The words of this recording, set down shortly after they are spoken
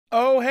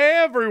Oh, hey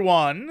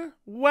everyone!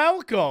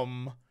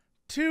 Welcome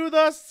to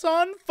the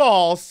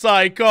Sunfall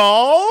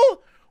Cycle!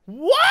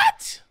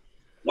 What?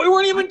 We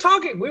weren't even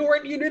talking. We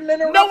weren't. You didn't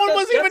interrupt. No one us,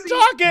 was Jesse. even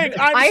talking!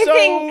 I'm so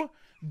think-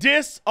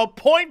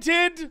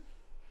 disappointed!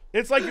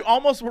 It's like you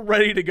almost were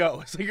ready to go.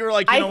 It's like you were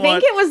like, you know I think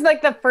what? it was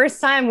like the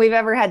first time we've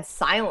ever had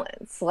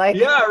silence. Like,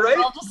 Yeah, right?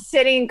 we're all just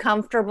sitting in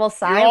comfortable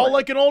silence. You're all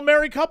like an old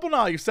married couple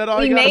now. You said all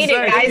we you gotta made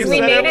say. it, guys. You We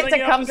said made it everything to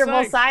you have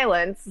comfortable say.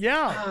 silence.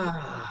 Yeah.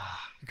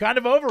 You're kind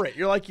of over it.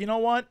 You're like, you know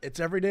what? It's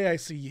every day I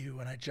see you,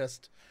 and I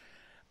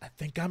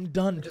think I'm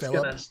done, I'm just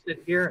Philip. gonna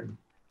sit here and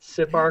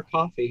sip our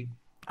coffee.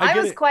 I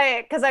get was it.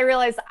 quiet because I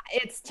realized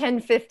it's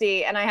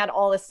 10:50 and I had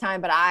all this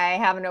time, but I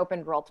haven't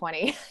opened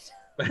Roll20.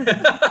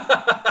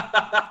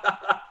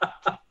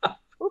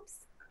 Oops.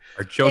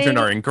 Our children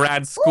are in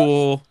grad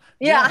school.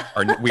 Yeah.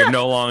 We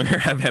no longer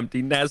have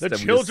empty nests. The and we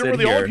just children were sit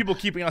the here. only people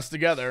keeping us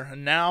together,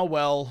 and now,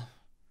 well,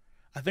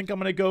 I think I'm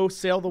gonna go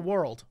sail the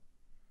world.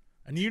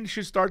 And you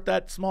should start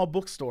that small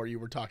bookstore you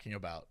were talking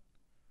about.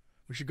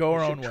 We should go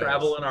our own We ways. should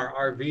travel in our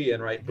RV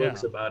and write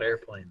books about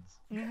airplanes.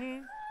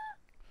 Mm-hmm.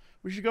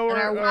 We should go And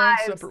our our own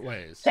wives. separate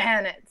ways.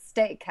 Janet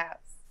Steakhouse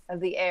of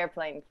the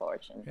airplane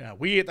fortune. Yeah,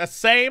 we eat the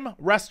same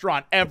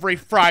restaurant every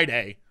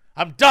Friday.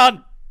 I'm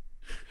done.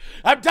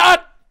 I'm done.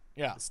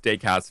 Yeah.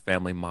 Steakhouse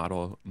family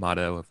motto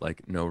of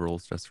like no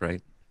rules, just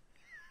right.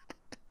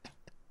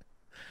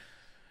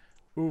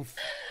 Oof.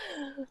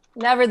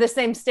 Never the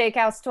same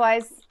steakhouse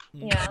twice.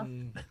 Yeah.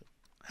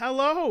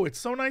 Hello. It's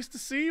so nice to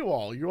see you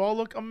all. You all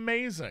look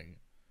amazing.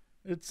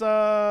 It's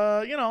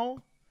pretty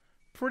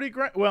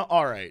great. Well,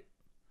 all right.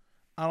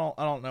 I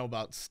don't know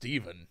about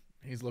Steven.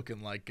 He's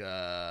looking like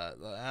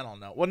I don't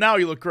know. Well, now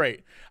you look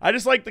great. I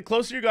just like the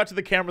closer you got to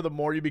the camera, the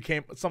more you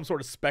became some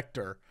sort of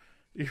specter.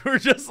 You were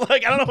just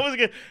like, I don't know what was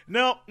good.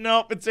 No,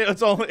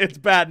 it's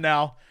bad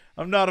now.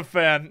 I'm not a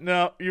fan.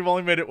 No, you've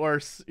only made it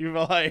worse.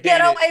 I hate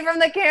Get it. away from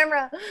the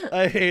camera.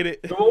 I hate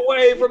it. Go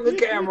away from the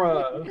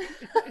camera.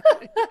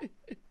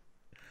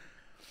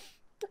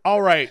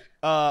 All right,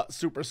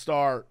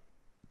 Superstar,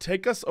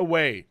 take us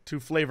away to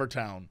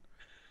Flavortown.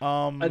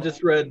 I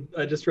just read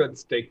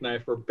steak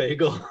knife or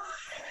bagel.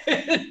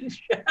 in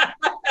chat.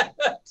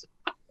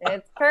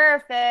 It's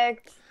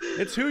perfect.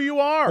 It's who you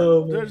are.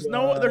 Oh my there's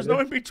God. no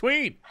in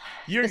between.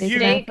 You're Steak you.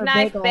 Steak for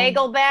knife, bagel.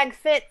 bagel bag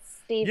fits,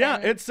 Steven. Yeah,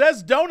 it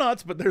says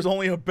donuts, but there's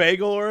only a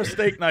bagel or a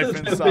steak knife A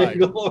inside.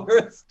 bagel or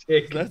a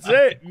steak That's knife.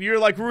 it. You're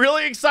like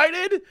really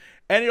excited,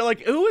 and you're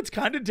like, ooh, it's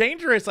kind of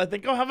dangerous. I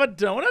think I'll have a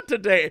donut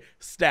today.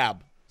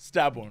 Stab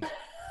wound.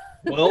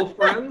 Well,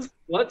 friends,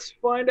 let's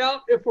find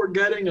out if we're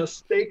getting a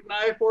steak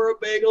knife or a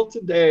bagel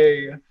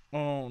today.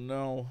 Oh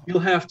no. You'll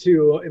have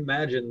to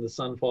imagine the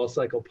Sunfall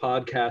Cycle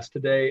podcast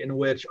today, in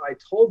which I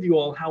told you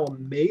all how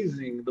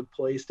amazing the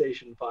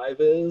PlayStation 5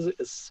 is,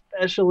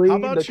 especially How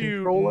about the you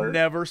controller.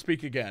 never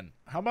speak again?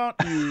 How about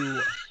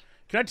you?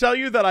 Can I tell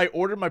you that I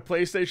ordered my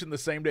PlayStation the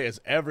same day as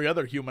every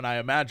other human I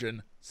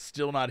imagine?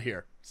 Still not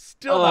here.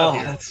 Still not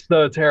here. That's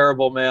so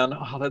terrible, man.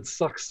 Oh, that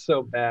sucks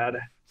so bad.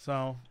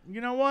 So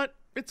you know what?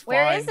 It's fine.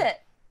 Where is it?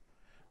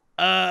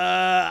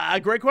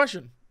 Great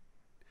question.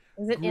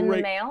 Is it in the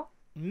Great- mail?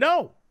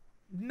 No.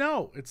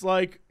 It's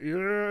like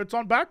it's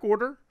on back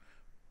order.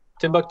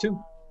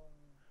 Timbuktu.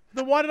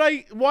 Then why did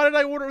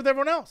I order with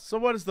everyone else? So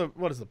what is the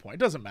point? It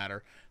doesn't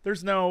matter.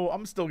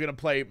 I'm still gonna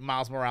play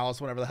Miles Morales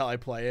whenever the hell I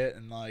play it,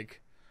 and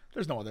like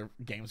there's no other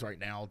games right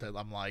now that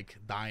I'm like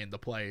dying to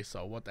play,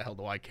 so what the hell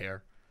do I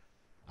care?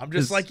 I'm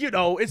just like,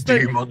 it's the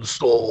Demon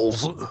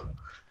Souls.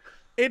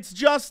 it's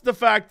just the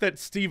fact that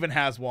Steven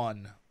has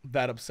one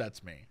that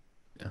upsets me.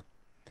 Yeah.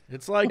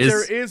 It's like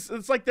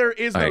there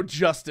is no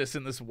justice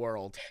in this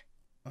world.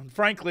 And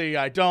frankly,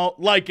 I don't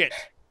like it.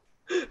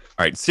 All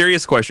right,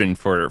 serious question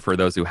for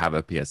those who have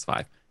a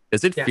PS5.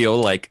 Does it feel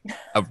like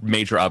a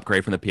major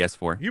upgrade from the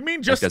PS4? You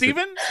mean just Like, does it-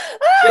 Steven?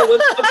 No,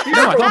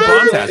 I thought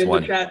Bronze has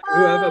one.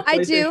 I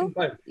do.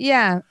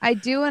 Yeah, I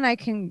do, and I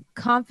can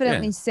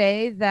confidently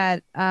say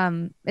that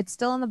it's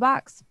still in the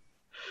box,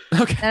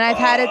 Okay. and I've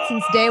had it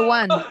since day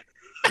one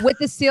with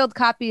the sealed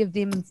copy of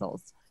Demon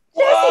Souls.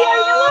 Jesse, are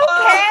you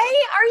okay?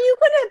 Are you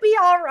gonna be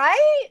all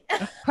right?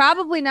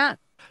 Probably not.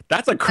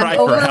 That's a cry I'm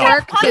for help.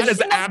 overworked. That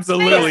is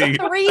absolutely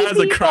that is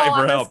a cry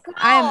for help.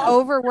 I am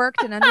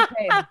overworked and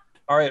underpaid.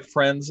 All right,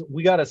 friends,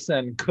 we got to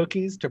send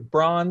cookies to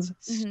Bronze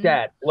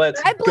Stat.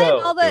 Let's I blame go.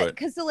 all Do the it.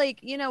 because we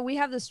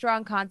have the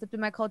strong concept in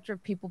my culture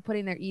of people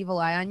putting their evil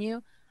eye on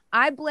you.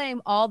 I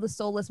blame all the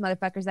soulless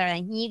motherfuckers that are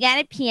like, you got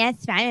a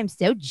PS5. I'm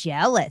so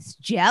jealous.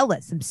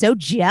 I'm so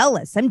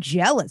jealous. I'm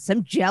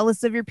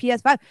jealous of your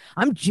PS5.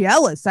 I'm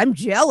jealous. I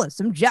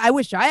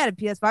wish I had a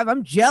PS5.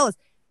 I'm jealous.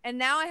 And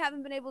now I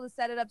haven't been able to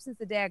set it up since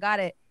the day I got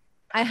it.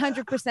 I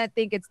 100%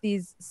 think it's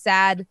these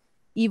sad,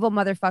 evil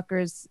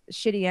motherfuckers'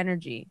 shitty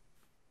energy.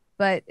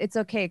 But it's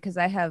okay because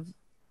I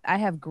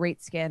have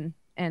great skin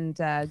and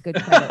good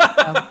credit.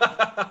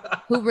 So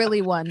who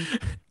really won?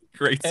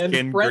 Great And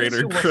skin, friends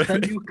greater who will send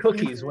credit. you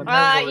cookies when they're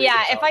worried Yeah.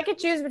 about If I could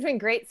choose between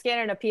great skin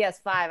and a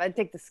PS5, I'd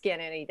take the skin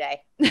any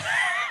day.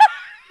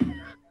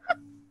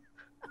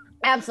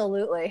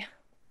 Absolutely.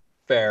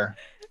 Fair.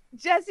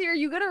 Jesse, are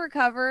you gonna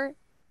recover?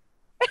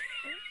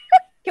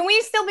 Can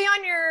we still be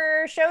on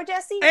your show,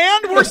 Jesse?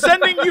 And we're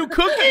sending you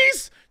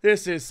cookies?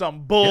 This is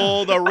some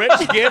bull. The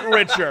rich get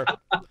richer.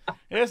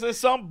 This is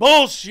some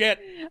bullshit.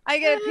 I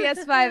get a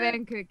PS5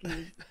 and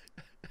cookies.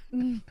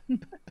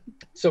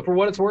 So for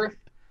what it's worth,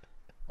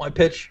 my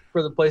pitch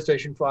for the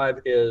PlayStation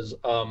 5 is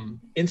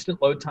instant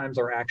load times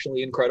are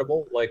actually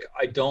incredible. Like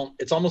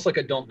it's almost like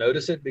I don't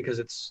notice it because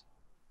it's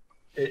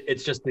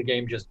just the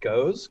game just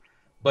goes,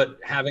 but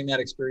having that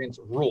experience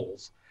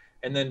rules.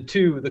 And then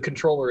 2, the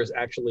controller is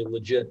actually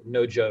legit,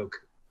 no joke,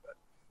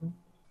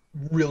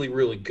 really,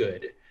 really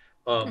good.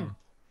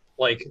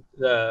 Like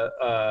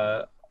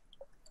I'm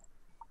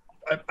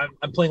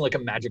playing like a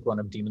magic run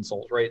of Demon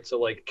Souls, right? So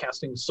like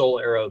casting Soul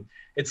Arrow,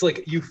 it's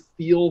like you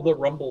feel the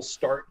rumble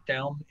start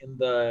down in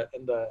the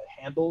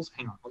handles.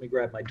 Hang on, let me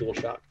grab my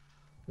DualShock.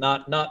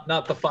 Not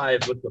the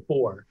 5, but the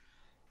 4.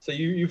 So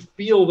you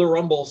feel the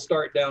rumble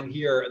start down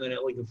here, and then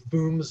it like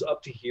booms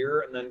up to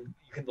here, and then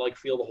you can like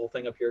feel the whole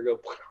thing up here go,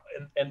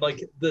 and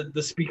like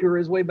the speaker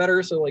is way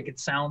better, so like it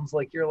sounds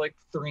like you're like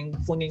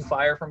flinging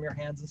fire from your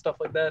hands and stuff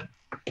like that.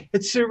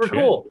 It's super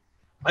cool.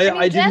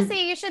 Jesse,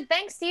 you should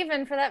thank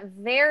Steven for that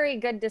very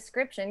good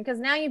description, because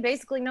now you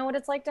basically know what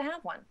it's like to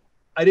have one.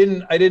 I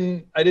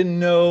didn't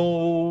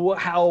know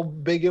how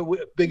big of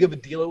a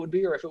deal it would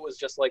be, or if it was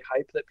just like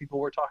hype that people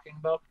were talking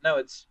about. No,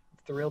 it's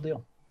the real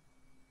deal.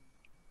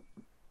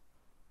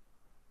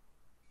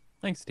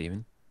 Thanks,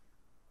 Steven.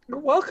 You're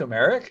welcome,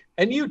 Eric.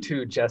 And you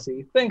too,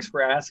 Jesse. Thanks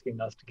for asking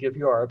us to give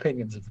you our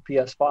opinions of the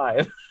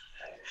PS5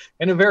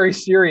 in a very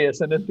serious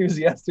and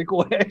enthusiastic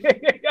way.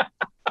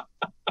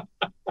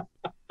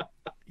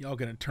 Y'all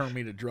gonna turn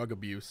me to drug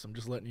abuse. I'm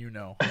just letting you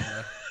know.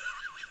 I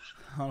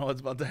don't know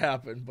what's about to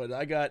happen, but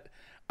I got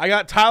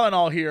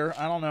Tylenol here.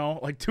 I don't know,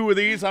 like 2 of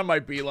these, I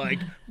might be like,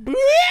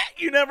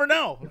 you never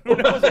know. Who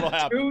knows what'll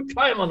happen? 2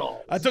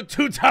 Tylenols. I took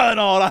 2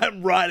 Tylenol, and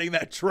I'm riding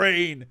that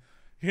train.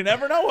 You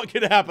never know what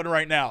could happen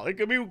right now. It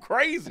could be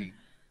crazy.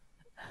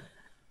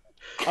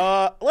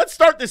 Let's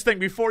start this thing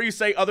before you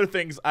say other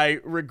things I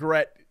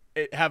regret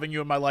having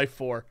you in my life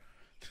for.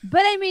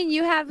 But I mean,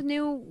 you have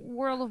new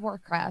World of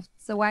Warcraft,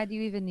 so why do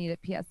you even need a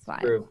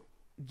PS5? True.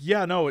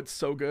 Yeah, no, it's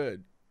so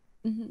good.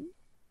 Mm-hmm.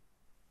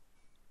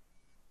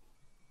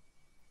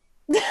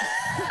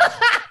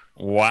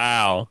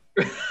 Wow.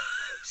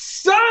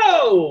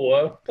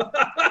 So,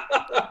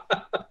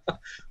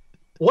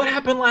 what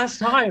happened last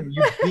time?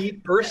 You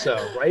beat Urso,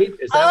 right?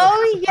 Is that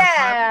Oh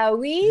yeah,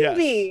 we Yes.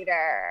 beat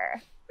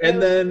her. And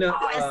then,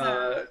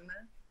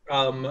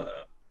 Awesome.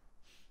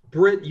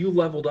 Britt, you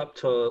leveled up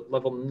to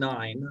level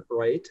 9,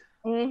 right?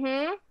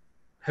 Mm-hmm.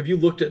 Have you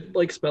looked at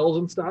like spells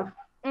and stuff?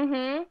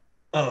 Mm-hmm.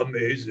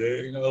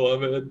 Amazing, I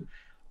love it.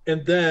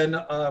 And then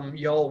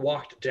y'all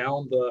walked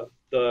down the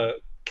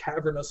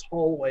cavernous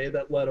hallway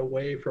that led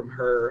away from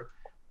her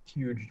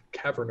huge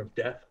cavern of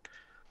death.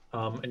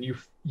 And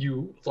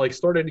you like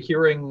started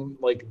hearing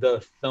like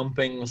the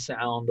thumping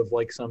sound of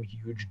like some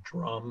huge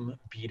drum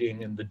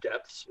beating in the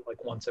depths,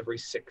 like once every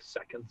 6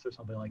 seconds or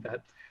something like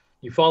that.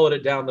 You followed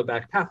it down the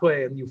back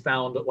pathway and you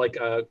found like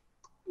a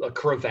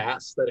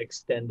crevasse that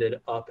extended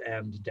up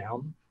and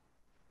down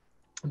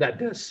that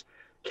this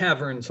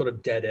cavern sort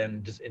of dead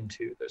ends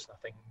into. There's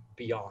nothing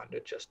beyond,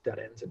 it just dead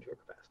ends into a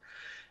crevasse.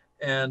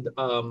 And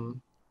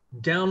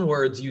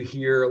downwards you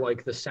hear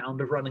like the sound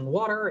of running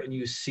water, and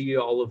you see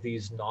all of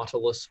these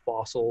nautilus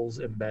fossils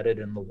embedded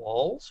in the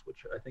walls,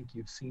 which I think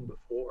you've seen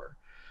before.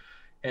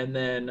 And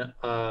then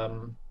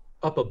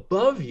up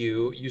above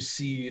you, you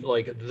see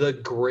like the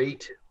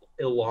great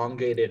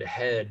elongated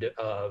head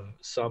of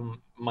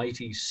some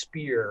mighty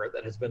spear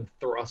that has been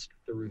thrust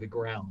through the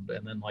ground,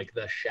 and then like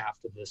the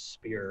shaft of this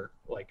spear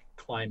like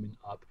climbing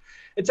up.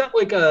 It's at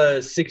like a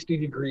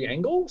 60-degree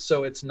angle,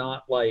 so it's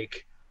not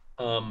like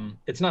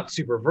it's not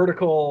super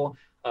vertical.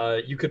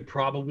 You could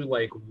probably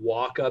like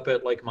walk up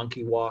it like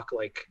monkey walk,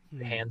 like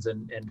hands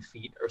and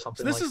feet or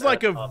something. So this is that.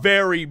 like a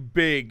very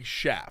big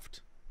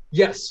shaft.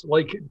 Yes,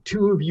 like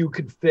 2 of you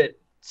could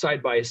fit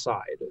side by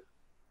side.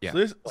 Yeah.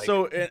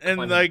 So, Like, and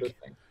climbing like this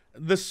thing.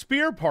 the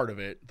spear part of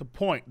it, the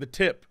point, the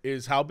tip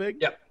is how big?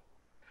 Yep.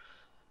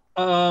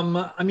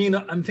 I mean,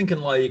 I'm thinking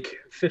like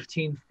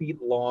 15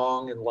 feet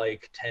long and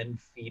like 10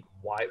 feet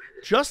wide.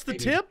 Just the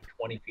Maybe tip?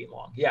 20 feet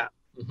long. Yeah.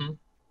 Mm-hmm.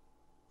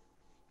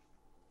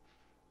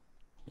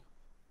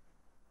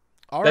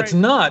 All That's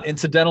right. not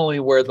incidentally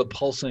where the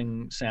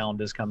pulsing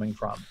sound is coming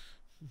from.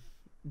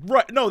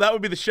 Right. No, that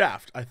would be the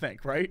shaft, I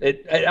think, right?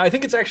 I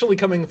think it's actually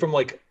coming from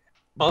like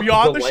up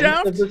Beyond the length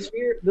shaft? of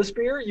the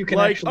spear. You can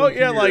Like, actually oh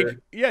yeah, hear, like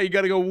you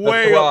got to go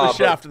way up the throb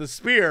shaft of the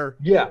spear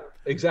yeah, to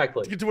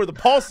exactly. get to where the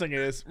pulsing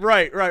is.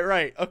 Right.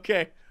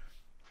 Okay.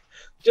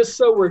 Just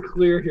so we're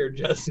clear here,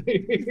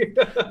 Jesse.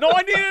 No,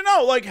 I need to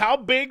know, like, how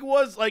big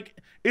was, like,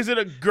 is it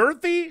a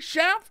girthy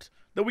shaft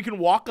that we can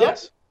walk up?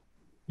 Yes.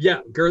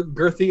 Yeah,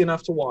 girthy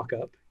enough to walk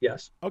up.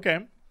 Yes. Okay.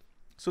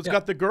 So it's Yeah.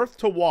 got the girth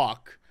to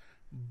walk,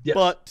 Yes.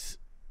 but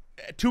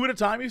 2 at a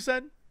time, you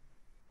said?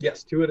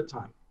 Yes, 2 at a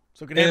time.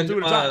 So it can handle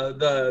 2 at a time.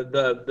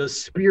 The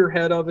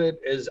spearhead of it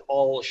is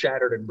all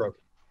shattered and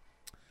broken.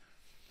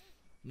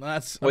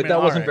 That's. Wait, I mean, that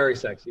all wasn't right. very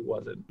sexy,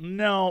 was it?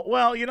 No.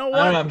 Well, you know I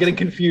don't know. what? I'm getting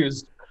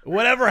confused.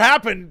 Whatever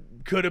happened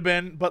could have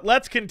been, but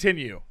let's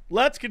continue.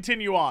 Let's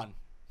continue on.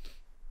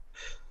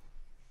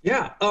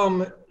 Yeah.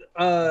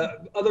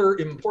 Other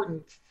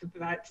important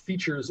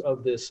features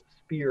of this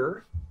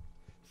spear,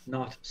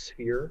 not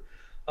sphere.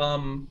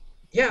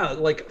 Yeah,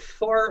 like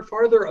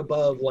farther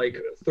above,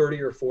 like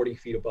 30 or 40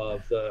 feet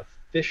above the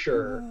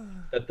fissure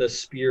that the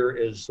spear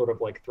is sort of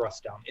like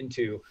thrust down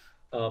into,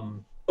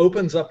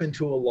 opens up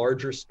into a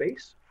larger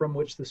space from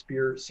which the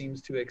spear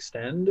seems to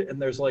extend, and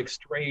there's like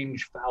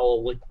strange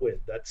foul liquid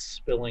that's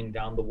spilling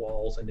down the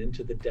walls and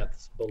into the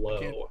depths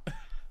below.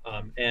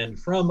 And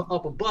from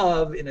up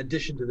above, in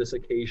addition to this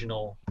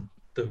occasional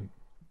boom,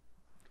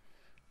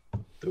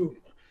 boom,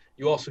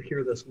 you also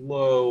hear this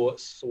low,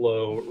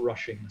 slow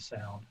rushing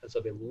sound as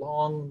of a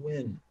long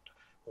wind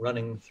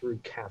running through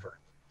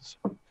caverns.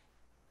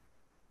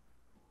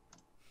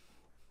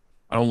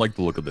 I don't like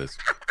the look of this.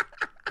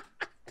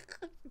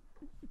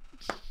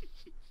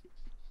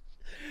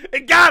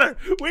 It got her!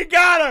 We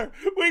got her!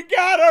 We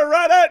got her!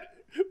 Run it!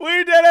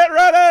 We did it!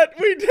 Run it!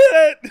 We did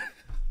it!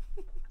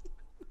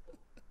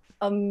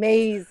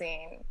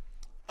 Amazing.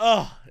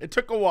 Oh, it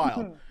took a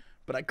while,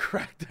 but I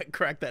cracked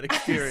that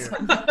exterior.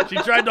 She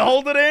tried to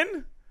hold it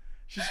in.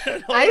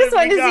 I just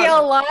wanted to see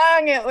how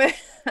long it was.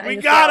 We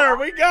got her!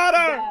 We got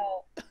her!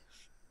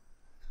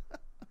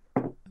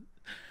 All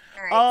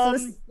right,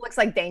 so this looks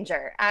like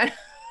danger.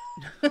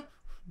 It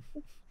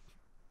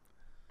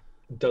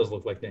does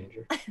look like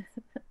danger.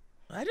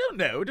 I don't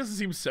know. It doesn't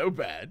seem so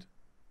bad.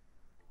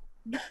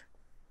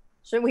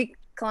 Should we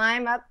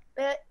climb up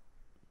it?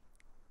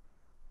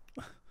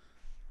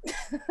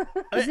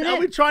 Are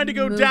we trying to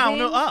go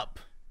down or up?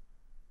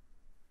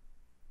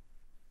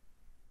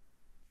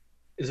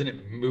 Isn't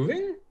it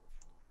moving?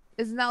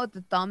 Isn't that what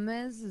the thumb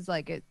is? Is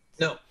like it?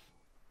 No.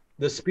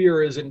 The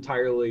spear is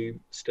entirely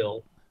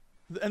still.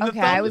 And the Okay,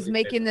 thumb- I was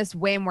making this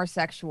way more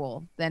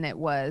sexual than it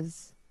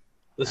was.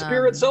 The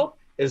spear itself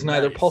is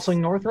neither Nice.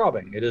 pulsing nor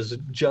throbbing. It is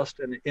just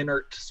an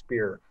inert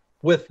spear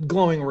with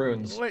glowing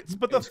runes. Wait,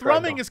 but the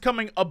inscribed thrumming on is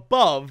coming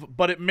above,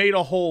 but it made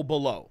a hole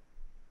below.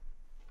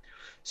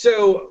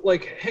 So,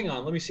 like, hang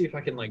on. Let me see if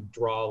I can, like,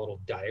 draw a little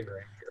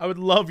diagram here. I would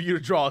love you to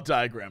draw a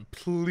diagram,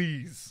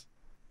 please.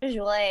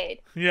 Visual aid.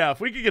 Yeah, if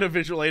we could get a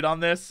visual aid on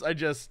this, I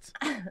just...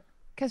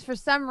 Because for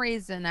some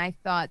reason I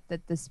thought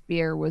that the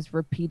spear was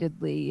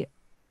repeatedly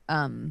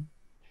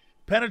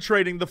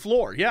Penetrating the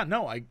floor. Yeah,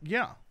 no,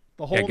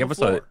 the hole Yeah, in give the us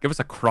floor.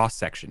 a cross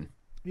section.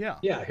 Yeah.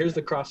 Yeah, here's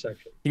the cross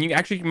section. Can you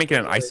actually make it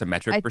an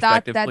isometric I thought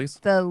perspective, that please?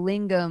 the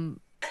lingam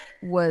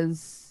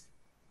was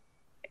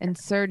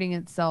inserting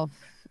itself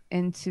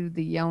into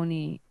the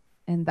yoni,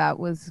 and that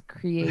was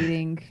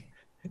creating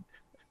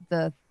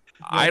the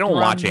I don't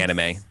watch drums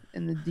anime.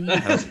 in the deep.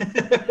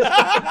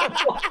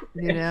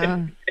 You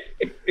know,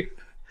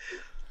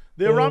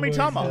 The Oh my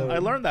Aramitama. God. I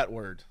learned that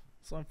word,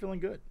 so I'm feeling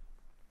good.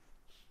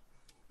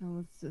 oh,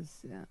 what's this?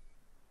 Yeah.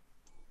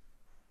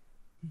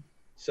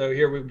 So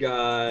here we've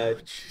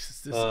got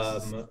Jesus, this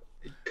is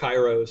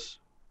Kairos,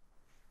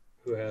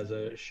 who has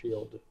a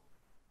shield.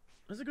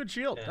 that's a good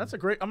shield. and- That's a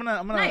great. I'm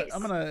gonna Nice.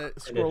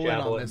 scroll in on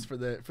javelin. this for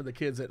the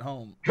kids at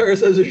home.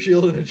 Kairos has a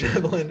shield and a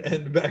javelin,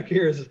 and back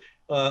here is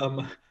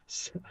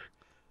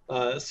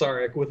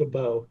Sarek with a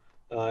bow.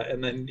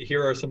 And then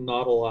here are some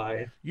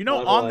Nautilus. You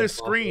know, on this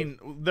screen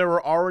there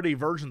were already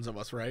versions of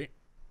us, right?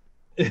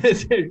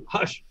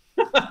 Hush.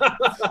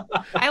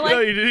 I You like. know,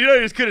 you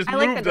just could have I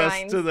like the moved us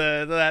drawings. to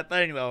that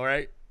thing though,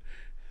 right?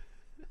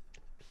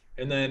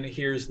 And then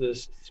here's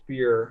this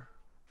spear.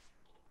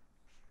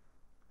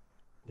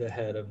 The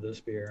head of the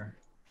spear.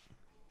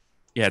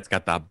 Yeah, it's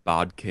got that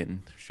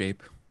bodkin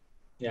shape.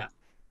 Yeah.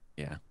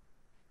 Yeah.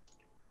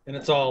 And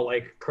it's all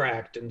like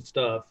cracked and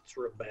stuff. It's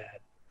real bad.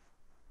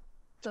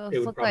 Those It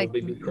would look like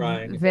probably be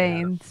crying if it had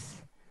 'em.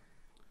 veins.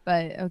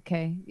 But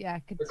okay, yeah,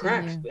 They're continue.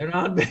 cracks. They're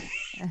not big.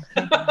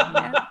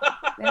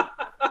 Yeah,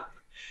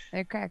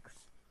 they're cracks.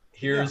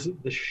 Here's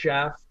the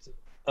shaft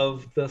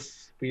of the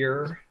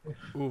spear.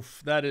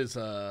 Oof, that is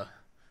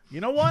You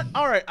know what?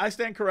 All right, I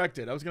stand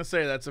corrected. I was gonna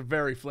say that's a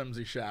very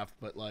flimsy shaft,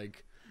 but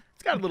like,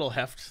 it's got a little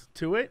heft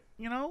to it.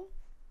 You know.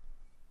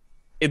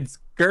 It's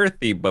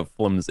girthy but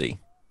flimsy.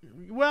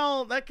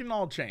 Well, that can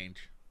all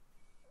change.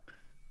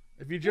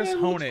 If you just Yeah,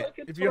 hone looks it, like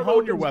if sort you of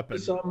hone your opens weapon,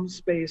 to some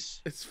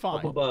space it's up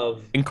fine.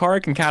 above, And Kara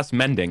can cast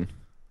mending.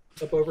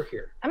 up over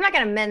here. I'm not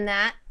gonna mend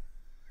that.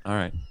 All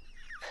right.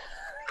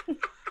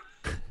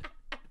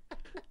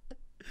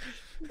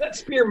 That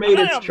spear made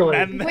its choice.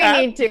 Amend We that,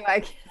 need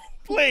to.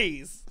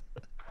 please.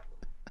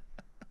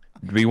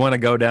 Do we want to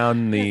go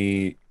down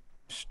the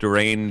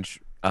strange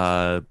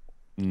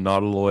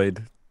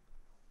nautiloid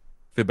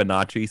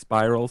Fibonacci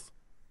spirals?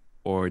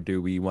 Or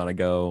do we want to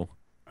go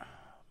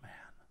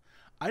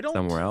I don't.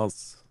 somewhere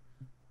else?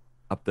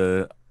 Up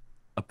the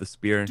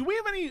spear? Do we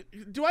have any?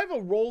 Do I have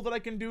a roll that I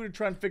can do to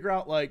try and figure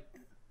out like?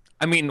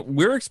 I mean,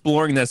 we're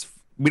exploring this.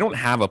 We don't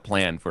have a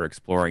plan for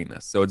exploring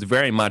this. So it's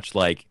very much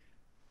like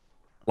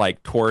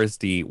like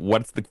touristy,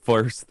 what's the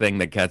first thing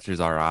that catches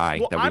our eye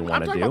Well, that we I'm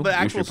want to talking do? about the We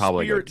actual should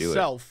probably spear go do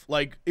itself.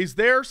 Like, is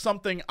there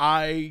something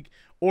I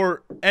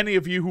or any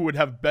of you who would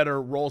have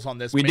better roles on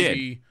this? We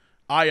maybe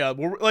Aya.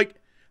 Like,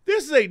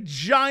 this is a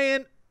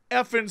giant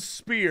effing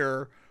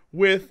spear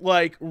with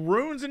like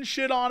runes and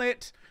shit on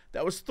it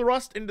that was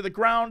thrust into the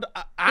ground.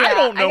 I Yeah,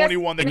 don't know guess-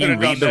 anyone that can could you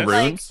have done read the this.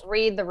 runes? Like,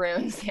 read the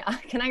runes. Yeah.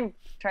 Can I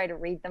try to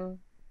read them?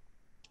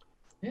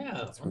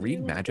 Yeah. it.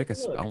 Read magic a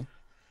spell? I don't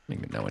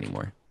even know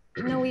anymore.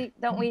 No, we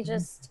don't. We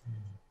just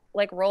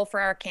like roll for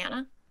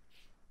Arcana.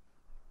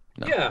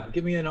 No. Yeah,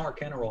 give me an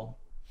Arcana roll.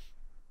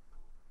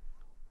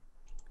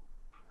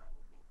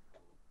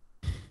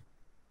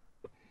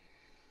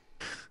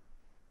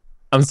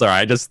 I'm sorry,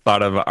 I just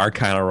thought of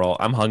Arcana roll.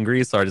 I'm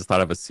hungry, so I just thought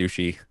of a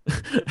sushi.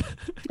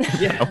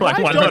 Yeah. I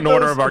want don't an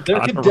order those- of There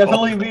Arcana could roll.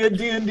 definitely be a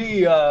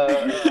D&D.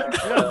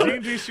 Yeah,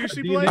 D&D sushi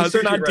D&D place. How's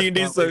there not sushi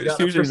D&D restaurant. We've got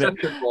a sushi then?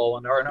 perception roll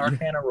and or an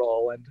Arcana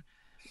roll, and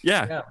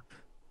Yeah.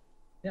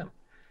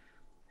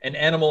 an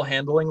animal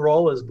handling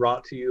roll is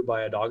brought to you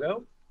by a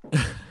doggo.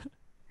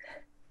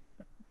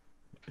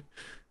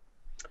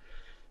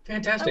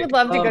 Fantastic. I would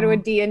love to go to a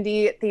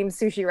D&D themed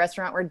sushi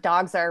restaurant where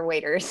dogs are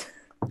waiters.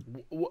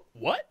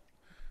 What?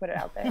 Put it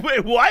out there.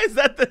 Wait, why is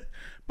that the?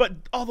 But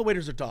all the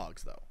waiters are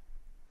dogs, though.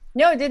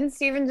 No, didn't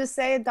Steven just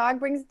say a dog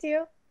brings it to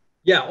you?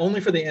 Yeah, only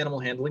for the animal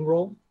handling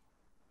roll.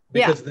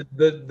 Because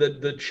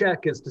the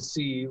check is to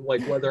see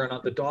like whether or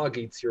not the dog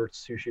eats your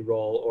sushi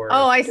roll or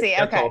Oh, I it see.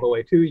 gets Okay. all the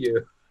way to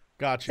you.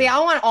 Gotcha. See, I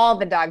want all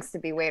the dogs to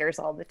be waiters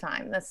all the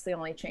time. That's the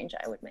only change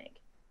I would make.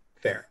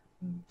 Fair.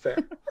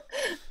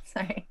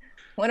 Sorry.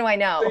 What do I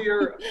know? So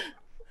you're,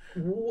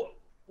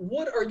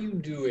 what are you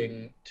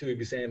doing to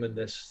examine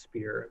this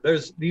spear?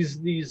 There's these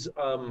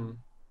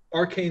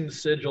arcane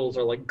sigils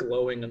are like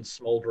glowing and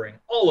smoldering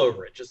all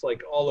over it, just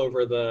like all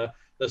over the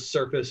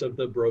surface of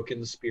the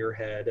broken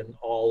spearhead and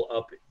all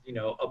up,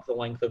 up the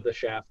length of the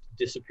shaft,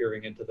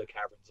 disappearing into the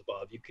caverns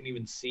above. You can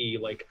even see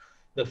like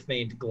the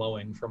faint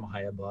glowing from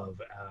high above,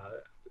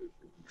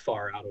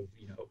 far out of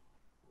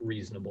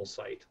reasonable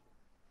sight.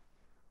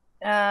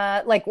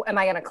 Like, am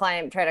I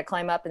gonna try to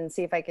climb up and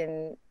see if I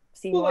can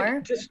see Well, more?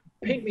 like, just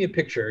paint me a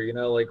picture.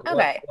 Like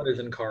Okay. what is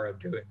Ankara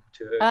doing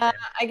to?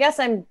 I guess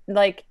I'm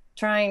like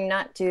trying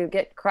not to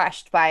get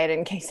crushed by it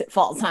in case it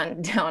falls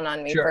down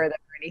on me Sure. further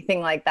or anything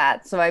like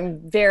that. So I'm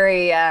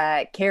very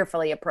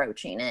carefully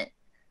approaching it.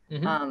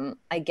 Mhm.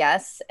 I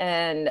guess,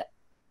 and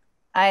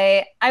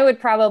I would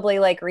probably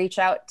like reach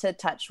out to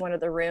touch one of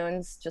the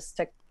runes just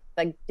to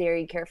like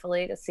very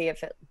carefully to see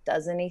if it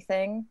does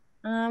anything.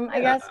 I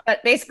guess,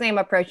 but basically I'm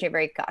approaching it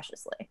very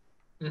cautiously.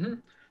 Mm-hmm.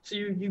 So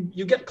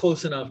you get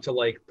close enough to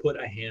like put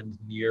a hand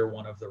near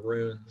one of the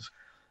runes.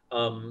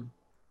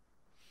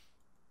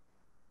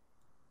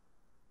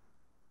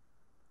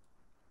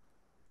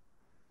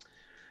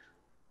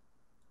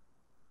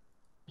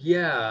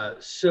 Yeah,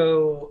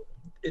 so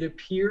it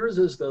appears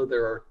as though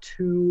there are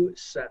two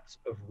sets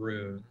of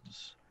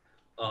runes,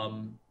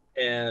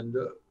 and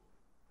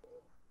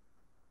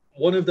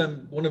one of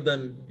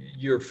them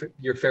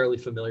you're fairly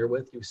familiar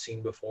with. You've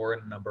seen before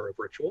in a number of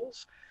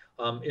rituals.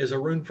 Is a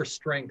rune for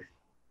strength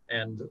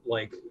and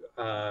like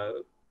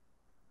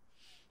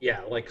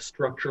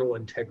structural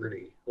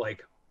integrity,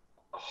 like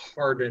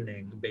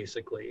hardening,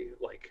 basically,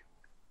 like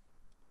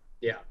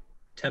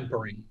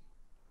tempering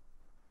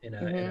in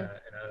a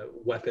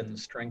weapon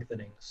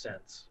strengthening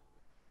sense.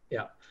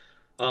 Yeah.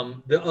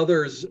 The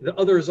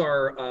others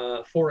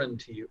are foreign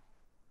to you.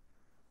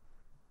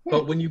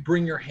 But when you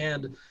bring your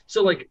hand,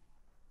 so like,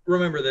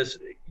 remember this,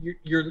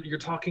 you're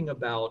talking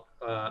about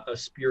a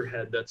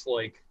spearhead that's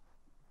like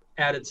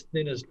at its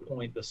thinnest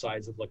point the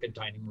size of like a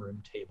dining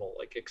room table,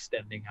 like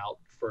extending out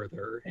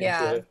further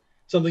into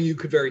something you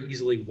could very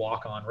easily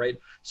walk on, right?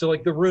 So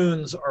like the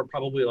runes are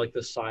probably like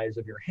the size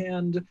of your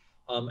hand,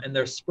 and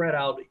they're spread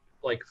out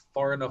like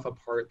far enough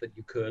apart that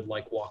you could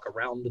like walk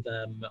around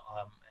them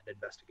and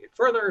investigate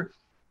further.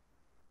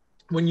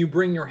 When you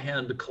bring your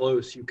hand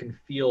close, you can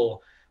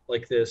feel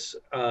like this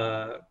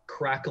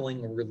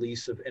crackling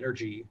release of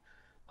energy.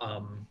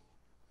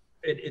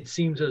 It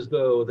seems as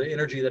though the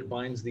energy that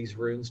binds these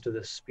runes to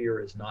this spear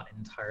is not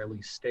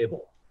entirely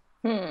stable.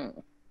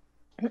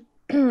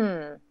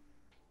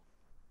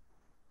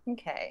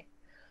 Okay.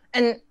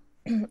 And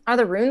are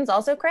the runes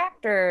also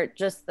cracked or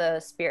just the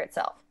spear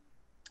itself?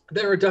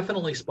 There are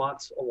definitely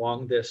spots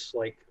along this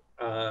like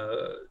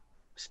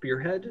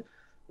spearhead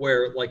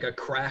where like a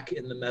crack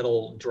in the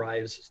metal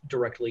drives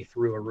directly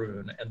through a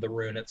rune, and the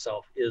rune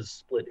itself is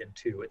split in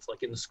two. It's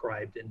like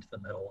inscribed into the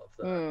middle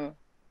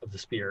of the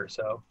spear.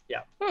 So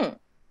yeah.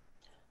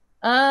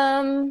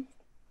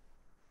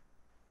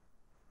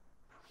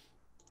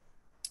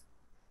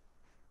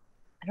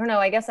 I don't know.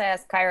 I guess I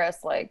asked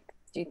Kairos, like,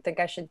 do you think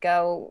I should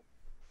go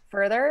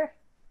further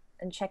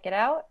and check it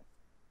out?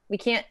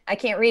 I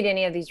can't read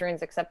any of these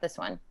runes except this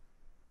one.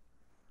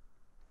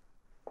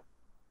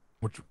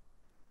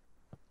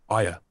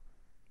 Aya,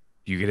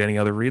 do you get any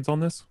other reads on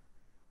this?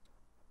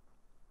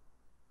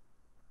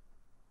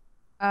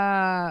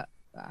 I'm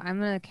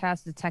gonna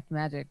cast detect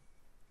magic.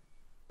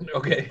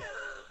 Okay.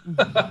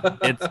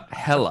 It's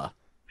hella.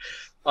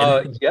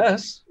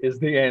 Yes is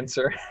the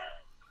answer.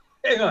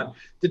 Hang on.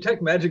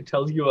 Detect magic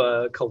tells you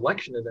a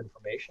collection of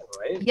information,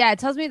 right? Yeah, it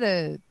tells me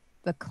the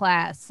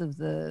class of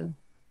the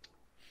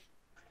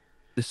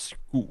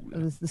school.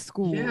 the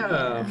school.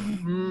 Yeah.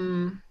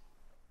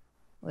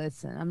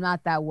 Listen, I'm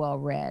not that well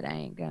read. I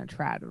ain't gonna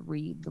try to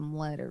read them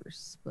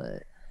letters,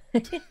 but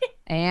I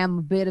am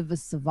a bit of a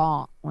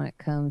savant when it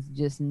comes to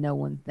just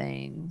knowing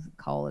things.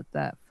 Call it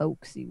that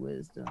folksy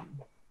wisdom.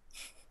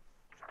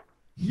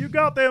 You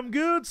got them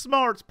good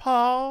smarts,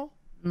 Paul.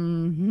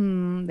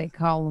 They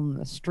call them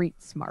the street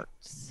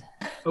smarts.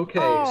 Okay,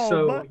 Oh,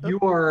 so but- you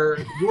are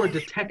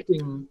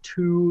detecting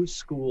two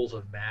schools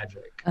of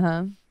magic.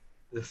 Uh-huh.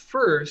 The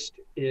first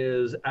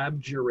is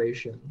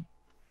abjuration,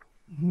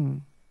 Hmm.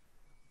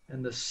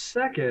 and the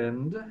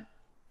second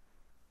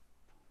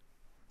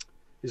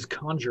is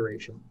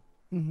conjuration.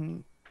 Mm-hmm.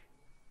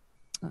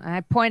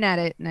 I point at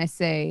it and I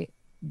say,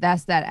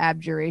 that's that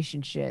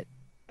abjuration shit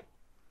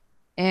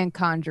and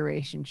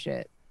conjuration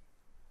shit.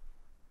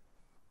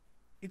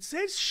 It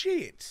says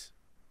shit.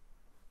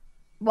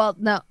 Well,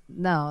 no,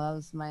 that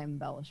was my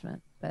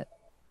embellishment. But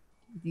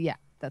yeah,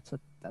 that's what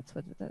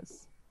it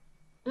is.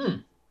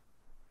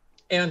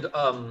 And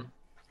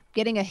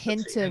Getting a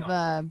hint see, hang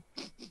of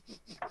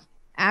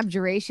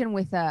abjuration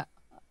with a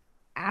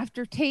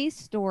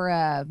aftertaste or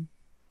a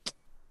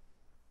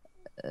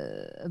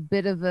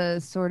bit of a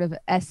sort of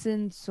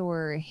essence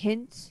or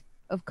hint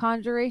of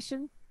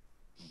conjuration.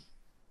 I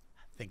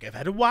think I've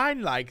had a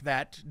wine like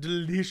that.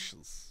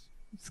 Delicious.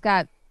 It's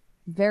got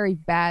very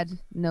bad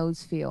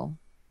nose feel.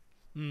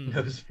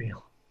 nose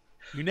feel.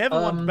 You never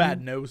want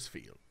bad nose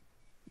feel.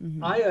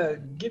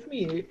 Mhm. Give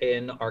me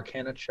an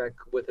Arcana check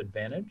with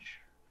advantage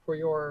for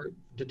your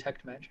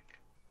detect magic.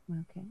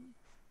 Okay.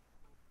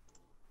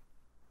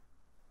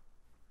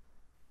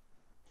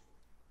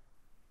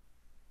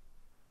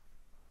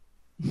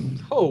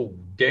 Oh,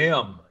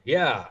 damn.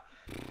 Yeah.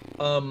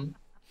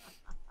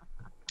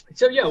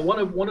 So yeah,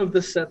 one of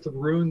the sets of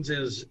runes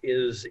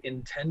is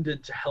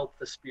intended to help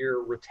the spear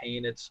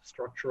retain its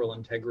structural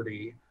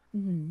integrity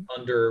Mhm.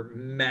 under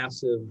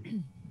massive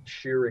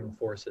shearing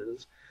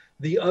forces.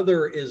 The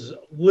other is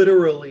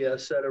literally a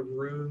set of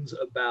runes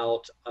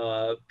about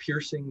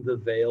piercing the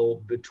veil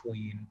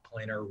between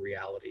planar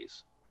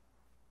realities.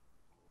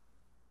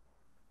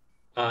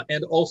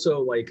 And also,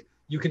 like,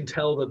 you can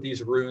tell that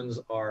these runes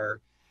are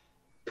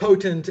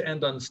potent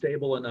and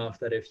unstable enough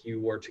that if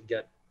you were to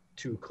get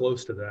too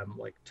close to them,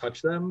 like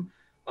touch them,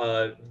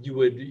 you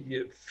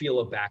would feel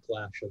a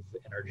backlash of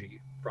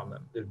energy from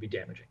them. It would be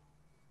damaging.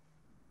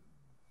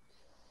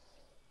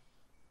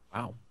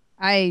 Wow.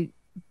 I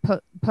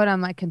put on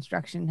my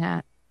construction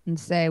hat and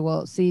say,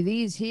 well, see,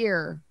 these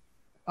here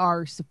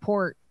are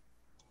support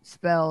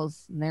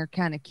spells, and they're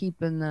kind of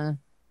keeping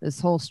this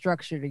whole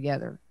structure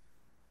together.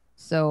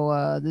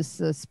 So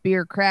this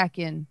spear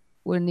kraken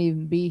wouldn't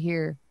even be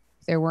here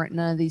if there weren't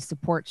none of these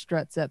support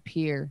struts up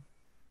here.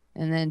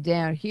 And then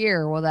down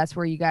here, well, that's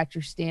where you got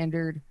your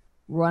standard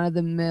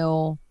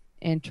run-of-the-mill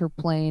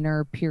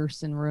interplanar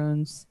Pearson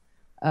runes.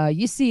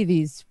 You see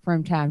these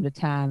from time to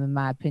time, in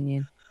my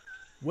opinion.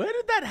 Where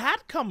did that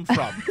hat come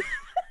from?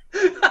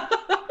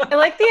 I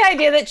like the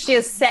idea that she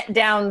has set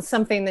down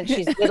something that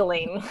she's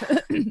whittling.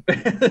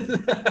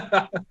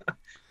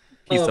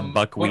 Piece of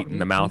buckwheat in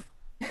the mouth.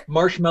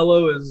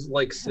 Marshmallow is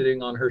like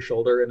sitting on her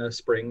shoulder in a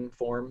spring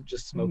form,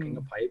 just smoking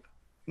a pipe.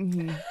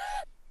 Mm-hmm.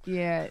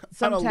 Yeah, On a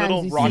sometimes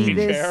little you see rocking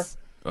this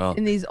Well,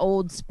 in these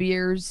old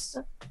spears.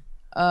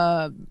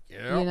 You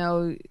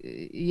know,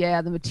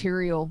 yeah, the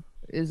material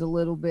is a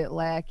little bit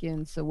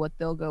lacking. So what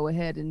they'll go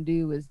ahead and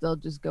do is they'll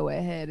just go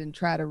ahead and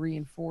try to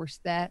reinforce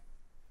that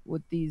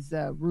with these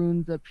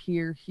runes up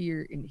here,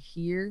 here, and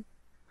here.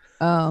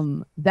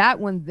 That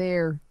one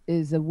there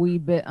is a wee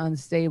bit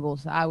unstable,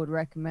 so I would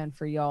recommend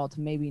for y'all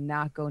to maybe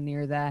not go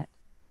near that.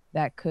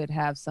 That could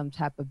have some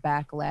type of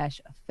backlash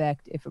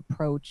effect if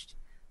approached.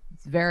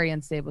 It's very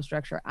unstable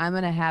structure. I'm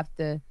gonna have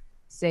to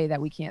say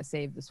that we can't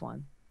save this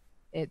one.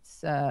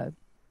 It's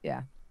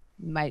yeah,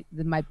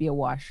 there might be a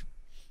wash.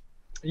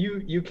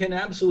 You can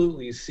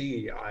absolutely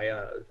see,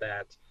 Aya,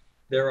 that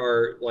there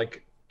are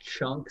like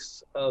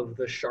chunks of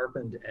the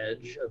sharpened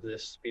edge of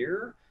this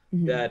spear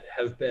Mhm. that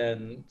have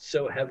been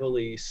so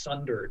heavily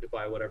sundered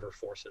by whatever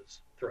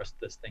forces thrust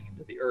this thing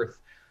into the earth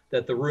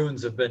that the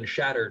runes have been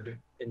shattered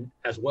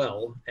as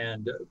well,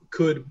 and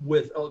could,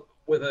 with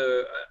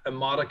a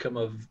modicum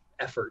of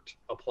effort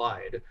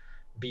applied,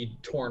 be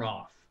torn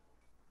off.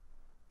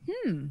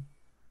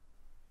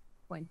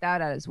 Point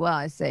that out as well.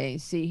 I say,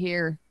 see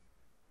here,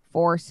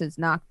 force has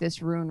knocked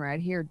this rune right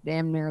here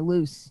damn near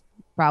loose.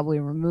 Probably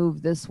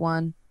remove this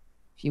one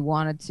if you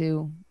wanted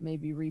to,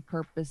 maybe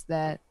repurpose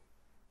that.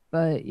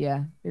 But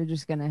yeah, you're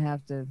just gonna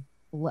have to,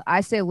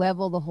 I say,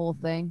 level the whole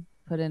thing,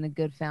 put in a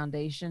good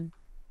foundation,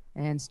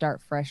 and start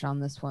fresh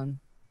on this one.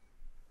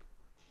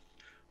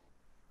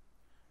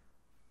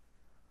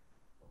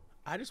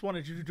 I just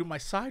wanted you to do my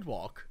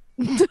sidewalk.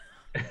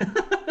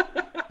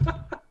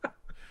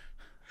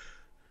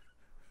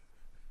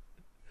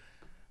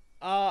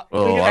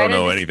 oh, I don't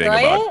know anything Destroy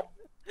about it?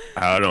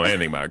 I don't know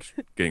anything about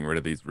getting rid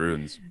of these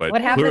runes, but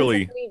What happens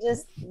clearly, if we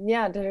just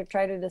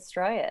try to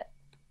destroy it?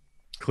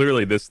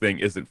 clearly this thing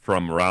isn't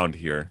from around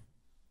here.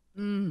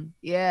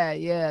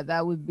 Yeah,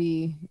 that would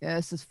be.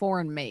 This is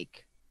foreign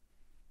make.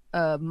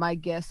 My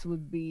guess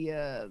would be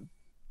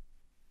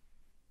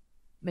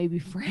maybe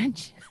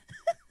French.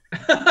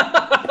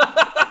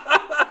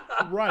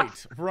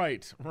 Right.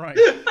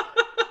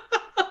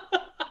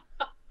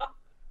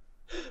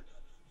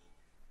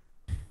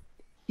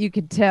 You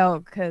could tell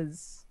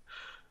because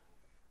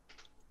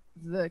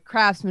the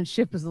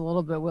craftsmanship is a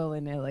little bit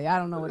willy-nilly. I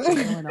don't know what they're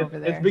doing over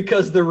there. It's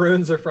because the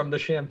runes are from the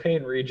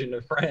Champagne region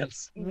of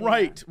France.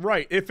 Right.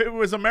 If it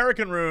was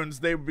American runes,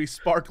 they would be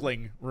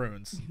sparkling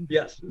runes.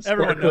 Yes.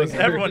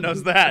 Everyone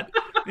knows that.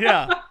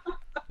 Yeah.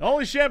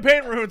 Only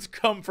Champagne runes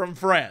come from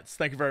France.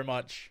 Thank you very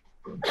much.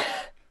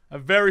 A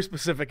very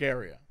specific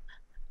area.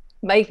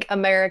 Make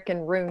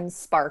American runes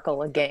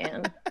sparkle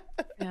again.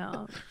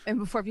 Yeah. And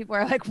before people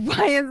are like,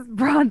 why is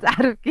Bronze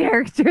out of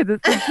character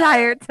this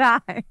entire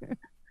time?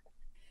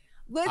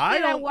 Listen,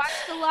 I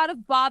watched a lot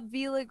of Bob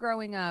Vila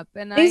growing up,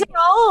 and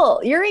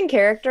you're in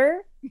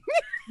character.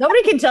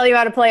 Nobody can tell you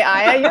how to play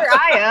Aya. You're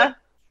Aya.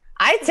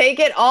 I take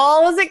it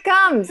all as it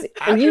comes.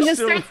 If you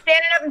just start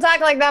standing up and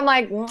talking like that, I'm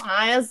like,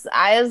 Aya's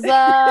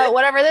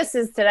whatever this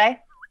is today.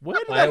 Where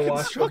did that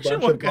construction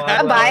worker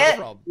I buy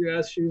it.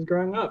 Yes, she was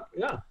growing up.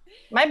 Yeah.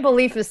 My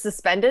belief is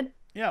suspended.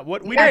 Yeah,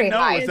 what we didn't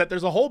know is that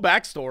there's a whole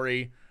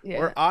backstory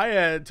where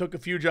Aya took a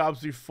few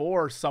jobs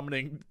before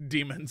summoning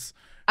demons.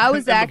 I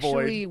was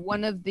actually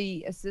one of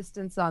the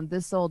assistants on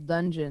This Old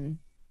Dungeon.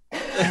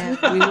 And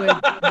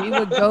we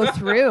would go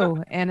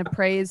through and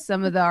appraise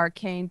some of the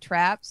arcane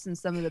traps and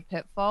some of the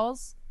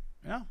pitfalls.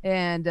 Yeah.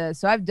 And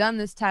so I've done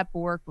this type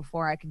of work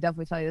before. I can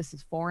definitely tell you this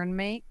is foreign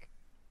make.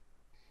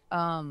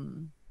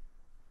 And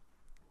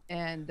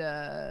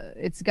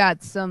it's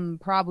got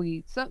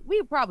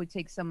we probably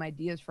take some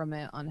ideas from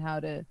it on how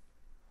to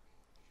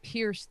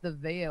pierce the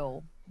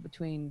veil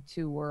between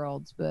two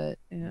worlds, but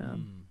yeah.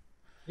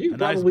 You can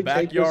probably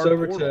take this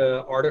over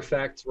to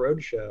Artifacts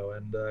Roadshow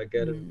and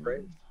get it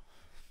appraised.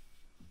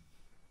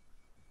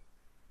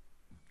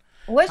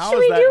 What should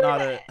we do?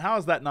 How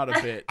is that not a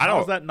bit?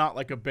 How is that not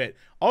like a bit?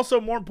 Also,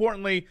 more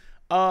importantly,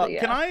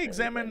 can I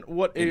examine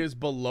what is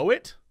below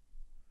it?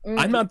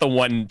 I'm not the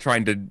one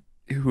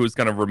who's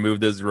gonna remove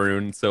this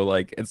rune, so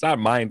like it's not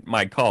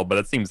my call, but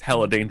it seems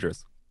hella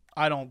dangerous.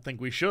 I don't think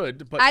we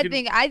should, but I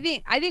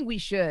think we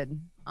should,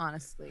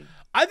 honestly.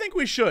 I think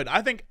we should.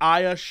 I think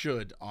Aya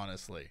should,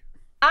 honestly.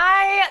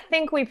 I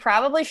think we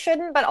probably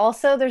shouldn't, but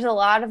also there's a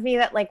lot of me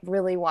that like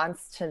really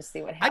wants to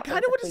see what happens. I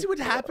kind of want to see what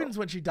happens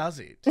when she does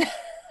it.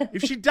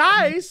 If she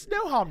dies,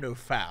 no harm, no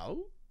foul.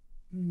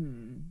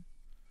 Maybe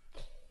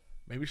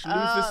she'll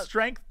lose this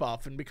strength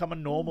buff and become a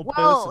normal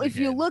person. Well, if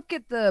again. you look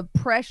at the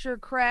pressure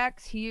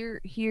cracks here,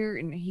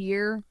 and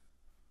here,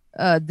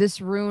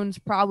 this rune's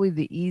probably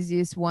the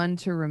easiest one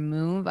to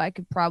remove. I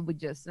could probably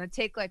I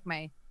take like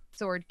my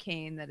sword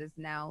cane that is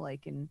now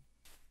like in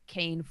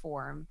cane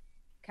form,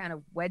 kind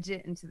of wedge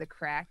it into the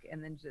crack,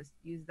 and then just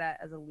use that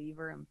as a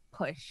lever and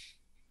push.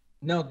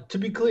 Now, to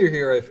be clear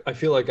here, I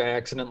feel like I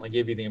accidentally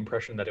gave you the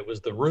impression that it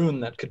was the rune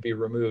that could be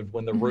removed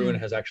when the rune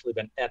has actually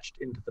been etched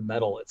into the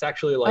metal. It's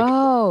actually like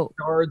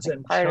shards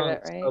and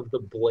chunks of the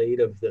blade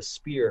of the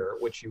spear,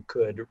 which you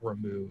could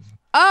remove.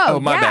 Oh,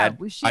 my bad.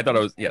 I thought it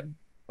was,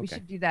 We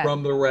should do that.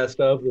 From the rest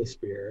of the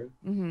spear.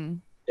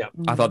 Yeah.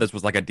 I thought this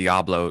was like a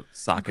Diablo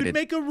socketed you could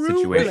make a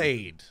rune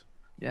blade.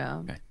 Yeah.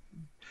 Okay.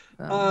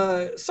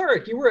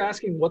 Sarek, you were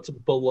asking what's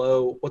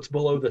below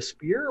the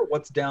spear?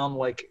 What's down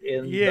like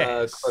in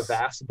the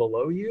crevasse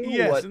below you?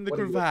 Yes, in the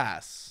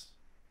crevasse.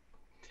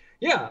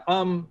 Yeah.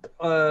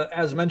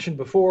 As mentioned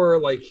before,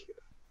 like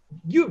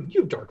you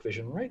have dark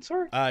vision, right,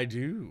 Sarek? I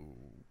do.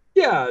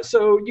 Yeah,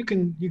 so you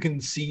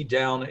can see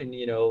down in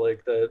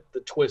like the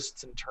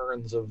twists and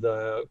turns of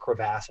the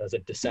crevasse as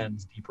it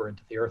descends deeper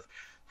into the earth.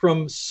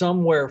 From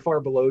somewhere far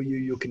below you,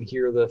 you can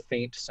hear the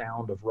faint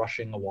sound of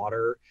rushing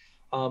water,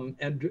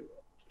 and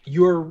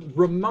you're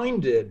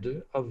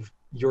reminded of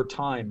your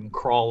time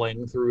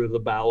crawling through the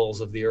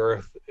bowels of the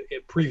earth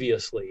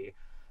previously,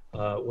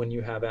 when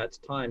you have at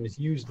times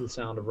used the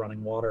sound of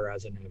running water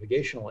as a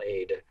navigational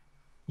aid.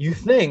 You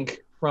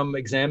think, from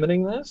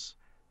examining this,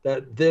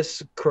 that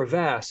this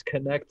crevasse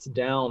connects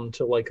down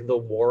to like the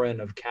warren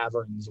of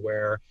caverns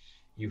where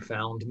you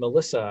found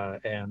Melissa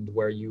and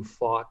where you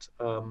fought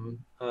Shadow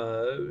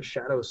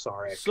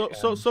Sarek. So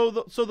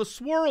the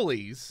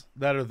swirlies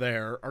that are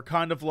there are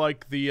kind of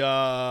like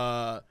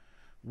the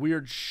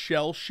weird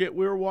shell shit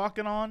we were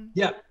walking on.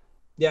 Yeah.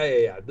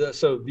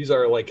 So these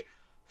are like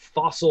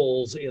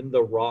fossils in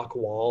the rock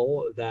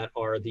wall that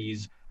are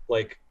these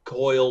like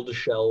coiled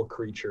shell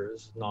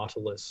creatures,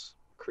 nautilus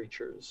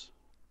creatures.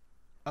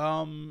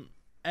 And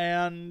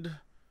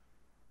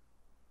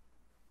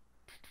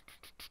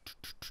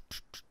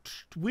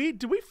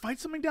did we fight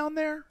something down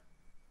there?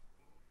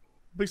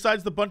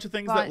 Besides the bunch of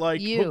things that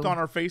like hooked on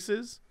our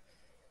faces?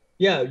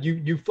 Yeah,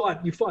 you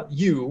fought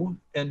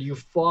and you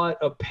fought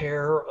a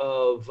pair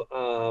of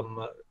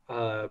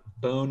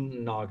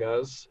bone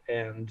nagas,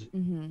 and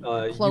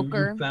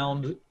Cloaker.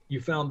 you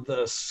found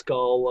the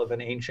skull of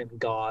an ancient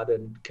god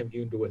and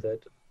communed with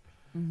it.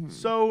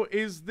 So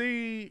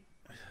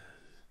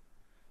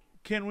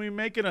can we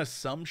make an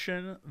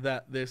assumption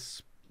that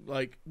this,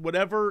 like,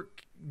 whatever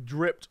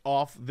dripped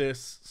off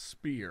this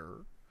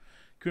spear,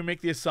 can we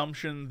make the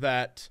assumption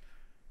that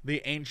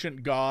the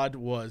ancient god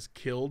was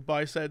killed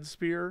by said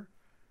spear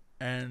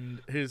and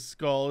his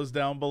skull is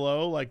down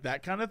below, like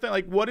that kind of thing?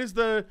 Like,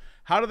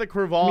 how did the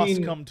crevasse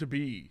come to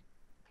be?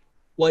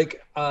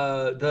 Like,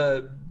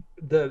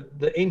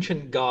 the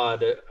ancient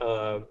god,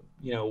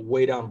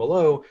 way down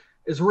below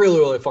is really,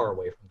 really far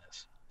away from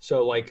this.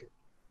 So, like,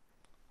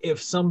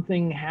 if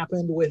something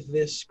happened with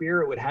this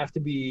spear, it would have to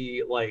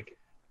be, like,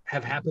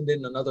 have happened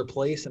in another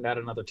place and at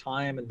another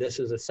time, and this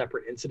is a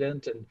separate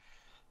incident, and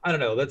I don't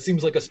know, that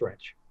seems like a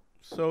stretch.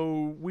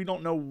 So we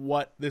don't know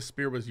what this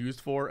spear was used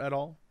for at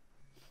all?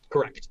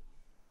 Correct.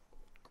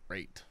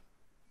 Great.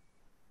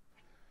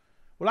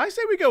 Well, I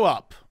say we go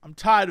up. I'm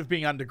tired of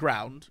being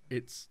underground.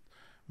 It's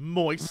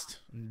moist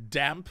and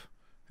damp,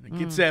 and it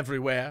gets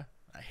everywhere.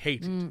 I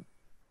hate it.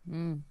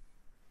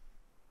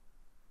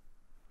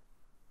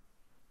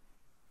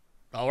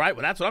 All right,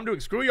 well, that's what I'm doing.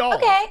 Screw y'all.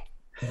 Okay.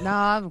 No,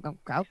 I'm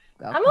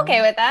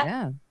okay with that.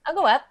 Yeah. I'll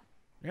go up.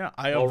 Yeah,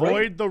 I All avoid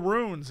right. the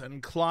runes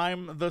and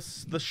climb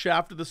the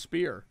shaft of the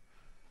spear.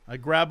 I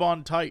grab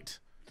on tight.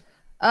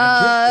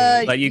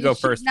 Let you go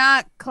should first.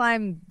 Not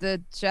climb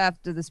the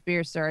shaft of the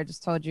spear, sir. I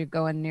just told you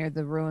going near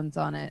the ruins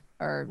on it.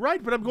 Or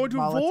Right, but I'm going to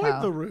avoid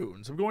volatile. the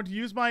runes. I'm going to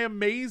use my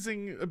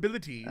amazing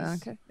abilities.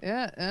 Okay.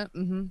 Yeah.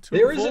 Mm-hmm. to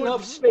There is avoid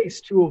enough the- space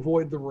to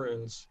avoid the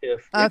runes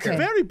if It's Okay.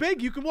 very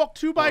big. You can walk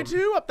 2 by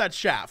 2 up that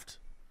shaft.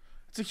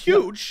 It's a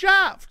huge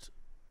shaft.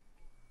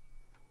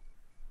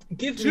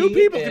 give 2 me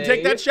people can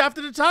take that shaft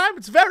at a time.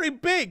 It's very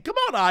big. Come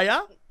on,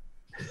 Aya.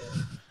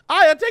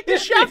 Aya, take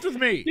this shaft with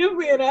me. Give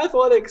me an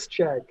athletics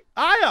check.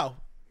 Aya,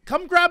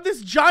 come grab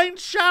this giant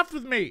shaft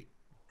with me.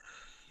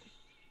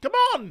 Come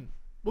on.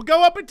 We'll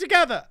go up it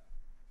together.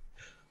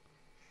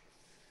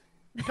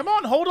 Come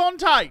on, hold on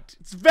tight.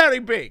 It's very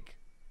big.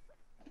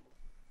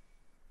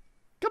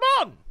 Come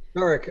on.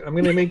 Tarek, I'm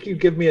going to make you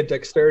give me a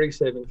dexterity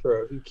saving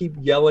throw. You keep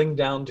yelling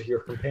down to your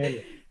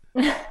companion.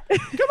 Come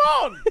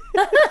on.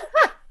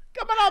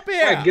 Come on up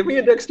here. All right, give me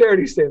a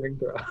dexterity saving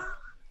throw.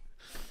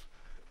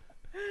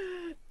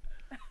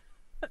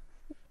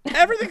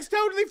 Everything's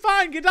totally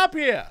fine. Get up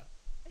here.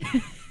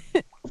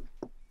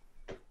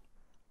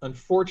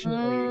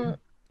 Unfortunately,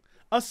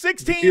 A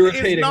 16 is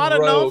irritating not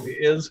rogue enough.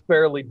 is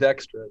fairly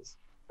dexterous.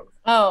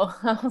 Oh,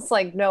 I was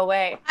like, no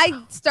way.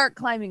 I start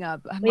climbing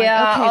up. I'm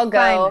Yeah, like, okay,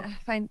 I'll go.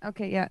 Fine.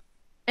 Okay, yeah.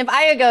 If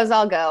Aya goes,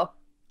 I'll go.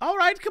 All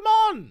right, come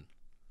on.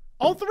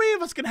 All 3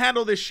 of us can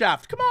handle this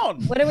shaft. Come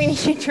on. What do we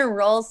need to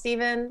roll,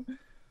 Steven?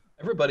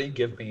 Everybody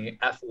give me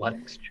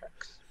athletics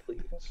checks, please.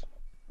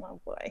 Oh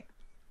boy.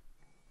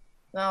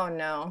 Oh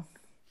no.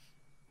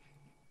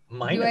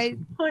 Minus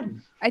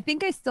 1. I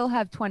think I still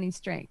have 20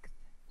 strength.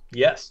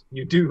 Yes,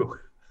 you do.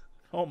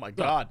 Oh my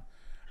God.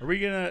 Are we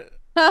gonna?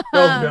 Oh,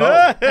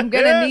 no. I'm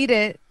gonna need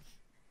it.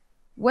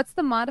 What's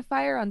the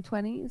modifier on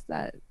 20? Is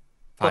that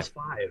Plus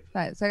 5.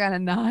 5? So I got a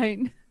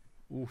 9.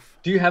 Oof.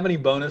 Do you have any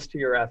bonus to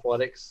your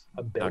athletics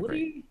great.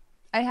 ability?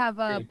 I have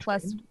a you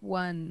plus trained?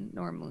 1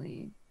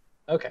 normally.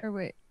 Okay. Or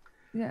wait,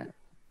 yeah.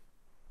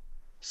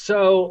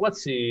 So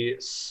let's see.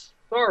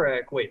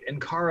 Sarek, wait,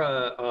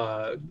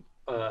 Ankara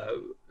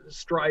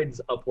strides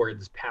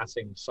upwards,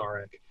 passing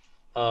Sarek.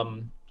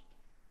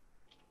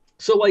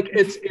 So like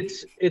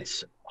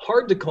it's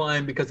hard to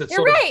climb because it's You're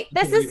sort right.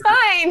 of This is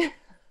fine.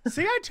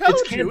 See, I told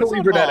it's you. It's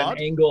cantilevered not at hard.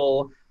 an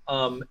angle.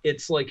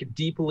 It's like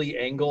deeply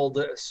angled,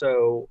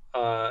 so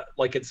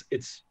like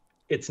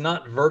it's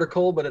not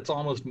vertical, but it's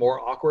almost more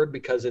awkward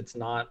because it's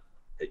not.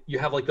 You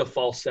have like the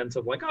false sense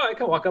of like, oh, I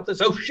can walk up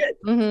this. Oh shit.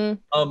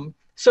 Mm-hmm.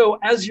 So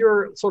as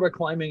you're sort of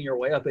climbing your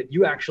way up it,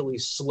 you actually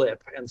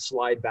slip and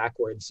slide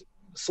backwards,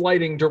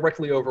 sliding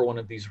directly over one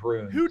of these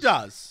runes. Who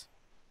does?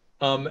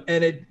 And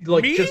it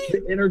like Me? just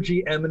the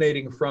energy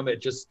emanating from it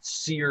just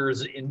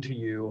sears into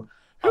you.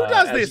 Who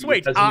does as this? you-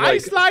 Wait, as you, I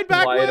like, slide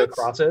backwards?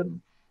 across it.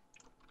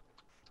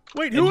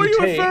 Wait, And who are you you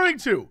take- referring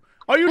to?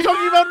 Are you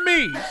talking about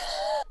me?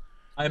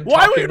 I'm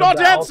Why will talking you not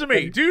about- answer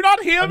me? Do you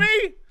not hear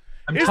me?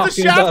 I'm Is the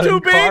talking shaft about too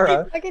big?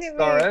 Ankara. Look at me.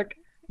 Sarek,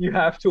 you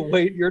have to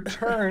wait your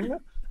turn.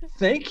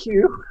 Thank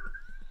you.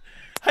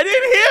 I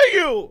didn't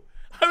hear you.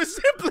 I was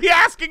simply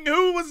asking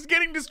who was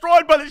getting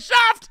destroyed by the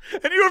shaft,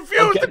 and you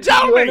refused to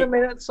tell see you in me. a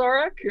minute,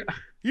 Sarek.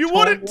 You Don't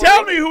wouldn't worry.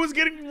 tell me who was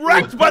getting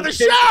wrecked by the I'll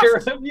take care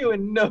shaft. of you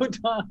in no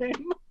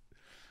time.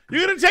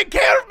 You're gonna take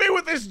care of me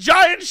with this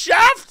giant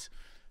shaft,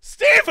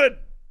 Stephen.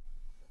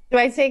 Do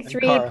I take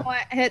 3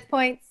 Ankara. hit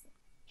points?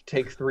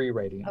 Take 3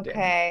 radiant damage.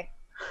 Okay.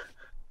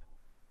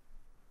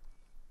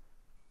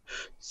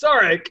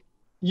 Sarek,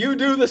 you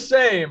do the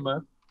same.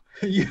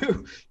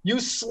 You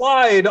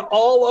slide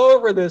all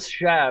over this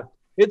shaft,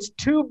 It's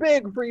too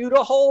big for you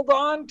to hold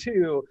on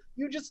to.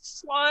 You just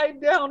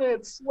slide down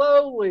it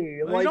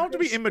slowly. Well, you don't have to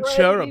be you're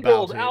immature about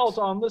spread-eagled it. out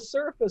on the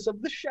surface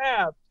of the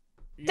shaft.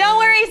 Don't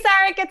worry,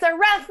 Sarek. It's a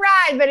rough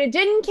ride, but it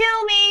didn't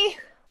kill me.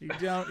 You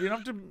don't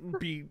have to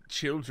be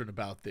children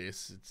about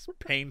this. It's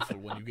painful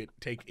when you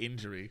take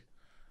injury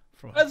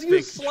from a As you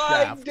thick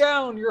slide shaft.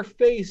 down, your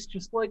face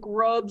just like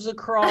rubs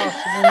across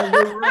one of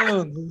the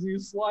runes as you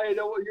slide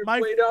your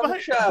way down the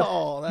shaft.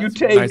 Oh, You that's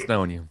take Nice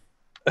knowing you.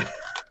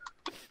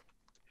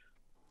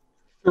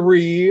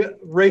 3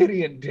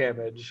 radiant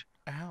damage.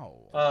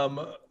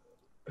 Ow.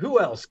 Who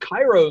else?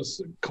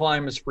 Kairos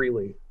climbs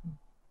freely.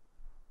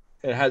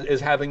 It is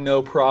having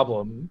no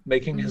problem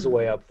making his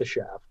way up the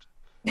shaft.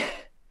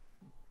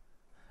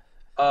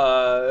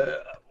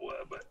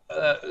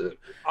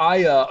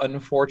 Aya,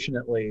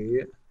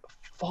 unfortunately,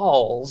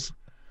 falls.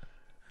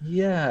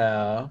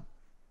 Yeah.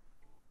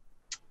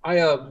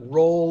 Aya,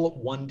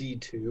 roll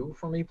 1d2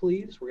 for me,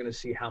 please. We're going to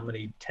see how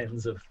many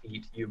tens of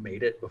feet you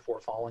made it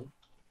before falling.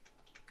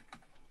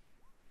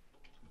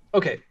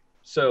 Okay,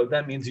 so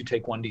that means you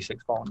take 1d6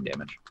 falling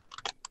damage.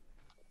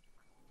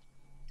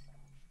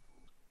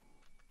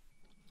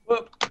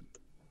 Whoop.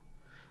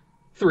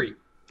 3.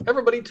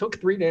 Everybody took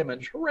 3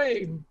 damage.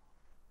 Hooray!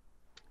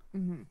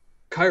 Mm-hmm.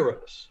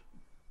 Kairos,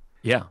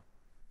 Yeah.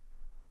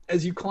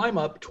 as you climb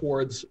up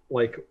towards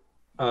like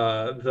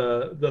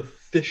the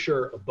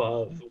fissure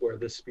above where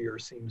the spear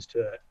seems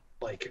to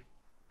like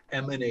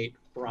emanate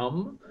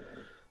from,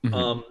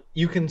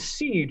 you can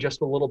see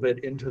just a little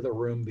bit into the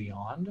room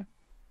beyond.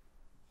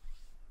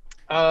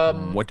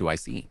 What do I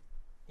see?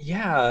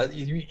 Yeah,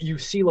 you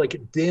see like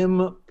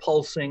dim,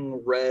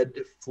 pulsing, red,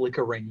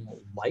 flickering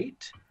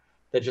light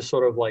that just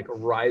sort of like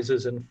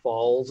rises and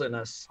falls in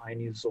a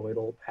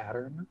sinusoidal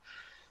pattern.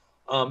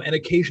 And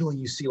occasionally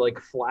you see like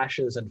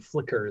flashes and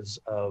flickers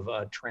of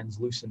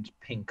translucent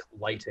pink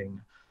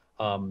lighting.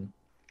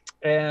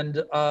 And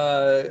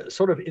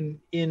sort of in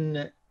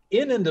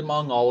and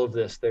among all of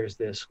this, there's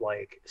this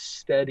like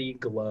steady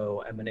glow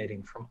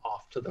emanating from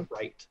off to the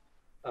right.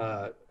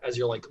 As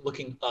you're like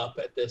looking up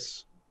at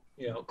this,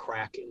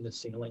 crack in the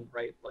ceiling,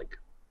 right? Like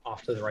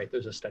off to the right,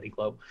 there's a steady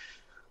glow.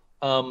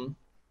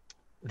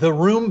 The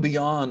room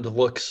beyond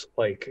looks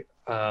like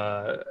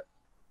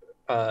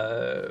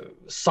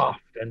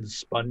soft and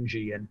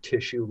spongy and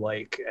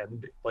tissue-like,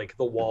 and like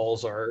the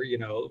walls are,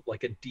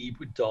 like a deep,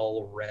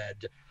 dull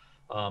red.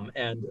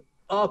 And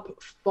up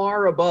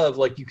far above,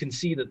 like you can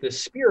see that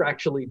this spear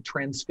actually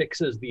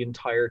transfixes the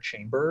entire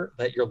chamber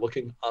that you're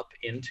looking up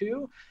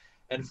into.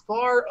 And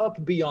far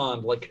up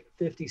beyond, like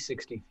 50,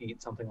 60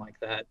 feet, something like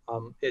that,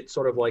 it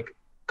sort of like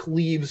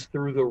cleaves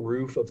through the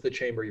roof of the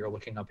chamber you're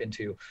looking up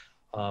into.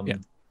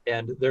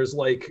 And there's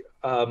like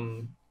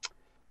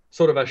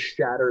sort of a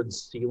shattered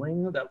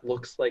ceiling that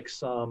looks like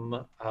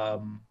some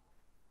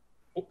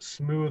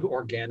smooth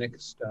organic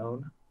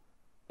stone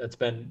that's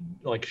been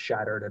like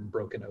shattered and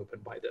broken open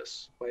by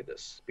this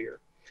spear.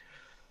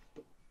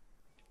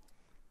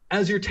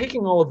 As you're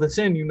taking all of this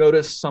in, you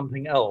notice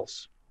something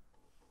else,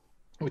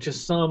 which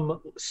is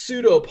some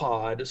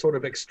pseudopod sort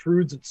of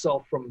extrudes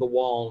itself from the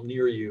wall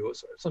near you,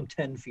 some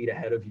 10 feet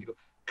ahead of you.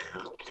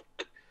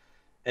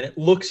 And it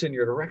looks in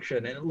your direction,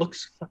 and it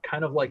looks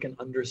kind of like an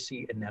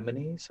undersea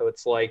anemone. So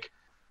it's like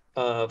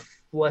a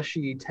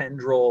fleshy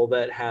tendril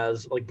that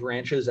has like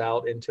branches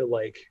out into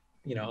like,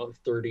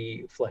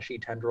 30 fleshy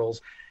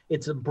tendrils.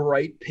 It's a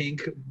bright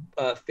pink,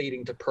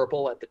 fading to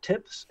purple at the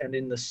tips. And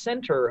in the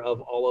center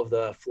of all of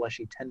the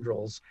fleshy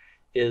tendrils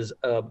is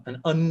an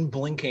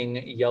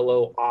unblinking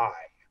yellow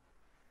eye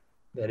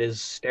that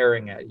is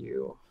staring at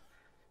you.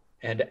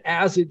 And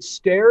as it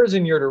stares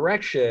in your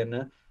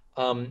direction,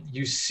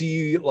 you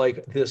see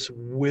like this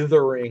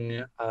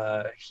withering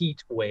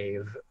heat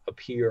wave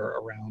appear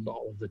around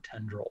all of the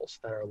tendrils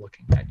that are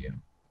looking at you.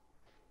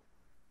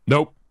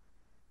 Nope.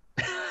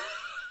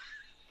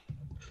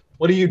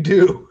 What do you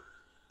do?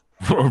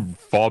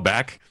 Fall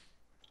back.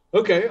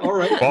 Okay, all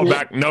right. Fall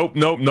back. Nope.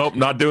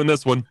 Not doing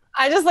this one.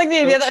 I just like the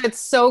idea that it's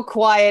so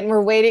quiet and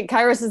we're waiting.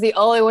 Kairos is the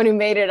only one who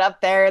made it up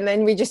there, and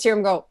then we just hear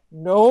him go,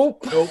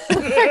 "Nope." Nope.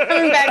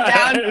 Coming back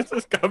down.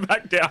 Just come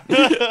back down.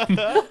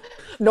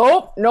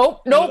 Nope.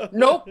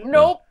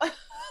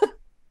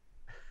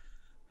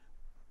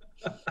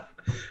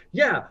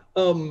 Yeah.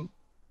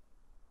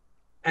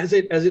 As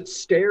it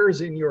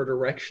stares in your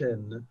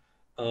direction,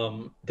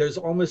 there's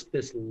almost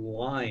this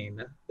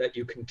line that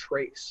you can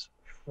trace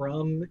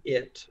from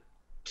it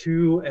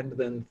to and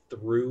then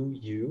through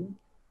you,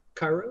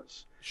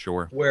 Kairos.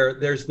 Sure. Where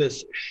there's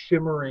this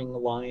shimmering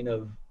line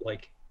of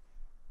like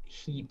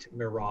heat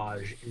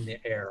mirage in the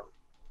air.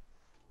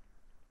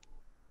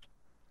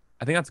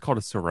 I think that's called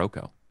a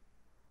Sirocco.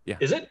 Yeah.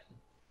 Is it?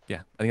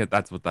 Yeah, I think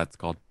that's what that's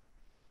called.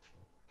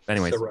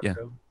 Anyways,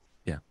 Sirocco.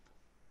 yeah.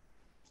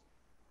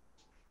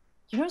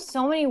 You know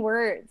so many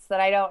words that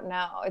I don't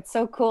know. It's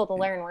so cool to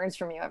learn words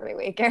from you every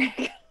week,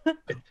 Eric. You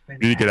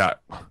need to get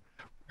out.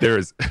 There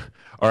is.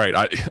 All right,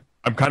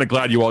 I'm kind of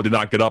glad you all did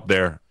not get up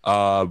there.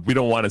 We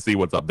don't want to see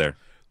what's up there.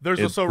 There's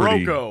It's a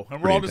pretty- Sirocco,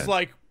 and we're pretty all just intense.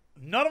 like,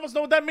 none of us know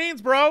what that means,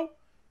 bro.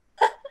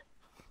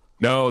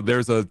 No,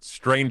 there's a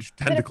strange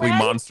tentacly friend?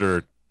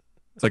 monster.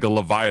 It's like a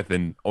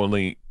leviathan,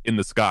 only in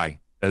the sky.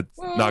 It's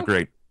not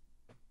great.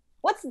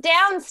 What's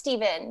down,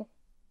 Steven?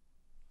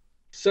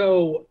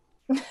 So,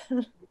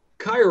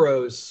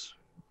 Kairos,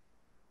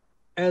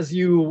 as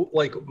you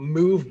like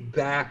move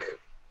back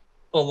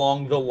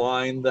along the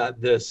line that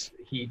this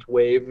heat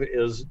wave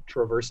is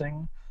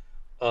traversing,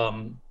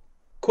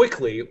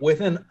 quickly,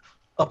 within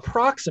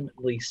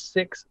approximately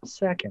 6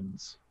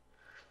 seconds,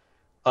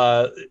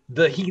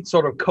 the heat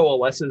sort of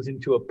coalesces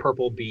into a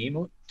purple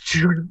beam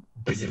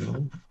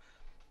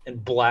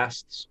and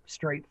blasts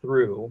straight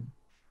through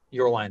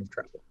your line of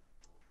travel.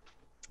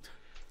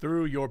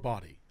 Through your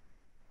body.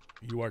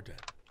 You are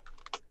dead.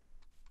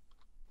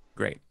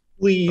 Great.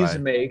 Please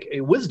Right. make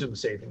a wisdom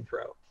saving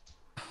throw.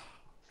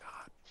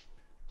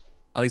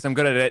 At least I'm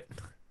good at it.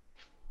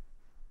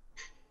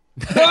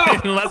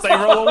 Unless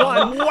I roll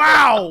a 1.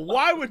 Wow!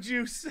 Why would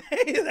you say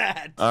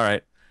that? All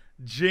right.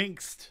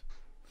 Jinxed.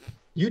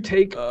 You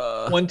take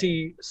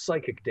 20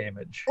 psychic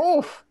damage.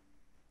 Oof.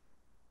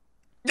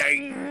 Are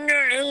you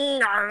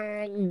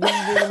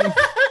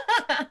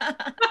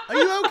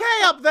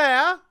okay up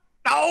there?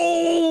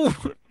 No!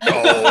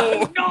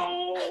 No!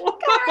 No!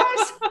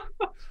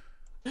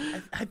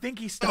 I think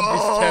he stubbed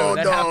his toe.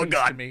 That happens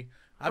to me.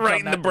 I've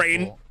Right done in the that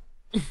brain.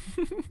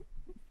 before.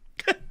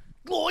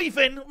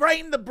 Gloiven, right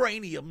in the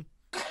brainium.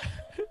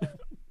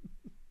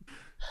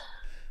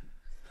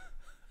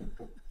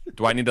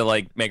 Do I need to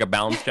like make a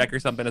balance check or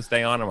something to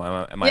stay on? Am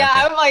I Yeah,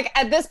 okay? I'm like,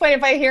 at this point,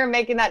 if I hear him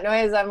making that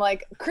noise, I'm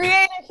like,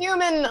 create a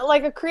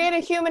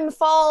human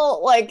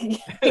fall, like,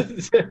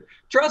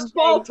 Trust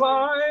fall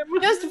time.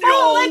 just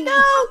fall, let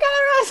go,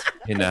 Kairos.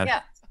 Hey, Nat.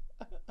 Yeah.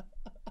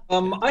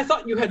 I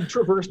thought you had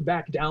traversed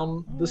back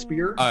down the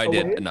spear. Oh, I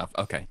did away. enough.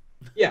 Okay.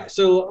 Yeah,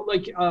 so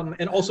like,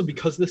 and also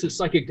because this is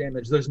psychic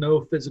damage, there's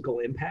no physical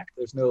impact.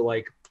 There's no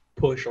like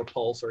push or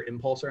pulse or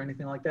impulse or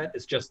anything like that.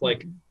 It's just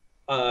like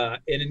an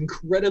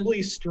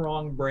incredibly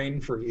strong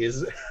brain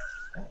freeze.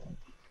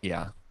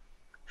 Yeah.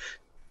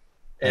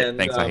 And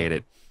thanks. I hate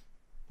it.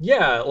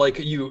 Yeah, like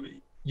you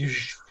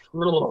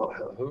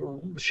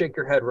shake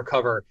your head,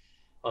 recover,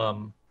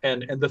 and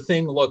the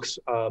thing looks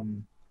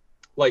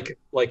like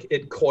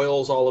it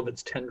coils all of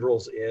its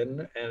tendrils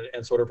in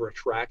and sort of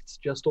retracts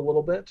just a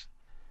little bit.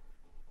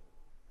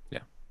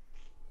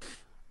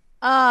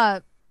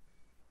 I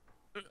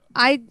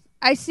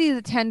see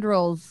the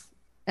tendrils,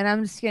 and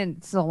I'm just gonna.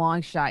 It's a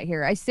long shot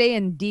here. I say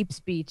in deep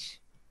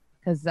speech,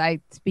 because I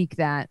speak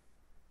that.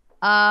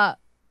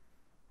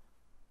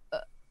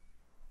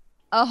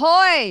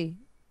 Ahoy,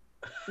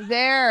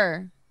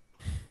 there.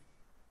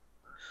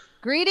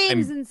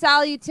 Greetings and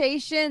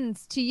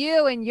salutations to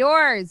you and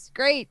yours,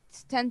 great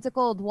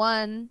tentacled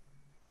one.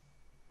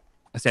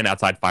 I stand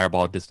outside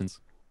fireball distance.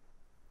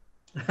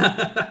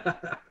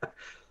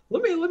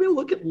 Let me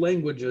look at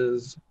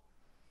languages.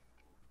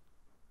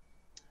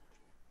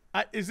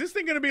 Is this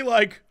thing going to be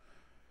like,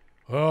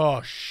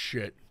 oh,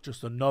 shit,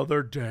 just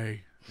another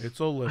day. It's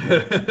a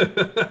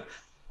living.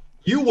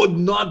 You would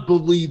not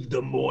believe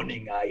the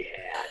morning I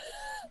had.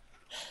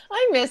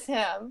 I miss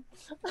him.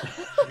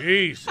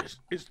 Jesus,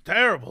 it's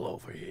terrible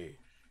over here.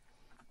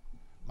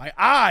 My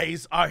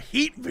eyes are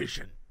heat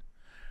vision.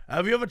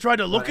 Have you ever tried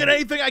to look at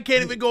anything? I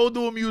can't even go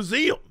to a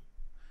museum.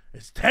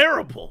 It's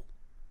terrible.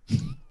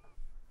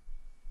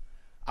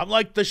 I'm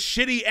like the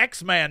shitty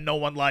X-Man no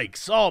one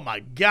likes. Oh, my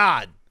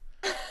God.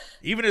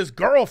 Even his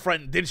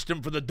girlfriend ditched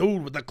him for the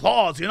dude with the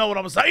claws. You know what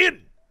I'm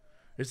saying?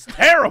 It's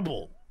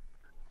terrible.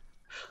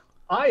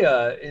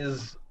 Aya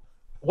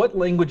what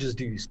languages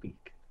do you speak?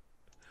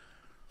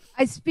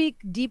 I speak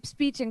deep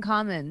speech in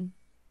common.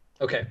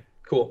 Okay,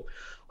 cool.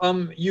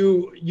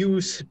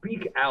 You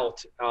speak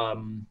out,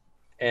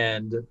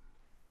 and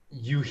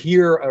you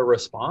hear a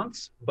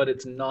response, but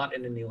it's not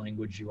in any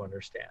language you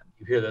understand.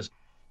 You hear this.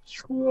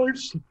 Do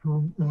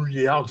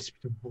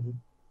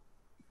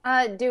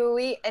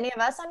any of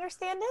us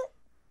understand it?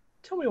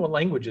 Tell me what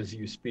languages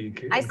you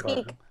speak. I Inkara.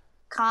 speak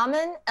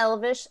Common,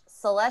 Elvish,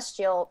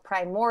 Celestial,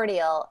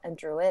 Primordial, and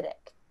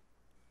Druidic.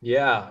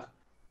 Yeah,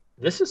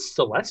 this is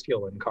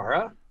Celestial,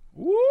 Inkara.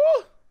 Woo!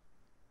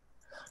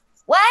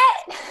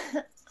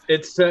 What?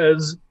 It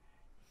says,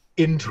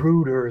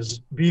 "Intruders,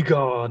 be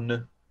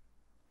gone."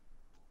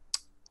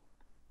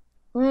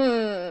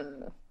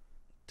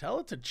 Tell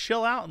it to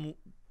chill out and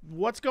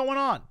what's going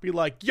on. Be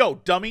like, yo,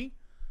 dummy.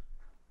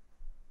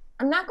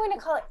 I'm not going to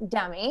call it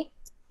dummy.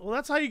 Well,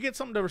 that's how you get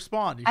something to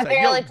respond. You I say,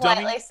 barely yo,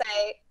 dummy. politely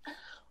say,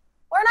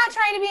 we're not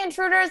trying to be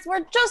intruders.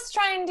 We're just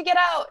trying to get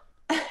out.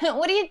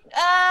 What do you,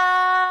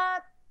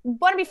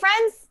 want to be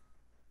friends?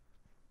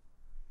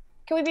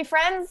 Can we be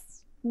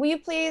friends? Will you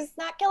please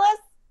not kill us?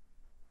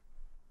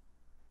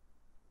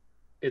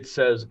 It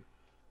says,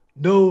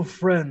 "No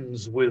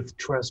friends with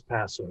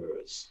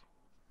trespassers."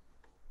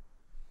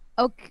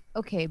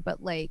 Okay,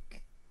 but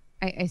like,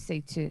 I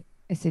say to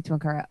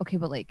Ankara, okay,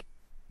 but like,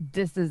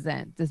 this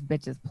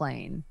bitch is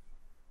playing.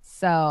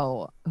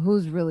 So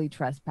who's really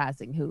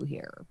trespassing who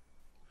here?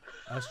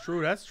 That's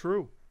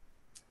true.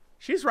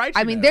 She's right.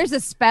 I mean, there's a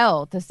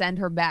spell to send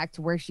her back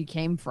to where she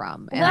came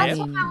from. And Well, I that's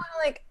mean, what I want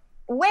to like.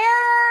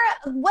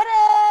 what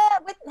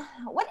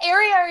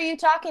area are you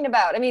talking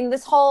about? I mean,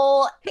 this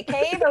whole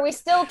cave, are we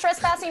still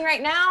trespassing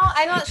right now?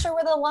 I'm not sure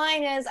where the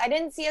line is. I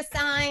didn't see a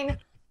sign.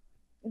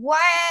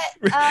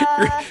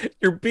 What?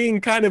 You're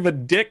being kind of a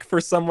dick for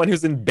someone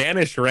who's in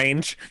banish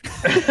range.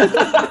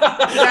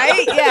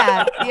 Right?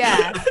 Yeah,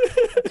 yeah.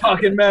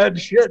 Talking mad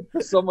shit for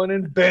someone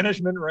in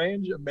banishment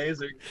range.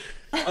 Amazing.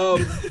 I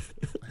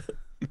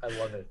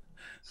love it.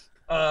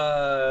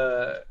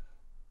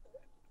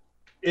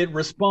 It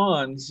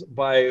responds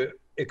by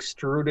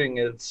extruding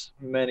its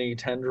many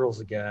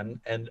tendrils again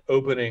and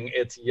opening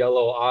its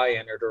yellow eye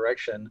in your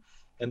direction.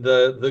 And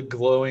the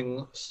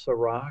glowing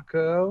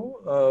Sirocco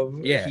of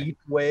heat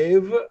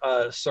wave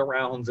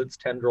surrounds its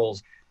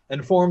tendrils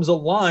and forms a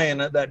line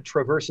that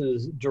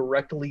traverses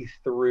directly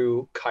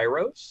through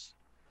Kairos.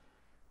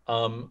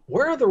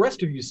 Where are the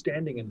rest of you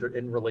standing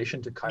in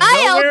relation to Kairos?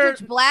 I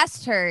Eldritch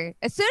Blast her.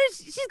 As soon as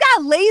she's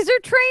got laser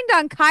trained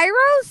on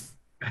Kairos.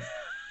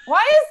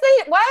 Why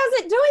is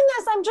it doing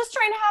this? I'm just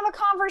trying to have a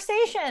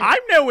conversation. I'm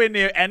nowhere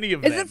near any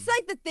of them. Is it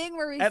like the thing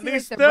where we at see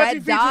least like, the 30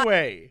 red feet dot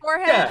away?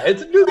 forehead? Yeah,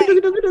 it's I've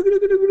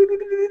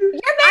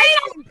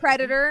seen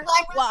Predator.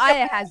 Well,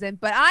 Aya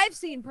hasn't, but I've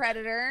seen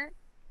Predator.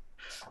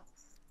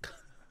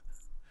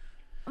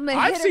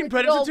 I've seen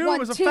Predator too. It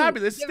was a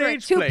fabulous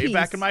stage play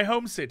back in my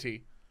home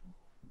city.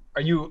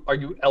 Are you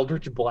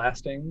Eldritch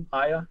blasting,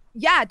 Aya?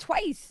 Yeah,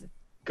 twice.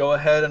 Go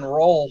ahead and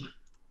roll.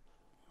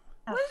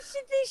 What does she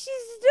think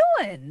she's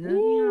doing?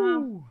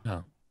 Ooh.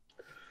 No.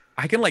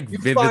 I can like You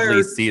vividly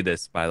fired- see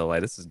this, by the way.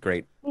 This is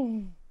great.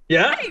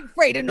 Yeah? I ain't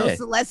afraid of no Yeah.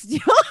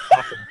 celestial.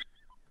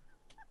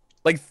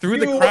 Like through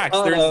the You, cracks,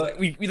 there's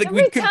we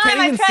every can't time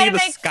I even try see to the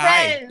make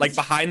sky friends. like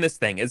behind this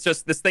thing. It's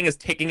just this thing is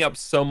taking up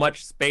so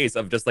much space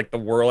of just like the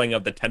whirling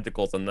of the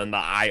tentacles, and then the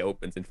eye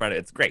opens in front of it.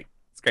 It's great.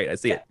 It's great. I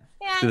see it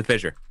Yeah. through the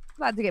fissure.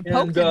 About to get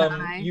poked And in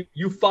the eye.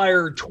 you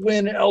fire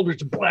twin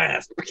Eldritch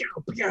blast,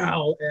 pow,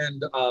 pow,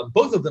 and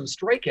both of them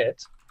strike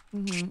it,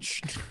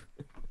 Mhm.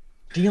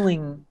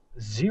 dealing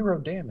 0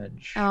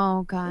 damage.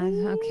 Oh god.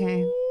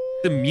 Okay.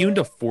 It's immune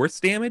to force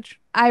damage.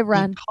 I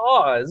run.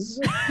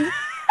 Because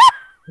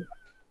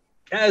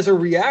as a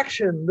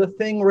reaction, the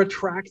thing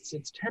retracts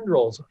its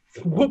tendrils,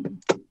 whoop,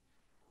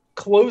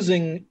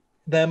 closing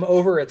them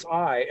over its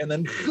eye, and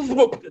then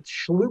whoop, it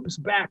sloops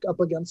back up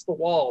against the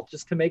wall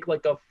just to make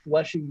like a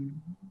fleshy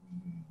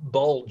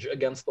bulge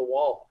against the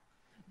wall.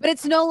 But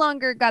it's no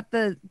longer got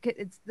it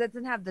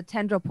doesn't have the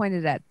tendril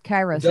pointed at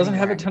Kairos. It doesn't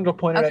have a anymore. tendril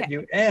pointed Okay. at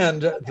you,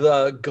 and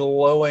the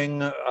glowing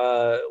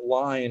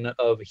line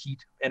of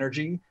heat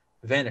energy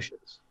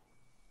vanishes.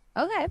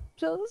 Okay,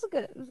 so it was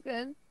good. It was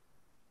good.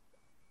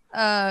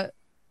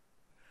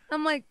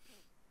 I'm like,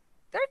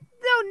 there's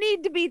no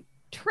need to be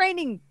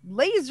training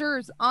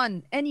lasers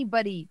on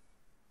anybody.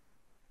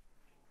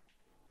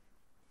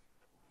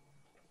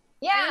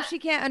 I know Yeah. she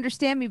can't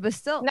understand me, but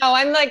still. No,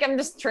 I'm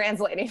just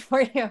translating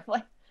for you.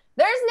 Like,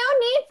 there's no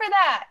need for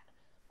that.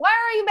 Why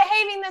are you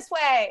behaving this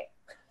way?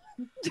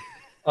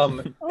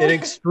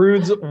 It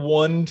extrudes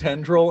one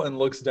tendril and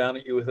looks down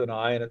at you with an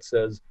eye, and it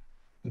says,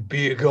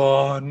 "Be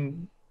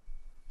gone."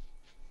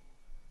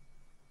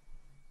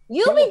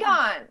 You be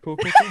gone. Cool,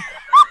 cool, cool.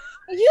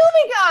 You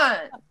be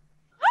gone.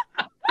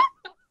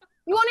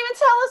 You won't even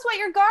tell us what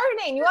you're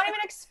gardening. You won't even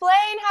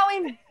explain how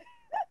we've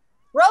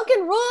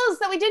broken rules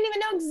that we didn't even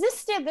know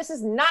existed. This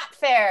is not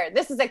fair.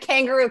 This is a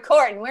kangaroo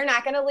court, and we're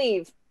not going to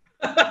leave.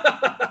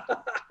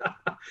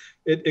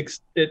 It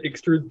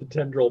extrudes the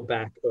tendril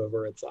back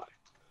over its eye.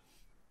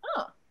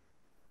 Oh.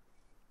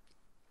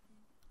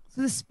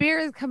 So the spear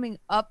is coming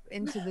up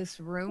into this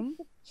room.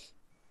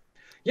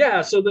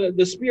 Yeah, so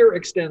the spear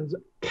extends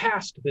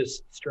past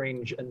this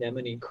strange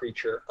anemone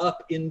creature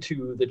up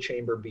into the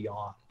chamber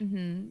beyond.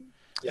 Mm-hmm.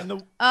 Yeah. And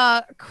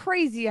the,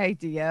 Crazy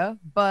idea,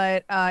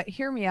 but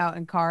hear me out,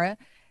 Ankara.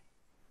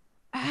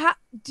 How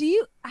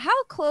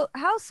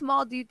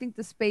small do you think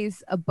the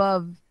space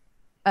above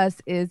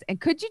us is,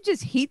 and could you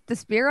just heat the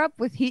spear up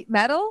with heat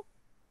metal?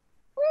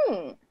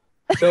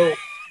 So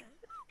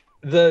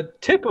the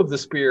tip of the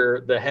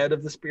spear, the head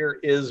of the spear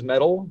is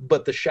metal,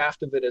 but the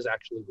shaft of it is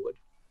actually wood.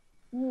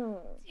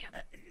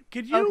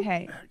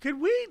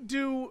 could we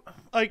do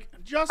like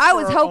just I for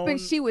was our hoping own-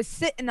 she was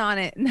sitting on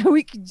it, and then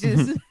we could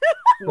just.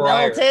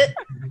 Melt it.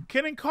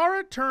 Can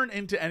Ankara turn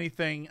into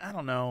anything? I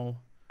don't know.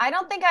 I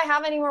don't think I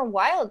have any more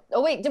wild.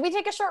 Oh, wait. Did we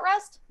take a short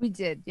rest? We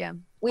did, yeah.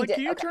 We Like, did.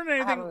 can you Okay, turn I'll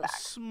have anything them back.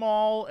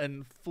 small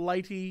and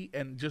flighty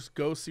and just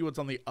go see what's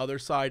on the other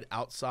side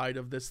outside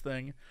of this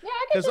thing? Yeah,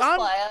 I can Because just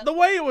fly it. the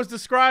way it was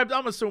described,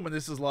 I'm assuming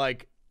this is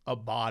like a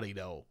body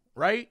though,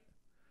 right?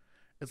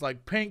 It's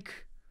like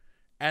pink,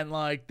 and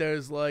like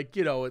there's like,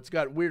 you know, it's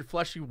got weird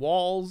fleshy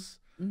walls,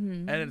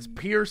 Mm-hmm. and it's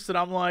pierced, and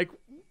I'm like,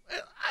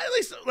 at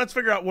least let's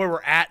figure out where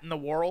we're at in the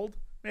world,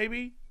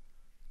 maybe.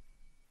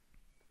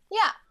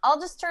 Yeah, I'll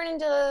just turn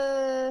into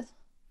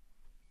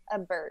a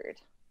bird.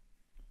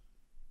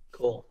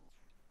 Cool.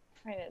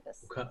 Trying to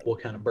just.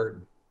 What kind of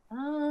bird?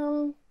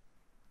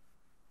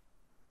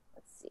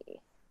 Let's see.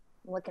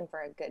 I'm looking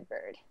for a good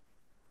bird.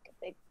 A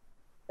big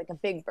like a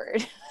big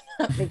bird.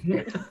 Not big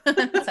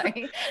bird.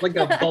 Sorry. Like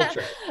a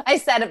vulture. I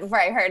said it before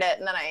I heard it,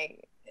 and then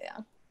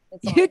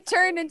it's You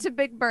turned into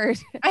Big Bird.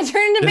 I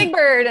turned into Big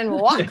Bird and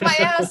walked my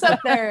ass up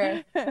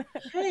there.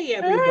 Hey,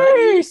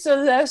 everybody. Hey,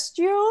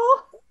 Celestial.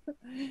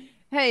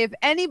 Hey, if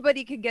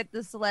anybody could get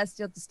the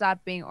Celestial to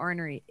stop being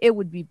ornery, it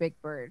would be Big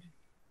Bird.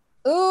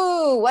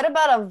 Ooh, what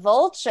about a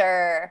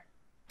vulture?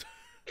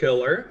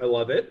 Killer. I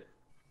love it.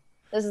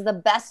 This is the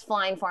best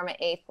flying form at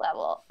 8th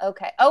level.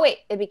 Okay. Oh, wait.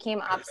 It became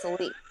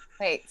obsolete.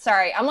 Wait,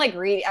 sorry. I'm like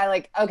reading.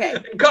 Okay.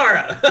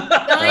 Kara.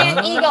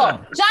 Giant eagle.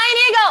 Giant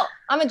eagle.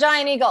 I'm a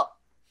giant eagle.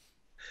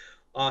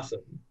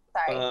 Awesome.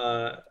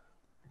 Sorry.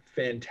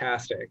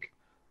 Fantastic.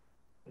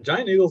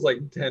 Giant eagle's like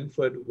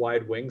 10-foot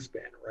wide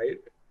wingspan, right?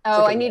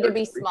 Oh, like I a need to bird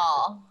be creature.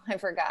 small. I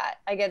forgot.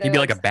 I get. You'd be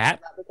like a bat?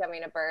 about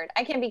becoming a bird.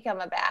 I can become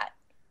a bat.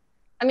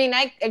 I mean,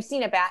 I've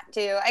seen a bat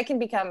too. I can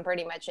become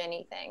pretty much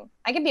anything.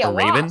 I could be a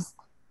raven? wasp.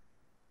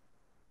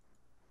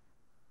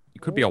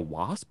 You could be a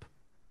wasp.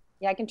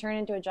 Yeah, I can turn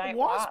into a giant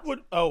Wasp wasp.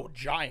 would. Oh,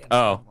 giant.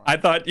 Oh, I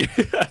thought you.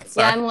 Yeah,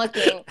 Sorry. I'm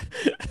looking.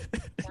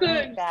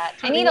 Giant bat.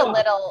 I need a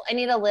little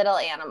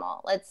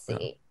animal. Let's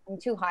see. I'm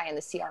too high in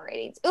the CR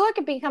ratings. Ooh, I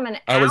could become an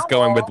owl. I was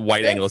going with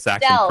white Good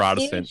Anglo-Saxon stealth,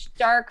 Protestant. Huge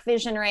dark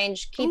vision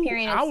range, keep Ooh,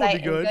 hearing owl in would be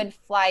sight, good. and good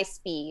fly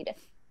speed.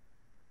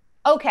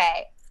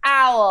 Okay,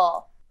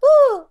 owl.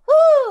 Woo,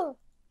 woo.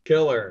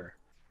 Killer.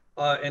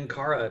 And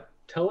Kara,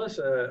 tell us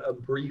a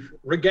brief,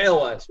 regale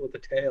us with a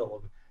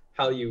tale of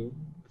how you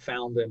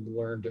found and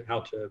learned how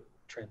to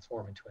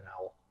transform into an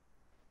owl.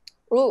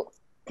 Ooh.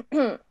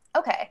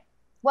 Okay.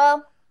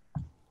 Well,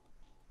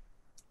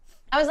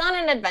 I was on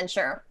an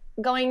adventure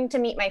going to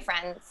meet my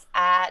friends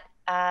at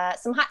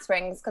some hot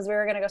springs because we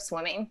were going to go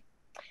swimming.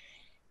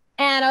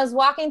 And I was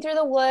walking through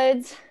the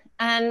woods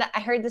and I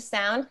heard the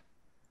sound.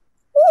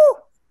 Woo!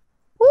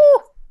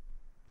 Woo!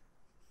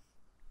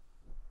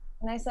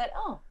 And I said,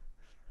 oh.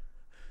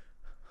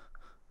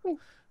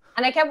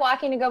 And I kept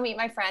walking to go meet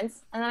my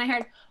friends. And then I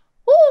heard,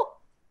 woo!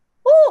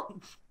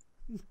 Woo!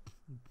 And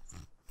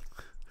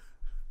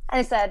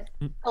I said,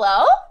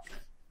 hello?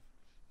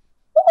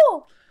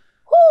 Woo!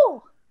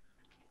 Woo!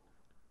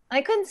 And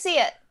I couldn't see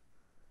it.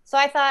 So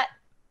I thought,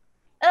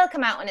 it'll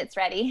come out when it's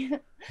ready.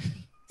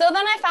 So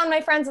then I found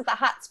my friends at the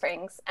hot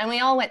springs and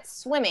we all went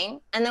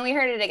swimming and then we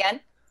heard it again.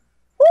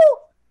 Woo!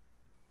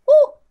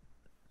 Woo!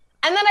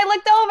 And then I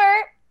looked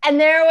over and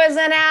there was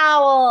an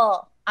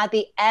owl at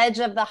the edge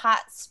of the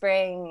hot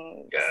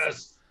springs.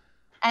 Yes.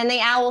 And the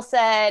owl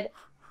said,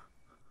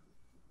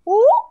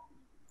 woo!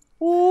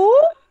 Woo!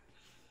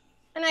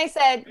 And I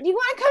said, do you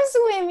want to come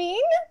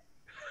swimming?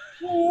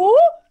 Woo!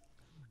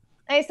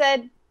 I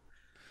said,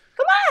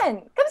 come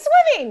on, come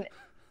swimming.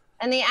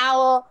 And the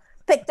owl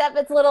picked up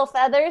its little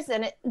feathers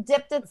and it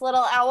dipped its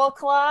little owl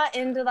claw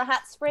into the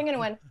hot spring and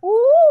went,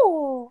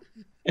 woo!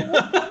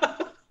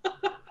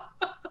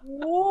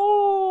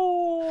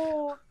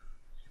 Woo!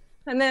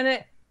 And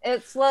then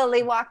it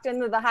slowly walked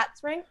into the hot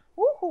spring.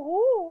 Woo,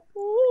 woo,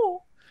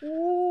 woo,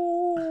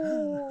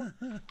 woo.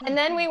 And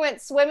then we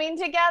went swimming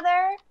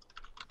together.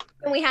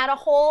 And we had a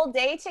whole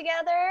day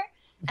together.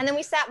 And then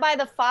we sat by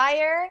the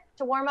fire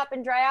to warm up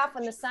and dry off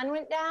when the sun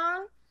went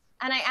down.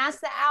 And I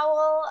asked the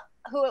owl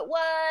who it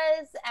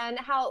was and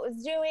how it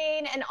was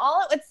doing. And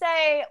all it would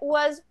say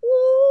was,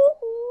 woo,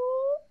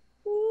 woo,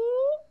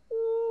 woo,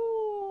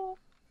 woo.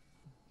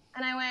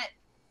 And I went,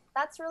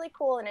 that's really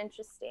cool and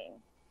interesting.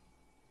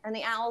 And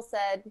the owl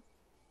said,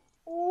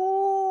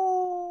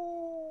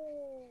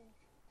 ooh.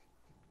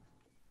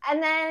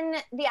 And then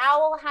the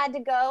owl had to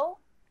go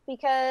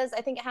because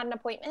I think it had an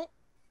appointment.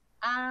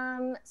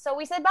 So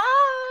we said bye.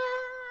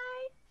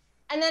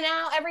 And then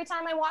now every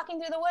time I'm walking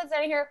through the woods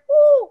and I hear,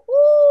 woo,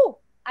 woo,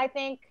 I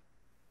think,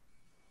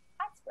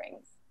 hot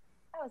springs.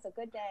 That was a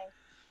good day.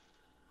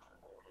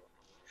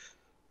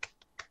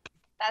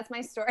 That's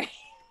my story.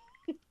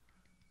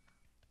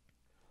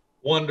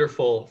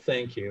 Wonderful.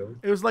 Thank you.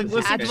 It was like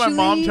This is listening to my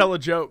mom Actually- tell a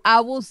joke.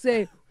 I will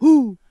say,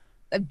 who?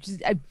 I'm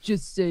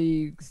just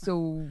saying.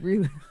 So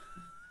really,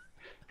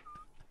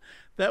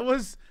 That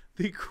was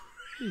the.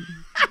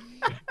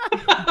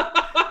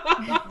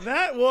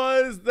 That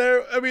was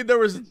there. I mean, it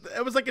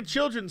was like a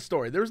children's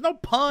story. There was no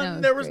pun. No, it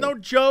was there was great. no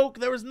joke.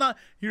 There was not.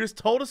 You just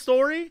told a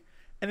story,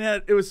 and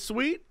it was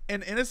sweet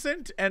and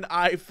innocent. And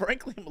I,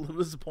 frankly, am a little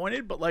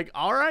disappointed. But like,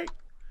 all right.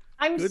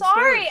 I'm Good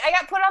sorry. story. I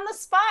got put on the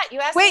spot. You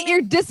asked wait, me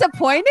you're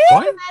disappointed?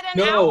 What? I met an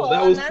No, owl, that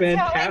and was that's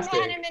fantastic.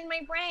 how I met him in my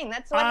brain.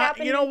 That's what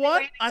happened. You know in my what?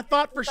 brain. I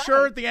thought for Sorry.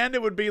 sure at the end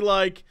it would be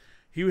like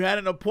you had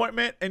an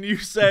appointment and you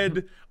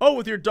said, "Oh,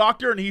 with your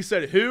doctor," and he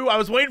said, "Who?" I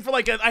was waiting for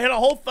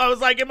I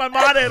was like in my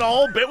mind, I had a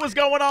whole bit was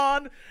going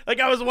on. Like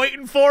I was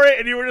waiting for it,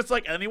 and you were just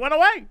like, and he went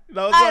away. And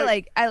I was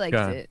I liked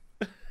Yeah. it.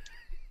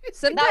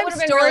 Sometimes would've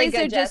been really stories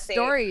good, are just Jesse.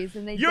 stories,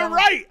 and they "You're don't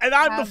right," and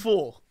I'm the have-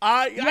 fool.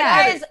 I Yeah. get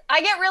Guys, it.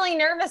 I get really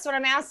nervous when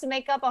I'm asked to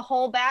make up a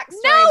whole backstory.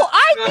 No,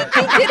 I think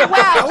you did well.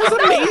 That was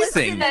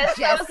amazing. This.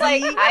 I was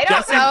like, Jesse. I don't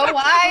Jesse. know.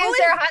 Why Who is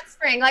there a hot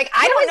spring? Like,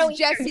 I who don't is know. either.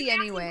 Jesse You're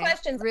asking anyway?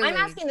 Questions. Really? I'm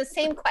asking the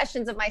same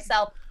questions of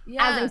myself as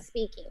Yeah. I'm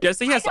speaking.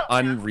 Jesse has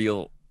I don't know.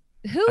 unreal.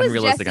 Who is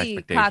Unrealistic Jesse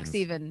expectations. Cox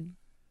even?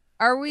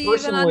 Are we even on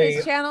Personally-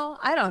 his channel?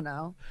 I don't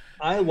know.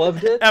 I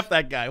loved it, F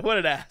that guy. What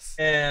an ass.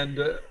 and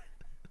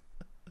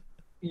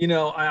you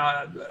know,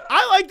 I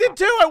liked it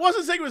too. I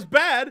wasn't saying it was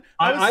bad.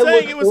 I was I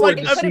saying look it was like forward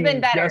to It could've been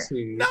seeing better.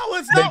 Jesse no,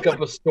 it's not. make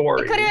up a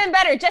story. It could have been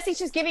better. Jesse's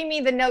just giving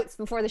me the notes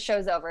before the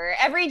show's over.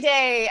 Every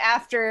day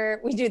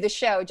after we do the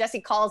show,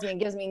 Jesse calls me and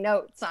gives me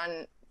notes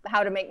on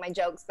how to make my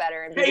jokes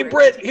better. And Hey,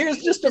 Britt,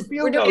 here's just a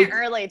few we're doing notes. it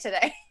early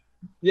today.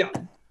 Yeah,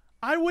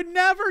 I would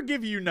never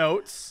give you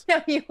notes.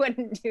 No, you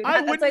wouldn't do that. I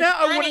That's would like I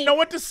funny. wouldn't know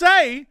what to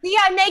say. See,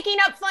 I'm making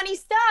up funny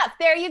stuff.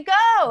 There you go.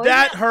 Isn't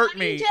That hurt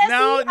funny, me. Jesse?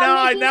 Now I'm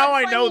I making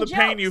up know funny the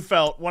pain you jokes.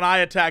 felt when I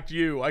attacked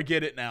you. I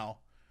get it now.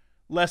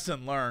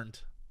 Lesson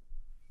learned.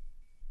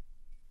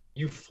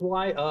 you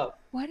fly up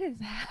What is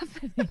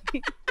happening?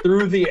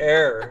 through the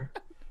air,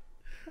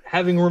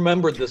 having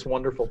remembered this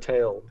wonderful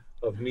tale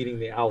of meeting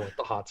the owl at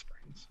the hot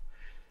springs.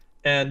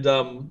 And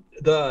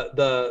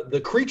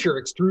the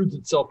creature extrudes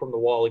itself from the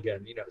wall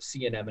again, you know,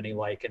 sea anemone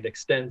like, and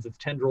extends its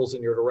tendrils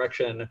in your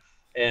direction.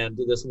 And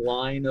this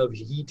line of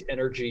heat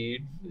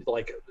energy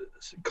like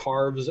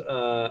carves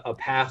a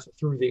path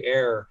through the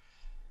air,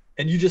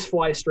 and you just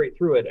fly straight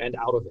through it and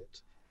out of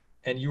it.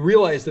 And you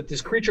realize that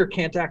this creature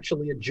can't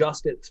actually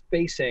adjust its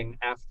facing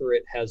after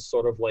it has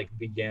sort of like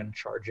began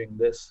charging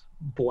this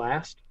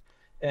blast.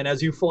 And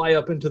as you fly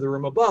up into the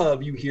room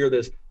above, you hear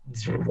this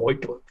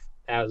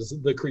as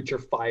the creature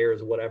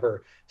fires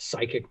whatever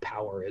psychic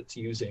power it's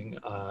using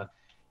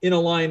in a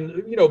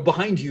line, you know,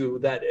 behind you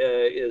that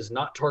is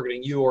not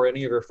targeting you or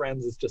any of your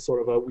friends. It's just sort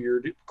of a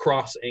weird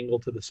cross angle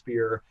to the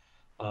spear,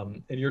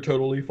 and you're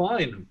totally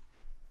fine.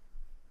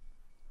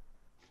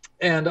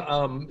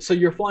 And so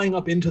you're flying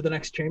up into the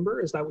next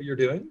chamber. Is that what you're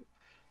doing?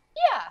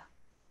 Yeah.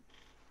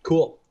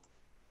 Cool.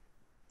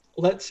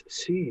 Let's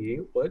see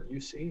what you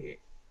see.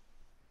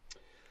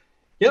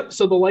 Yep,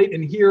 so the light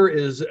in here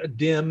is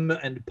dim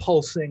and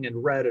pulsing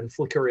and red and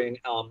flickering,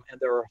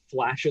 and there are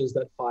flashes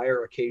that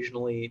fire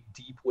occasionally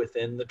deep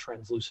within the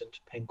translucent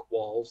pink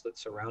walls that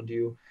surround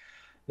you.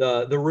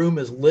 The room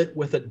is lit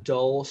with a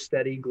dull,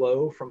 steady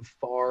glow from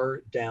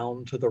far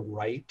down to the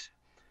right.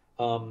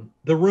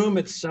 The room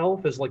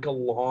itself is like a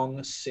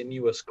long,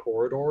 sinuous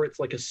corridor. It's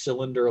like a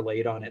cylinder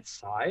laid on its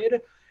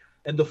side.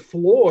 And the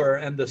floor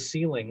and the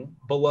ceiling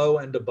below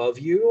and above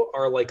you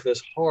are like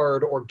this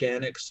hard,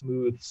 organic,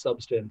 smooth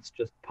substance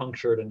just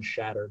punctured and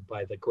shattered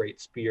by the great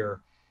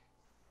spear.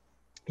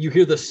 You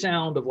hear the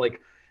sound of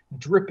like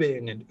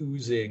dripping and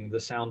oozing,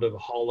 the sound of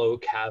hollow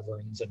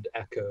caverns and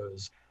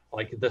echoes,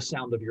 like the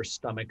sound of your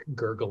stomach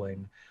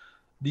gurgling.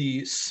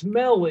 The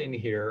smell in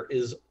here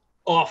is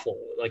awful,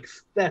 like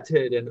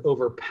fetid and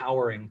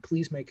overpowering.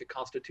 Please make a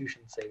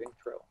Constitution saving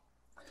throw.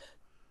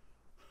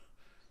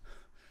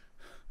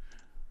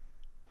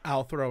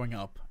 Owl throwing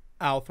up.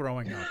 Owl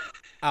throwing up.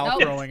 Owl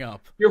Nope. throwing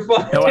up. You're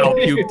fine. No owl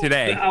puke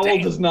today. The owl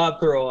Dang. does not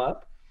throw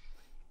up.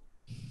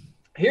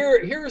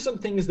 Here are some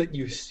things that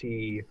you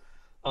see,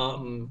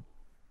 sort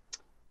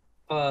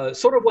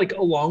of like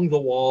along the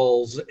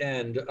walls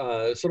and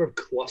sort of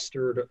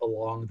clustered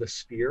along the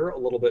spear a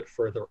little bit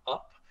further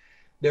up.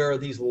 There are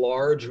these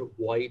large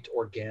white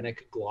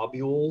organic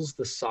globules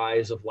the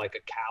size of like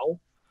a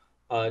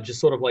cow, just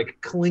sort of like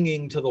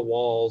clinging to the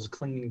walls,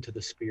 clinging to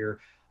the spear.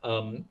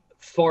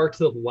 Far to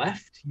the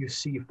left, you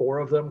see 4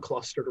 of them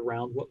clustered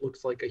around what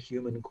looks like a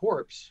human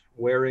corpse,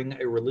 wearing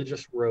a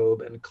religious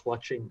robe and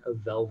clutching a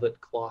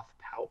velvet cloth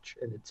pouch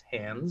in its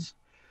hands.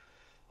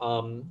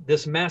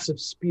 This massive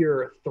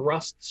spear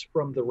thrusts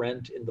from the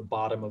rent in the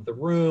bottom of the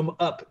room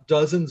up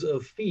dozens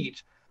of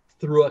feet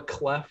through a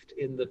cleft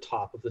in the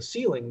top of the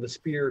ceiling. The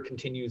spear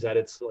continues at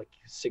its like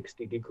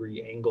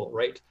 60-degree angle,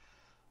 right?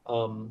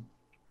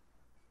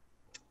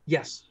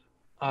 Yes.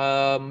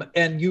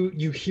 And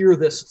you hear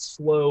this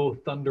slow,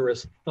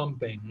 thunderous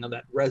thumping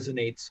that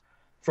resonates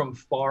from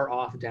far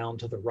off down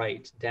to the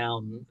right,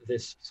 down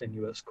this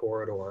sinuous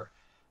corridor.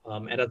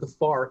 And at the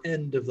far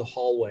end of the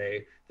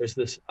hallway, there's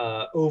this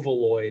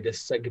ovaloid,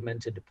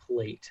 segmented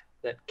plate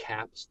that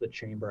caps the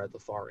chamber at the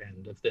far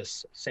end of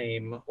this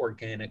same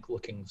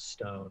organic-looking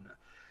stone.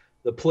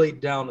 The plate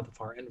down at the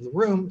far end of the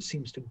room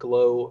seems to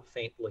glow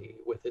faintly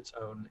with its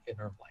own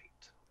inner light.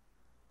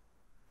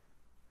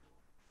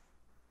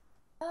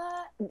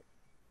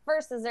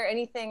 First, is there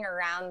anything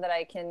around that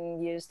I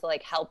can use to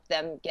like help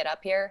them get up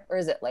here, or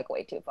is it like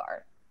way too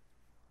far?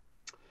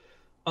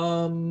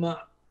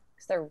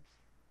 Is there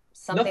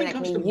something Nothing that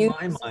comes can to use?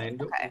 my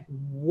mind. Okay.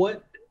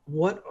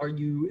 What are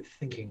you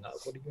thinking of?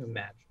 What are you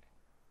imagining?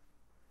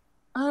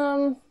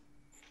 I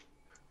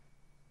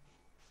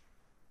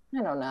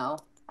don't know.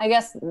 I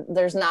guess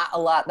there's not a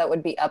lot that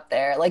would be up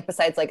there, like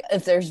besides like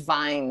if there's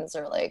vines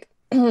or like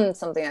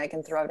something I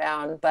can throw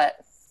down, but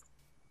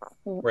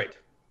Right.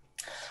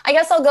 I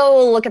guess I'll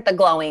go look at the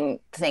glowing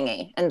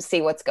thingy and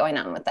see what's going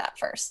on with that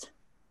first.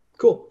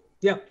 Cool.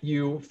 Yeah,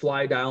 you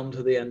fly down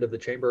to the end of the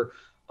chamber.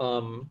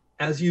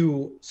 As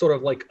you sort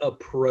of like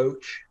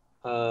approach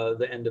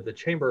the end of the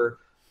chamber,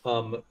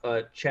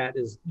 chat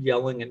is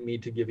yelling at me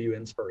to give you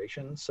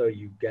inspiration, so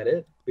you get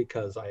it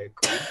because I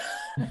agree.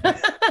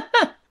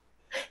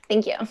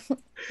 Thank you.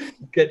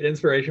 Get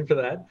inspiration for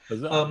that.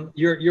 Huzzah.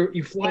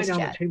 You fly Thanks, down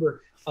Chad. the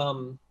chamber.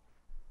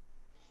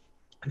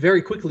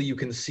 Very quickly, you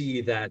can see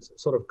that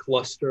sort of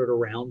clustered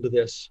around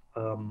this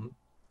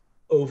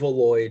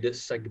ovaloid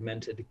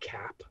segmented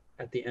cap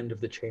at the end of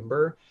the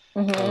chamber.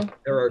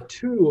 There are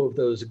two of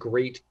those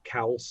great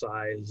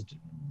cow-sized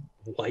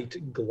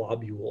white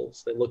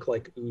globules. They look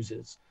like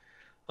oozes.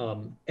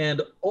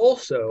 And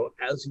also,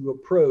 as you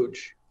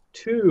approach,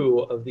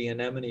 two of the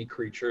anemone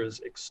creatures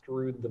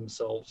extrude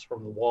themselves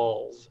from the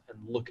walls and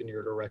look in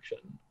your direction.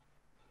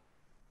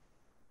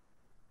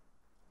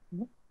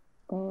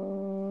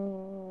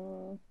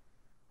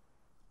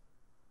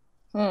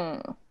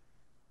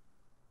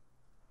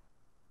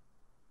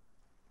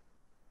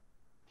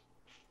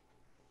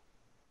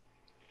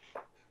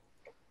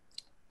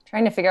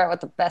 Trying to figure out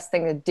what the best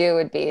thing to do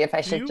would be, if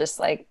I should just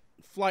like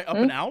fly up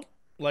and out.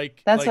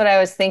 That's what I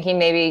was thinking.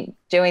 Maybe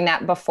doing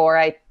that before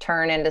I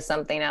turn into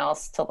something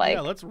else to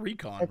like let's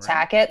recon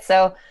attack it.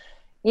 So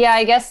yeah,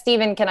 I guess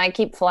Steven, can I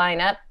keep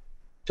flying up?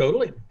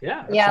 Totally.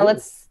 Yeah. Yeah.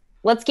 Absolutely.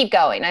 Let's keep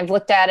going. I've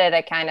looked at it.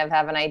 I kind of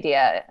have an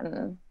idea,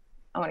 and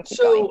I want to keep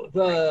going.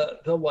 So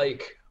the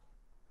like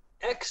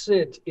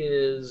exit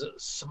is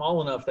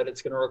small enough that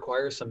it's going to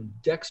require some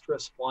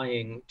dexterous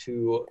flying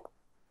to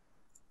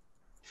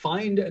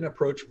find an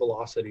approach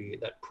velocity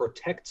that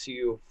protects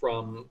you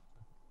from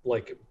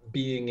like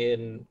being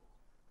in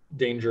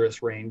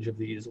dangerous range of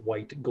these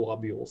white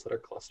globules that are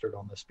clustered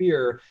on the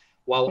spear,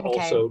 while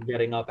also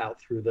getting up out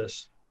through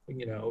this,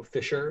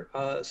 fissure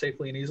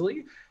safely and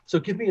easily. So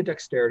give me a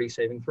dexterity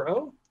saving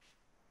throw.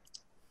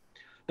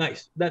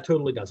 Nice. That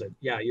totally does it.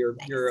 Yeah, you're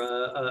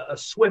a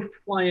swift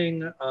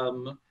flying,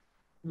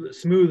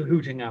 smooth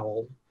hooting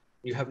owl.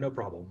 You have no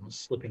problem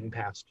slipping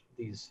past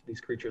these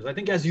creatures. I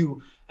think as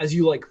you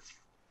like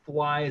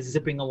fly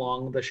zipping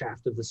along the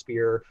shaft of the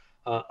spear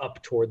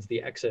up towards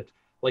the exit,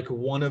 like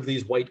one of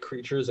these white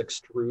creatures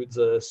extrudes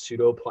a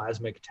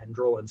pseudoplasmic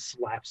tendril and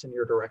slaps in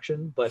your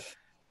direction, but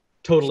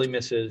totally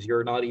misses.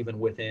 You're not even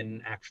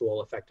within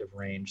actual effective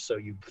range. So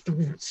you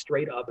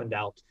straight up and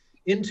out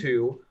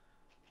into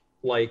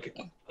like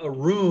a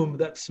room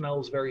that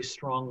smells very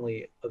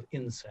strongly of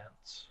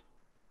incense.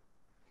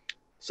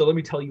 So let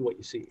me tell you what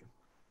you see.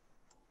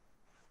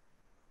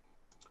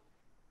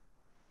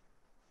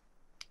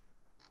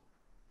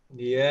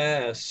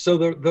 Yes. So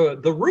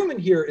the room in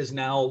here is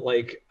now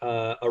like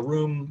a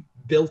room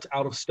built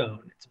out of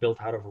stone. It's built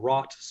out of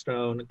wrought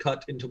stone,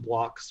 cut into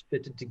blocks,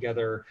 fitted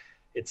together.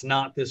 It's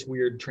not this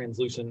weird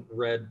translucent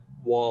red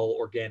wall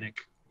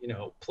organic,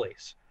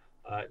 place.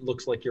 It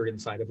looks like you're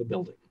inside of a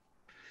building.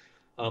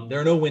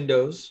 There are no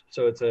windows,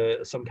 so it's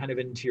some kind of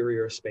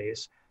interior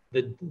space.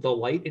 The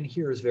light in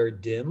here is very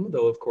dim,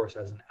 though of course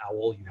as an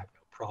owl you have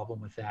no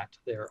problem with that.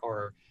 There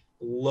are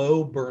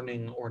low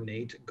burning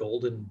ornate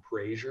golden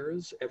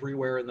braziers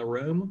everywhere in the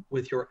room.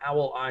 With your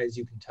owl eyes,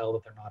 you can tell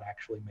that they're not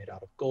actually made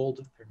out of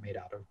gold, they're made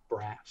out of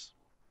brass.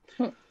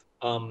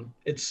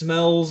 It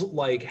smells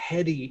like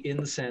heady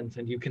incense,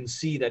 and you can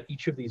see that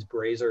each of these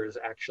braziers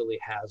actually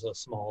has a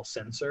small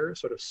censer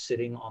sort of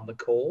sitting on the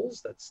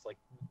coals that's like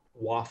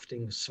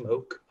wafting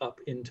smoke up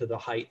into the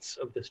heights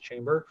of this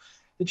chamber.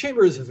 The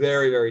chamber is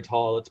very, very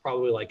tall. It's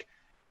probably like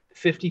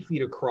 50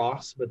 feet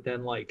across, but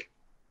then like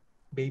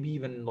maybe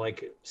even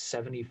like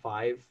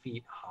 75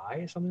 feet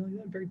high, something like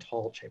that. Very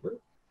tall chamber.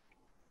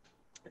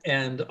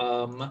 And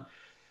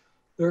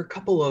there are a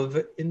couple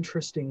of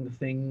interesting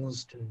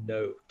things to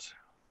note.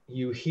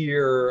 You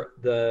hear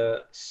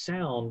the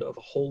sound of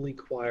a holy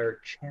choir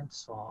chant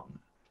song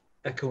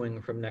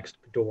echoing from next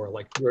door,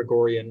 like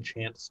Gregorian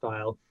chant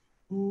style.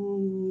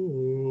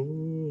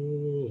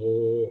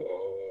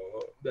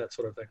 That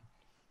sort of thing.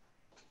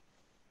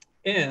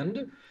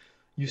 And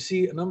you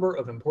see a number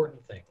of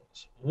important things.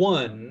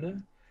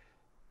 One,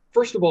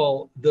 first of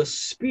all, the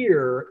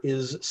spear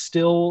is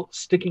still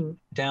sticking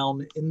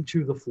down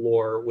into the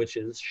floor, which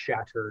is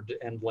shattered,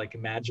 and like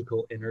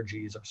magical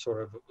energies are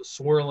sort of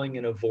swirling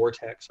in a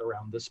vortex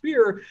around the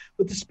spear,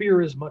 but the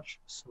spear is much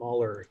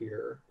smaller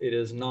here. It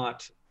is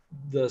not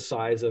the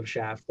size of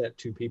shaft that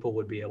two people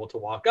would be able to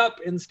walk up.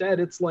 Instead,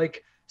 it's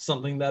like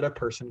something that a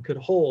person could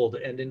hold.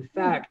 And in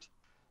fact,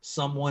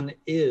 someone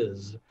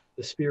is.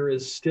 The spear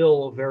is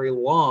still very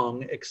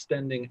long,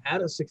 extending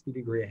at a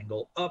 60-degree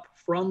angle up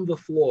from the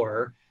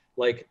floor,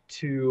 like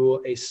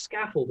to a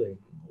scaffolding,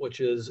 which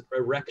is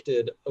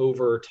erected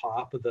over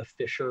top of the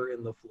fissure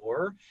in the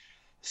floor.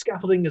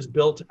 Scaffolding is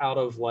built out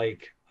of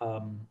like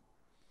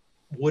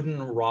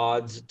wooden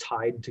rods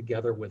tied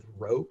together with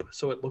rope,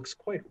 so it looks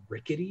quite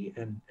rickety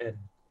and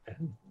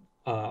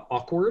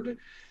awkward.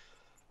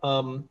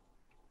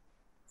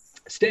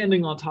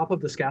 Standing on top of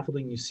the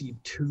scaffolding, you see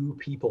two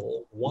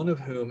people, one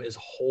of whom is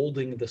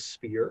holding the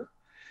spear.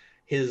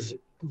 His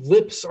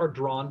lips are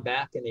drawn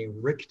back in a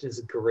rictus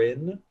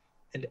grin,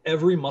 and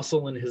every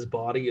muscle in his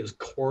body is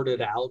corded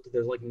out.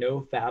 There's like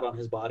no fat on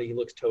his body. He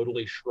looks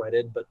totally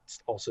shredded, but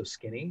also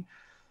skinny.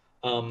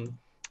 And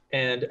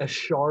a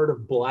shard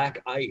of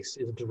black ice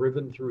is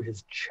driven through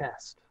his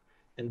chest,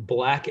 and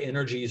black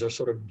energies are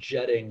sort of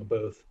jetting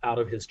both out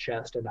of his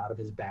chest and out of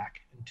his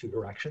back in two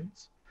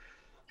directions.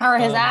 How are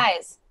his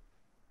eyes?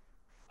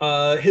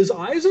 His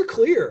eyes are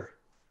clear,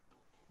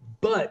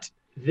 but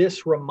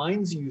this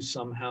reminds you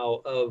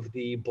somehow of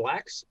the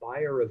black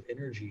spire of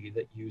energy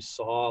that you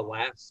saw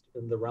last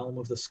in the realm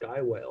of the Sky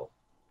Whale.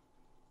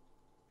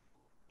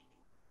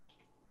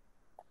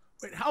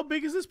 Wait, how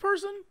big is this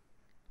person?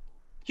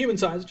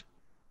 Human-sized.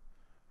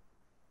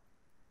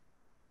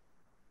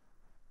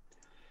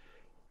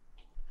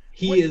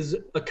 He is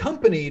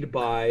accompanied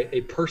by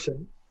a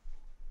person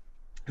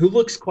who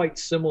looks quite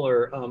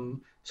similar,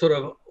 sort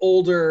of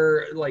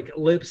older, like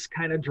lips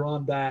kind of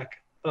drawn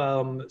back,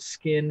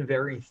 skin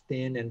very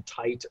thin and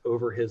tight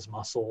over his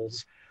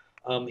muscles.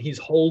 He's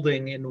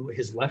holding in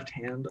his left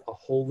hand a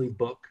holy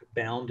book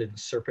bound in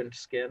serpent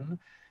skin,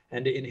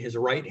 and in his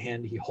right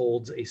hand he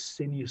holds a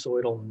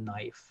sinusoidal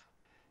knife,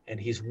 and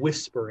he's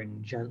whispering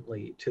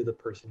gently to the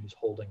person who's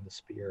holding the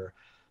spear.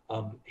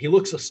 He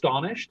looks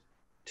astonished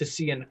to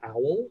see an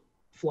owl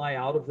fly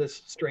out of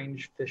this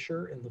strange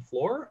fissure in the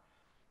floor,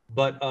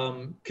 but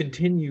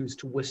continues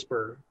to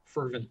whisper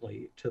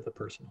fervently to the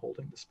person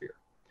holding the spear.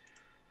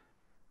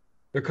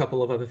 There are a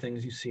couple of other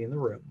things you see in the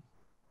room.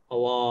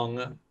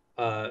 Along,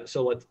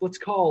 so let's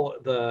call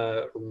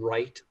the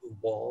right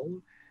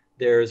wall,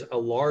 there's a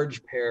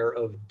large pair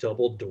of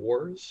double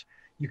doors.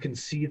 You can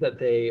see that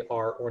they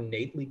are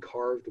ornately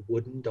carved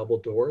wooden double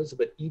doors,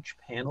 but each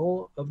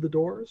panel of the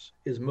doors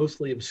is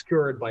mostly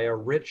obscured by a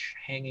rich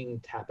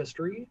hanging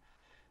tapestry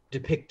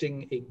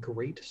depicting a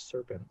great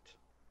serpent,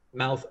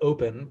 mouth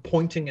open,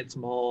 pointing its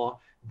maw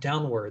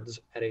downwards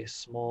at a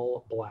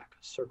small black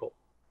circle.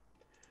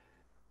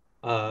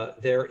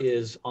 There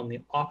is on the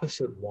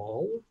opposite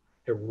wall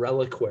a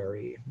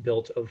reliquary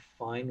built of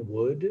fine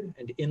wood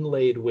and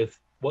inlaid with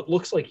what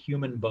looks like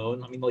human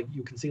bone. I mean, like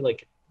you can see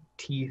like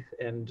teeth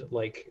and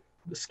like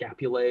the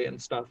scapulae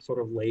and stuff sort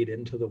of laid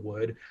into the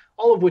wood,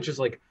 all of which is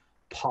like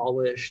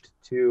polished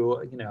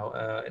to, you know,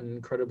 an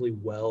incredibly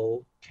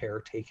well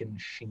caretaken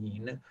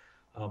sheen.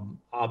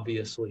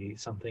 Obviously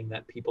something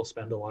that people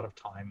spend a lot of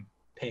time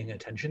paying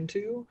attention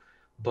to,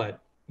 but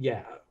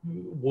yeah,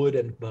 wood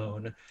and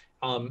bone.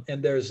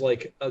 And there's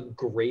like a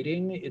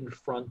grating in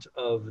front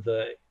of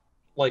the,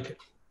 like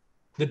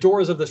the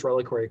doors of this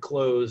reliquary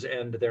close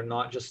and they're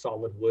not just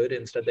solid wood.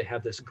 Instead, they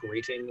have this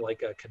grating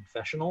like a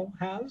confessional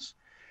has,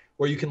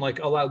 where you can like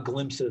allow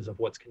glimpses of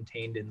what's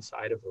contained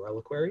inside of the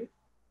reliquary.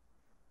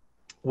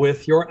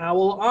 With your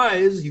owl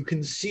eyes, you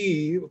can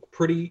see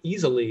pretty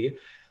easily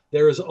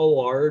there is a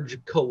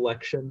large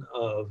collection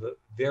of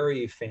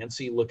very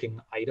fancy looking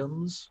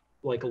items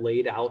like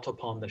laid out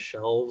upon the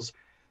shelves.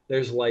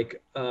 There's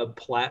like a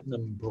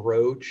platinum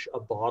brooch, a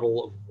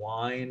bottle of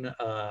wine,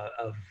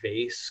 a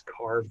vase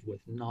carved with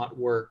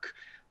knotwork,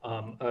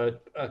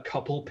 a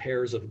couple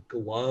pairs of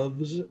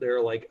gloves. There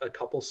are like a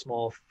couple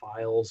small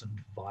phials and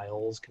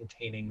vials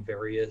containing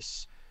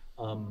various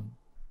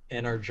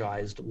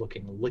energized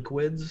looking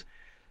liquids.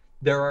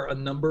 There are a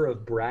number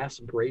of brass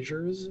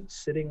braziers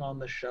sitting on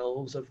the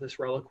shelves of this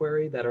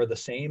reliquary that are the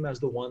same as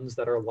the ones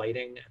that are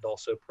lighting and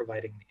also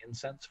providing the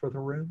incense for the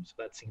room. So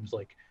that seems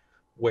like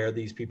where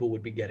these people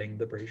would be getting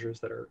the braziers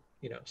that are,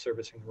 you know,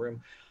 servicing the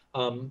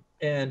room.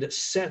 And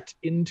set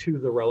into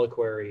the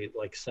reliquary,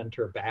 like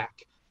center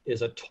back,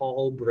 is a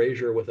tall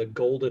brazier with a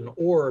golden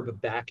orb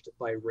backed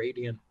by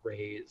radiant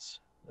rays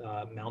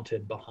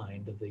mounted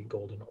behind the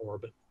golden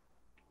orb.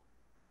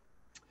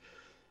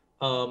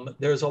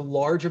 There's a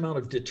large amount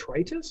of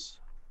detritus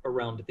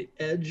around the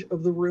edge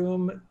of the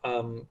room,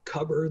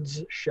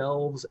 cupboards,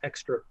 shelves,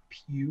 extra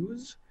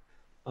pews.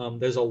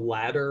 There's a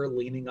ladder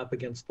leaning up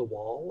against the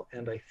wall,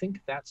 and I think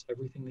that's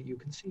everything that you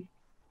can see.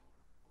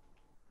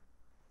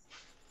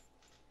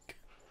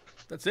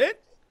 That's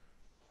it?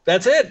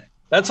 That's it.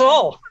 That's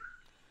all.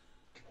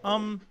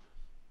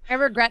 I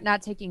regret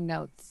not taking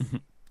notes.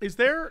 Is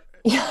there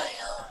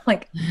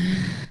Like,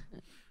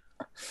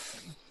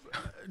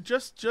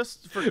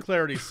 just for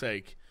clarity's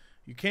sake,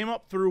 you came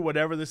up through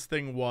whatever this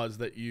thing was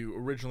that you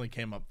originally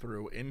came up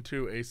through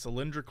into a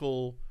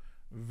cylindrical,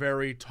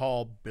 very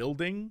tall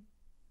building?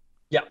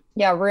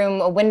 yeah, room,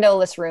 a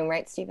windowless room,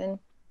 right, Stephen?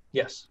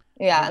 Yes.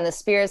 Yeah, and the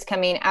spear is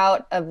coming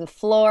out of the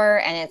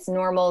floor, and it's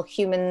normal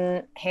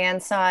human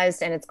hand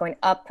sized, and it's going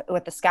up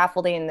with the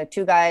scaffolding. And the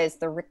two guys,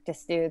 the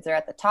rictus dudes, are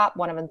at the top.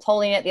 One of them's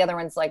holding it, the other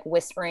one's like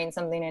whispering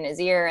something in his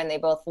ear, and they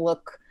both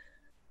look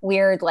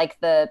weird, like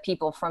the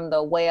people from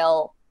the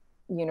whale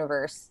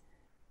universe.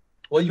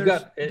 Well, you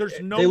got.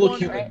 There's no they look one,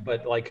 human, right?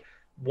 but like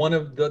one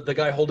of the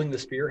guy holding the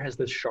spear has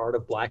this shard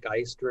of black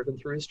ice driven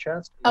through his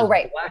chest. Oh,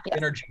 right. Black Yes.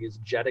 energy is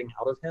jetting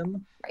out of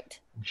him, Right.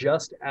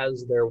 just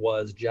as there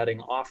was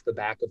jetting off the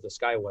back of the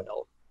sky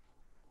whale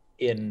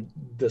in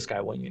the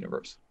Sky Whale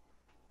universe.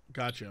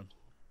 Gotcha.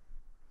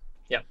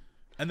 Yeah.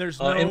 And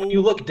there's no... and when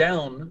you look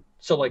down,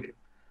 so like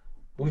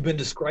we've been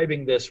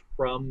describing this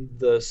from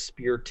the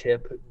spear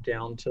tip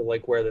down to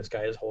like where this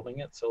guy is holding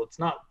it. So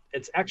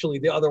it's actually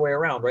the other way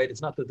around, right?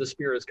 It's not that the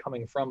spear is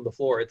coming from the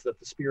floor. It's that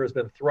the spear has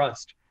been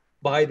thrust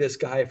by this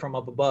guy from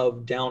up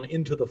above down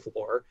into the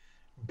floor,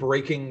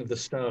 breaking the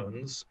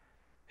stones,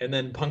 and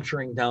then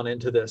puncturing down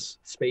into this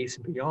space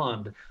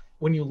beyond.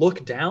 When you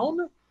look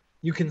down,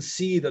 you can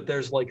see that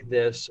there's like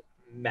this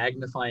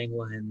magnifying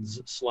lens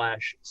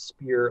 /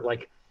 spear,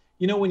 like,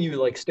 you know, when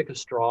you like stick a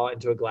straw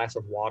into a glass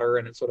of water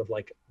and it sort of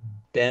like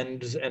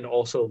bends and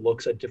also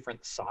looks a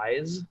different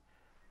size.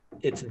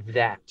 It's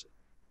that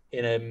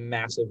in a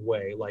massive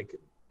way. Like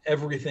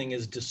everything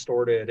is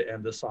distorted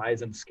and the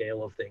size and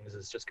scale of things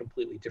is just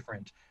completely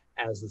different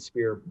as the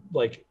spear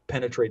like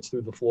penetrates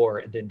through the floor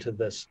and into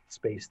this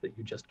space that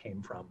you just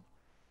came from.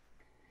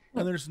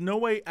 And there's no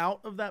way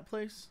out of that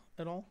place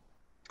at all?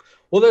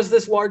 Well, there's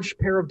this large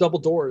pair of double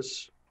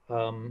doors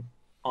on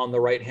the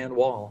right-hand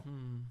wall,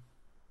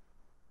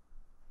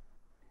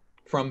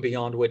 from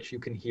beyond which you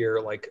can hear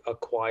like a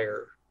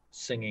choir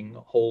singing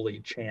holy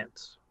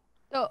chants.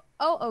 So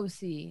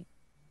OOC.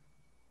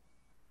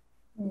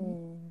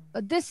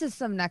 But this is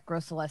some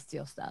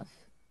necrocelestial stuff.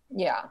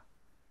 Yeah.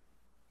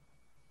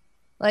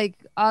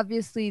 Like,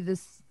 obviously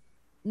this...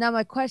 Now,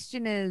 my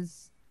question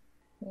is,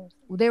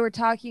 they were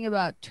talking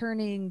about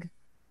turning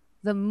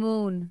the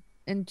moon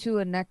into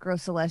a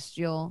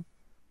necrocelestial,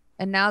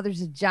 and now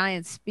there's a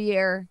giant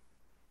spear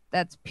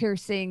that's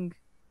piercing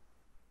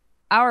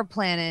our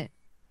planet.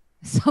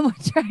 Someone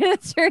trying to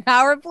turn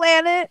our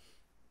planet?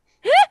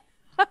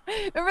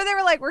 Remember they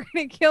were like, we're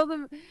going to kill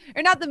them,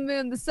 or not the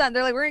moon, the sun.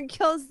 They're like, we're going to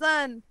kill the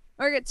sun.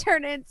 We're going to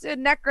turn it into a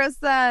necro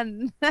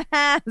sun.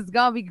 It's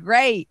going to be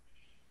great.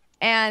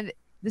 And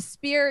the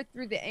spear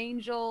through the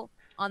angel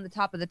on the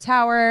top of the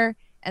tower,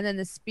 and then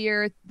the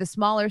spear, the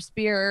smaller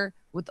spear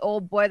with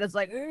old boy that's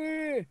like,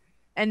 "Ugh!"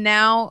 And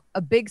now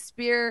a big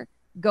spear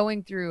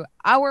going through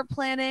our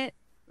planet.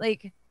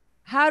 Like,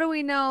 how do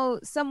we know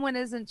someone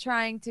isn't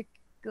trying to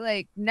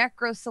like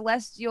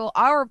necrocelestial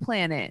our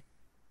planet?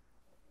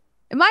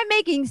 Am I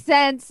making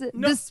sense?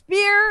 No. The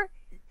spear?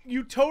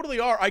 You totally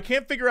are. I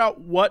can't figure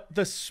out what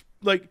the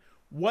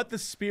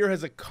spear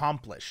has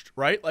accomplished,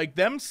 right? Like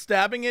them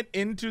stabbing it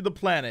into the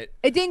planet.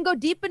 It didn't go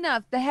deep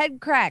enough. The head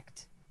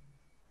cracked.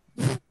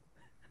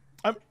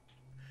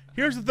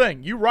 Here's the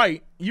thing. You're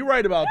right. You're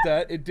right about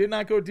that. It did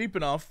not go deep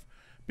enough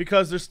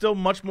because there's still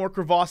much more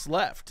crevasse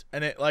left,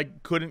 and it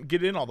like couldn't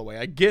get in all the way.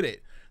 I get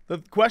it.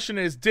 The question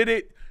is, did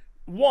it?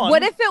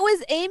 What if it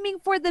was aiming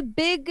for the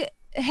big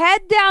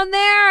head down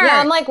there? Yeah,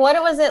 I'm like, what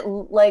was it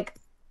like?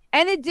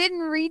 And it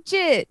didn't reach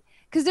it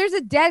because there's a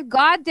dead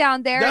god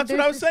down there. That's what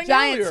I was saying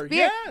earlier.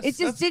 Spear. Yes, it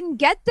just didn't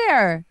get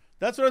there.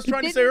 That's what I was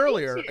trying to say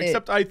earlier.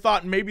 Except I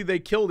thought maybe they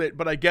killed it,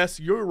 but I guess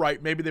you're right.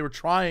 Maybe they were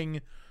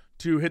trying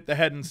to hit the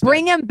head instead.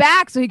 Bring him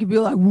back so he could be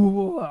like,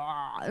 "Whoa,"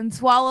 and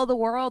swallow the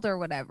world or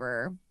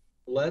whatever.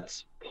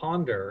 Let's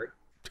ponder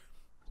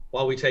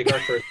while we take our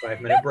first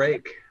 5-minute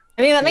break.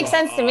 I mean, that makes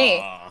sense to me.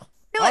 I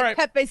feel like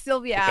Pepe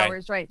Sylvia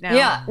hours right now.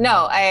 Yeah,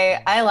 no,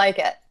 I like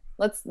it.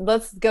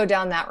 Let's go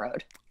down that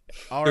road.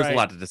 All There's right. a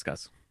lot to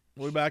discuss.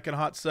 We'll be back in a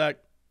hot sec.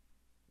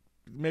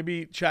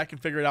 Maybe chat can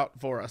figure it out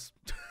for us.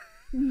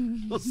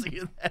 We'll see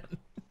you then.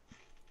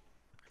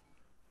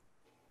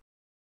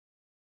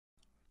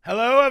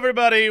 Hello,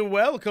 everybody.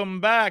 Welcome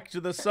back to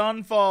the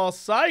Sunfall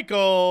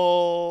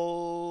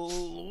Cycle.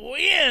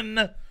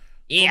 Win.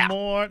 Yeah. For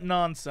more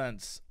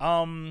nonsense.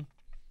 I'm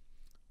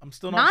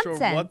still not sure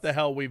what the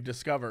hell we've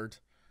discovered.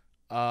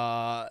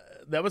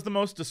 That was the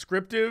most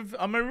descriptive.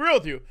 I'm gonna be real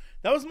with you.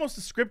 That was the most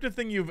descriptive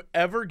thing you've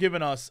ever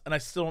given us, and I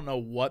still don't know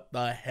what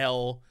the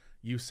hell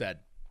you said.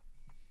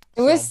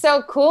 It was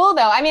so cool,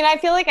 though. I mean, I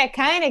feel like I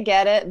kind of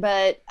get it,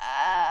 but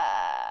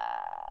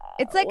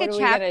it's like a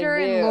chapter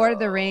in Lord of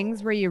the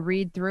Rings where you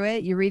read through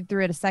it. You read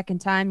through it a second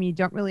time. You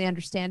don't really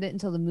understand it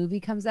until the movie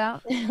comes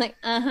out. Like,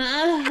 Am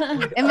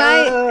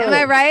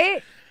I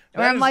right?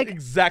 Or I'm like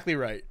exactly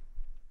right.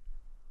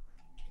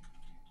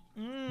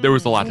 There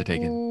was a lot to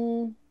take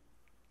in.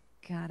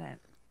 Got it.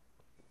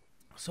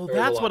 So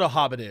that's what a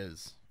hobbit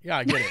is. Yeah,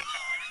 I get it.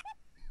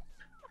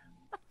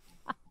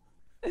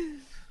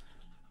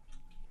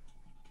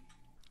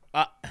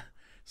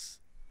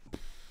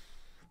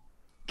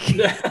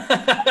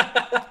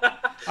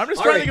 I'm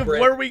just trying to think of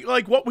where we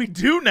what we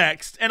do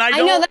next, and I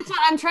know that's what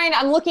I'm trying to.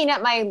 I'm looking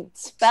at my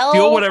spell.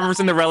 Steal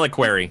whatever's in the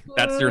reliquary.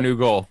 That's your new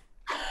goal.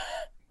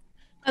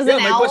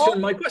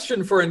 My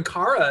question for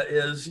Ankara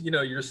is,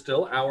 you're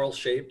still owl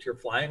shaped. You're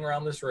flying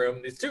around this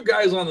room. These two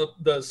guys on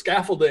the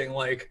scaffolding,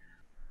 like,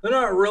 they're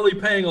not really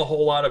paying a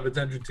whole lot of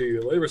attention to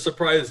you. They were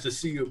surprised to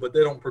see you, but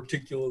they don't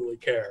particularly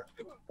care.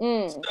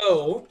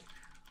 So,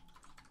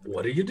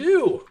 what do you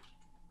do?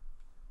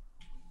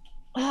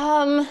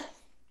 Well,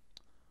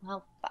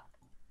 fuck.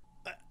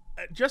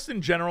 Just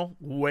in general,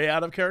 way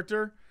out of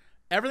character.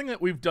 Everything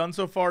that we've done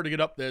so far to get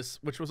up this,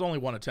 which was only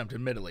one attempt,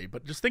 admittedly,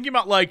 but just thinking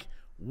about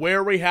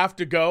where we have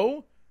to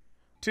go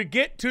to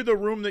get to the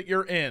room that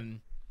you're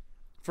in,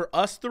 for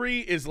us three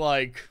is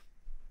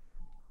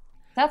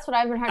that's what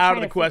I've been out trying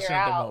of the to question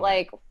figure at the out.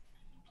 moment.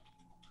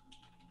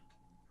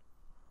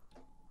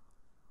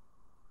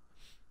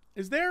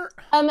 Is there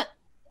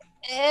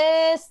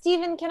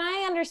Steven, can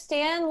I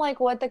understand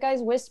what the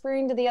guy's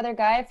whispering to the other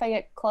guy if I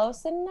get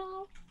close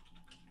enough?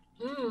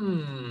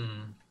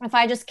 If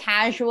I just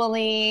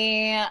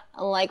casually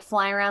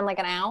fly around like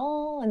an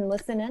owl and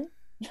listen in?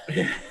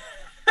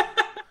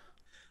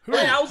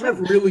 Night owls have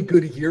really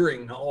good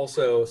hearing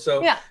also.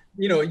 So Yeah.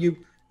 you know, you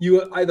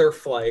either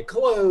fly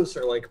close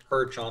or like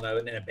perch on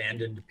an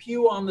abandoned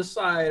pew on the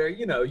side, or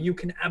you know, you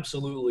can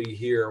absolutely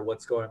hear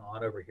what's going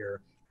on over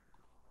here.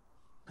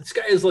 This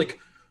guy is like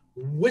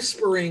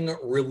whispering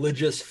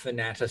religious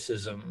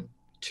fanaticism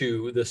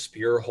to the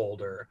spear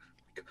holder.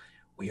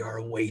 We are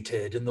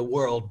awaited, and the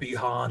world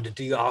beyond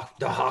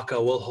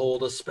Dahaka will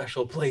hold a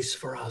special place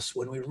for us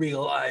when we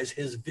realize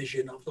his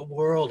vision of the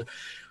world.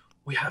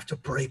 We have to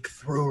break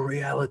through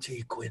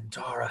reality.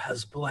 Quintara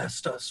has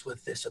blessed us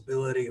with this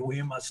ability.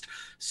 We must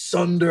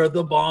sunder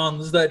the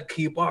bonds that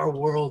keep our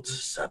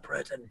worlds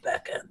separate and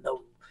beckon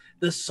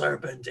the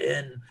serpent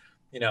in,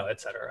 you know, et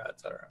cetera, et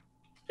cetera.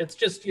 It's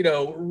just, you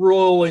know,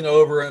 rolling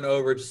over and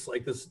over, just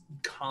like this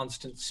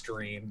constant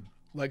stream.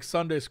 Like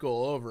Sunday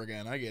school over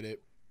again. I get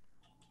it.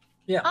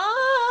 Yeah.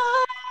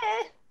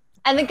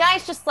 And the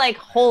guy's just like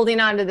holding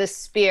onto this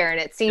spear, and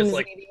it seems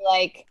like- maybe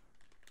like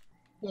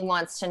he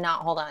wants to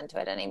not hold on to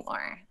it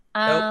anymore.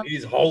 Nope,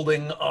 he's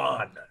holding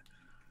on.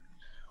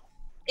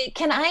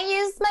 Can I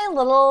use my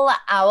little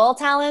owl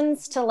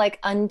talons to like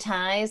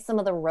untie some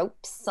of the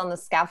ropes on the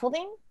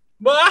scaffolding?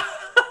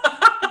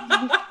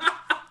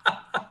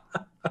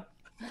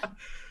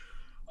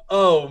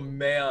 Oh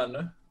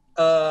man.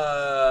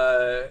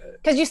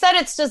 Because you said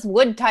it's just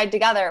wood tied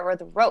together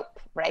with rope,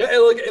 right?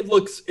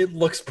 It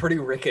looks pretty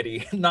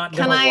rickety. Not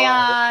Can gonna lie.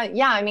 I?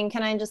 Yeah, I mean,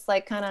 can I just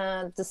like kind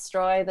of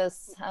destroy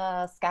this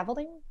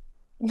scaffolding?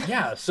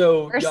 Yeah.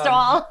 So First of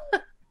all,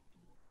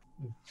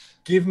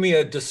 give me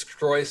a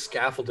destroy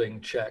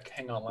scaffolding check.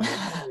 Hang on,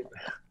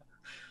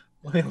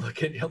 let me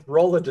look at you.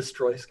 Roll a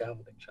destroy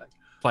scaffolding check.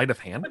 Sleight of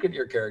hand. Look at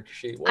your character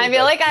sheet. What I would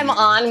feel that like I'm be?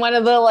 on one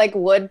of the like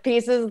wood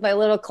pieces with my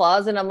little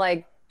claws, and I'm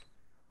like,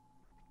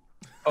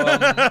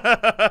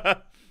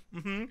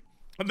 Mm-hmm.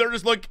 And they're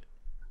just like,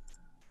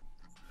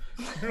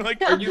 Are you just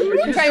trying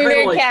to be trying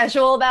very to, like,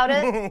 casual about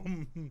it.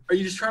 Are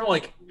you just trying to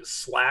like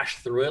slash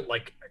through it,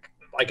 like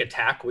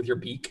attack with your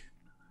beak?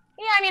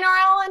 Yeah, I mean, or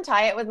I'll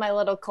untie it with my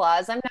little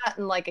claws. I'm not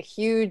in like a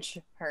huge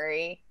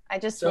hurry. I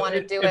just want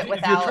to do it If you're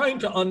without. trying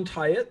to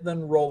untie it,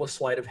 then roll a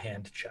sleight of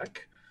hand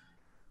check.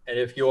 And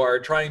if you are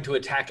trying to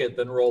attack it,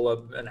 then roll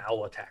an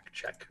owl attack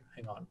check.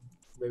 Hang on.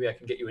 Maybe I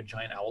can get you a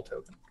giant owl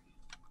token.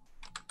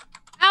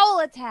 Owl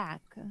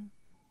attack.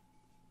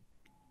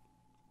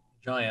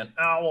 Giant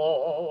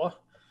owl.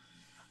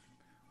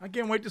 I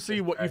can't wait to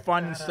see what you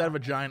find instead of a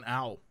giant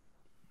owl.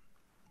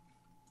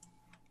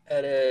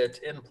 Edit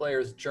in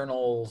players'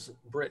 journals.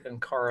 Britt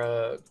and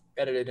Kara.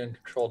 Edited and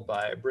controlled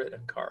by Britt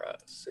and Kara.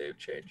 Save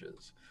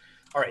changes.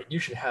 All right, you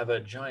should have a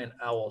giant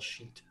owl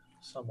sheet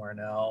somewhere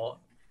now.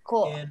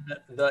 Cool. In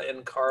the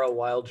Inkara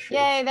Wild Shapes.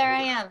 Yay, there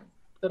I am.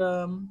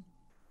 Ta-da.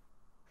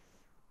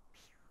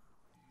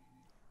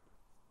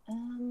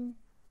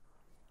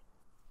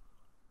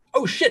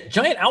 Oh shit!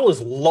 Giant owl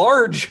is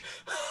large.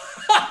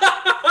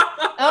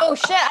 Oh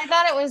shit! I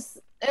thought it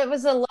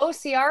was a low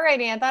CR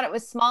rating. I thought it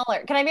was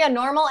smaller. Can I be a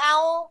normal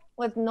owl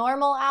with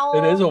normal owl?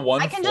 It is a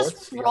I can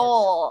just 1/4 CR.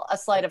 roll a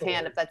sleight of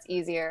hand if that's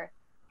easier.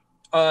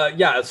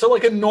 Yeah. So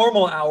like a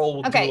normal owl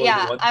will Okay, do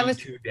like yeah,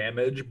 1d2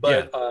 damage,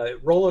 but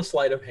roll a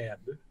sleight of hand.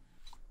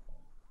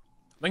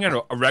 I think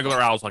a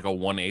regular owl is like a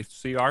 1/8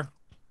 CR.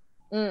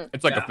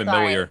 It's like Yeah. a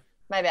familiar.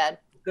 My bad.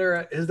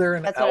 Is there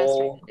an That's what I was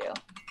owl trying to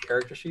do.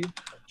 character sheet?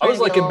 I Trying was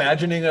to like be a little-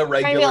 imagining a to be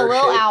a regular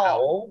little shaped owl.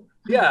 owl.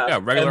 Yeah. Yeah,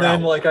 regular and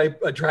then owl. like I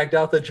dragged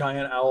out the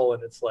giant owl,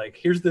 and it's like,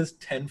 here's this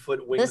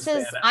 10-foot wingspan. This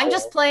is. I'm owl.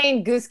 just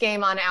playing Goose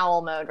Game on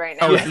owl mode right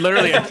now. Oh, it's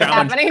literally a What's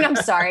challenge. happening? I'm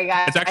sorry,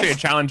 guys. It's actually a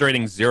challenge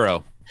rating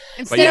 0.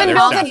 And But yeah, Steven there's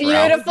builds a stats for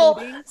owls.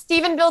 beautiful.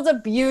 Steven builds a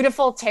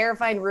beautiful,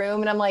 terrified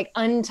room, and I'm like,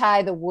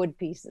 untie the wood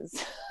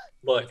pieces.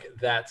 Look,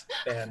 that's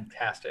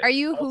fantastic. Are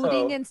you Also-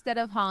 hooting instead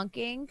of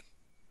honking?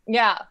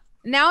 Yeah.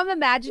 Now I'm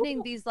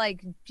imagining these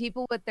like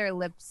people with their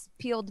lips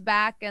peeled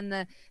back and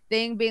the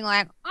thing being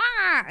like,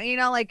 ah, you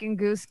know, like in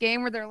Goose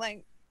Game where they're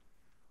like,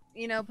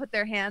 you know, put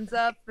their hands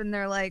up and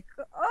they're like,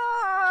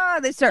 ah,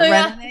 they start So,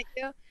 yeah. running at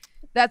you.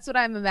 That's what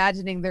I'm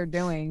imagining they're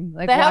doing.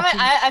 Like They haven't.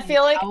 watching I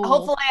feel like owls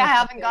hopefully I fuck with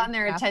haven't their gotten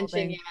their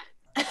scaffolding. attention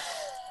yet.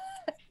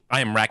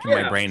 I am racking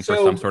my Yeah, brain for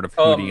so, some sort of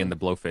Hootie and the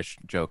Blowfish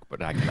joke,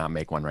 but I cannot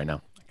make one right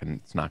now.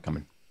 It's not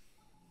coming.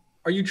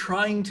 Are you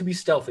trying to be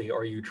stealthy,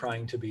 or are you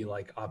trying to be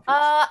like obvious?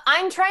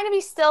 I'm trying to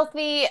be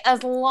stealthy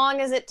as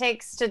long as it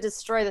takes to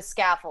destroy the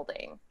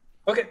scaffolding.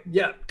 Okay,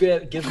 yeah,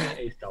 good. Give me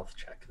a stealth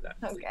check then.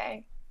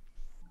 Okay.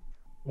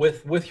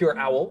 With your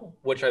owl,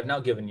 which I've now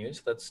given you,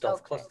 so that's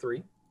stealth Okay.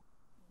 +3.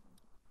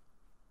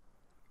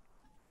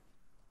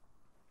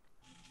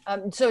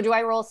 So do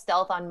I roll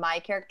stealth on my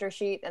character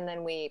sheet and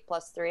then we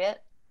 +3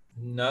 it?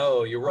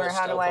 No, you roll Or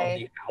how stealth do on I-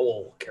 the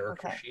owl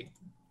character Okay. sheet.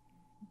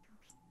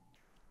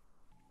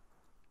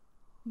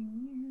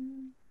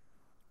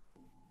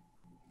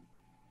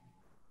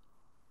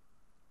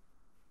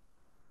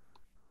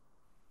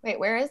 Wait,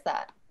 where is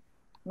that?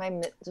 Am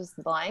I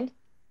just blind?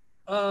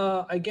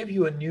 I gave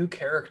you a new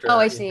character. Oh,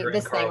 I in see. your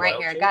This Inkara thing right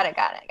Wild here. Shape. Got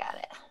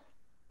it.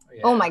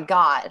 Yeah. Oh my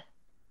god.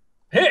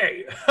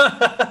 Hey!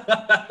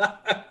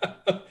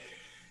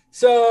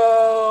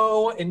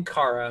 So,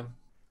 Inkara,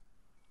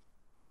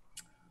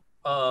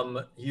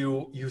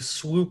 you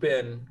swoop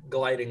in,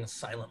 gliding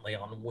silently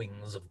on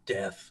wings of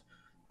death,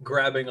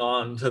 grabbing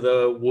on to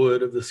the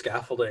wood of the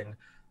scaffolding,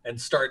 and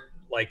start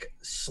like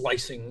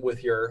slicing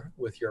with your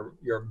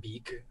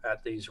beak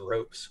at these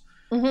ropes.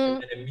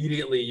 And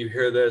immediately you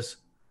hear this,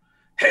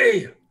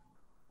 "Hey,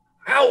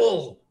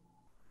 owl,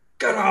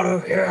 get out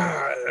of here!"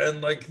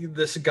 And like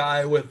this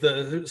guy with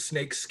the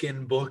snake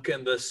skin book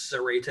and the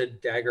serrated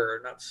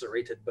dagger, not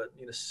serrated, but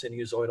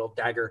sinusoidal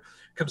dagger,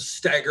 comes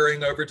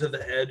staggering over to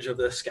the edge of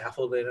the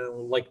scaffolding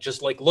and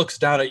just looks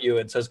down at you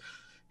and says,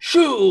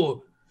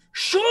 "Shoo!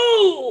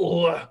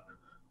 Shoo!"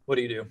 What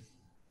do you do?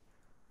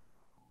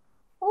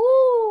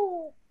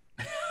 Ooh.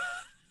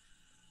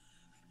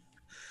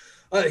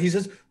 He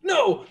says,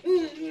 "No,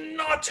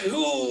 not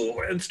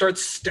who," and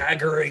starts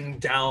staggering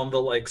down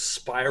the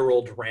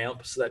spiraled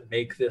ramps that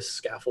make this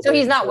scaffolding. So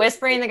he's not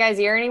whispering in the guy's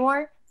ear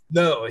anymore?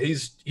 No,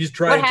 he's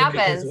trying to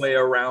make his way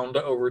around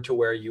over to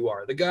where you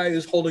are. The guy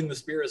who's holding the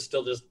spear is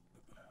still just...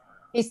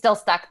 He's still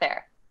stuck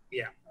there.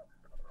 Yeah.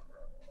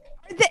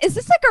 Is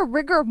this like a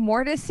rigor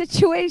mortis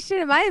situation?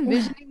 Am I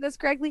envisioning this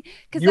correctly?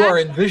 Because you are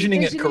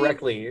envisioning it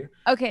correctly.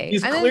 Okay,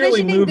 he's I'm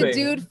clearly envisioning moving. the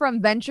dude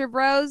from Venture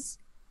Bros,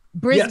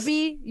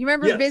 Brisby. You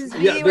remember Bisbee?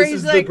 Yeah, where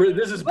he's like,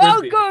 this is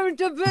Brisbee. "Welcome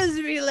to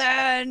Bisbee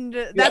Land."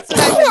 That's what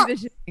I'm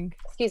envisioning.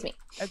 Excuse me.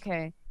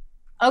 Okay.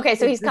 Okay,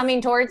 so he's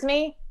coming towards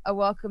me. A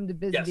welcome to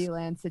Bisbee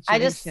Land situation. I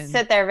just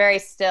sit there very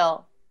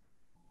still.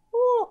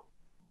 Ooh.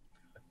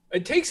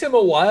 It takes him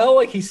a while.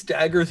 He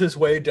staggers his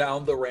way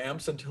down the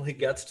ramps until he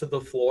gets to the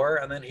floor,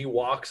 and then he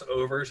walks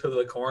over to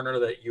the corner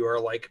that you are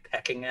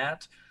pecking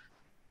at.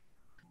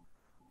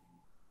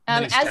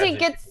 As he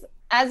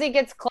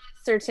gets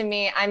closer to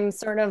me, I'm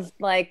sort of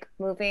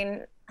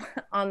moving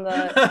on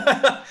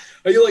the.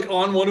 Are you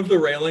on one of the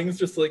railings,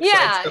 just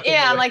yeah,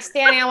 I'm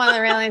standing on one of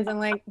the railings.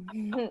 I'm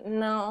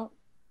no.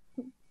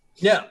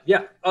 Yeah.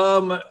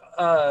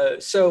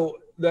 So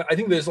I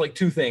think there's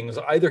two things.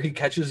 Either he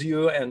catches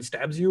you and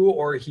stabs you,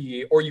 or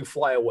you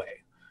fly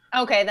away.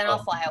 Okay, then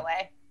I'll fly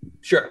away.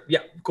 Sure.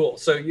 Yeah. Cool.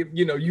 So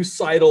you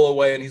sidle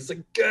away, and he's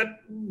like, "Get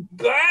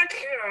back!"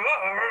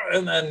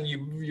 And then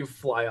you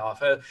fly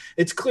off.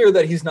 It's clear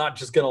that he's not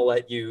just gonna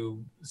let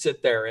you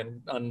sit there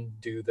and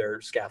undo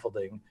their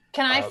scaffolding.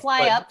 Can I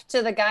fly up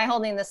to the guy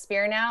holding the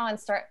spear now and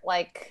start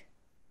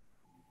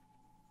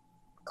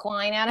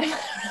clawing at him?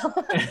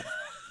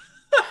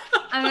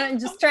 I'm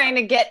just trying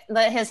to get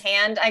his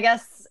hand, I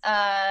guess.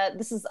 I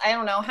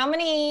don't know. How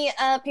many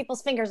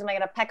people's fingers am I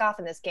going to peck off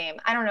in this game?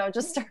 I don't know.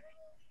 Just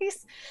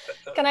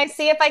can I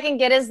see if I can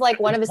get his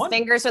one of his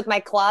fingers with my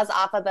claws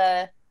off of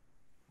the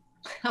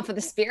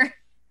spear?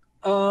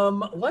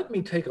 Let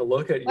me take a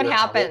look at your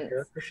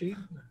character sheet.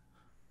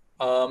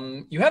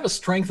 You have a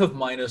strength of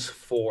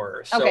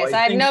 -4. So okay, so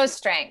I have no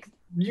strength.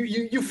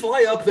 You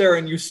fly up there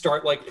and you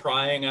start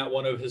prying at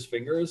one of his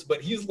fingers,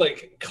 but he's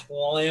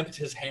clamped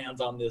his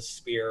hands on this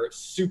spear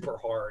super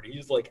hard.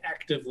 He's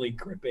actively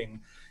gripping.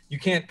 You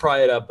can't pry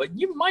it up, but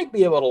you might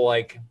be able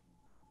to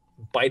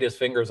bite his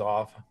fingers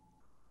off.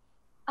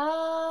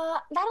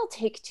 That'll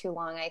take too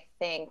long, I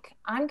think.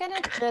 I'm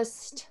gonna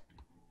just.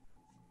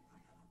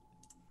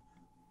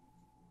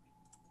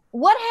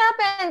 What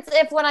happens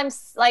if when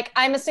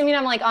I'm assuming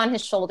I'm on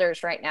his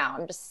shoulders right now.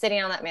 I'm just sitting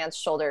on that man's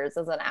shoulders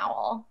as an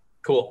owl.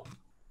 Cool.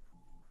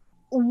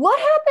 What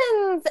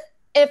happens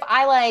if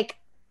I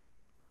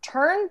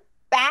turn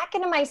back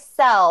into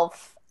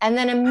myself and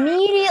then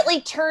immediately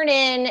turn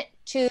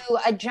into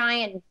a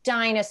giant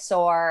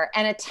dinosaur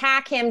and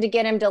attack him to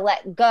get him to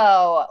let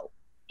go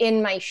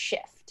in my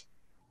shift?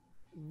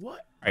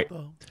 What? Right.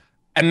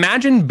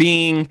 Imagine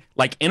being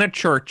in a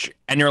church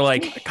and you're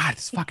like, "God,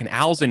 this fucking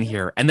owl's in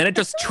here," and then it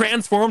just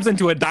transforms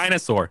into a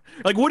dinosaur.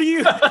 What do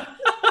you?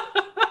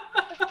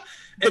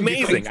 It's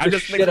amazing. I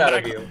just think out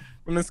of you.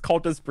 From this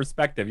cultist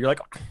perspective, you're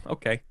like,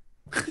 "Okay."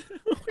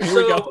 Here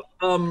we go.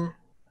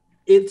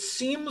 It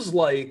seems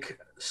like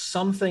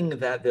something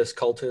that this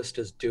cultist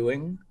is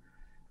doing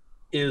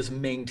is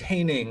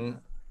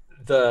maintaining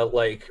the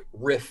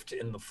rift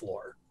in the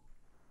floor.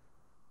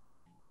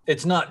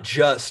 It's not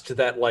just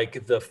that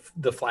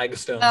the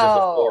flagstones of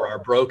the floor are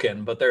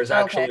broken, but there's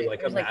actually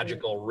a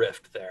magical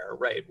rift there,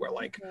 right? Where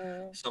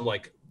some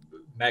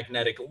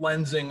magnetic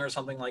lensing or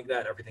something like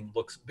that. Everything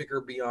looks bigger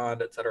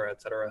beyond, et cetera,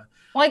 et cetera.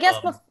 Well, I guess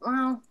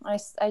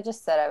I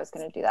just said I was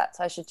going to do that,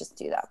 so I should just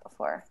do that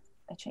before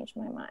I change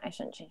my mind. I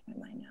shouldn't change my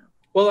mind now.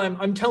 Well,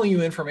 I'm telling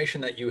you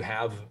information that you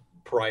have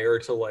prior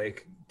to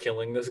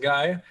killing this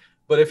guy,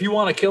 but if you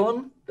want to kill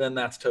him, then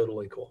that's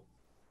totally cool.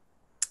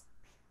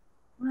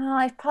 Well,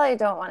 I probably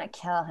don't want to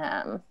kill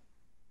him.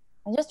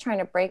 I'm just trying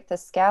to break the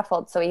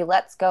scaffold so he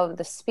lets go of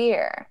the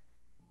spear.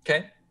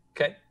 Okay.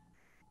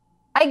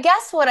 I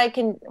guess what I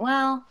can,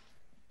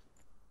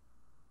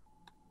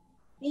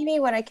 maybe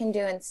what I can do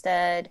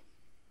instead,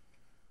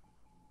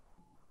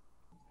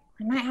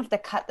 I might have to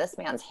cut this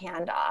man's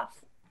hand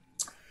off.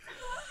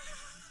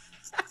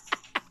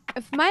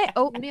 If my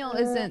oatmeal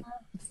isn't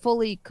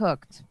fully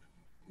cooked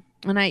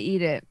and I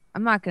eat it,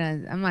 I'm not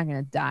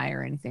gonna die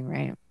or anything,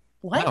 right?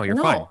 What? No, you're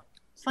fine.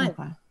 It's fine.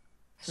 Okay.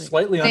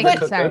 Slightly Thank you,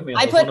 undercooked sorry. oatmeal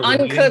I is put one of the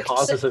leading uncooked-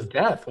 causes of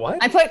death. What?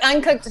 I put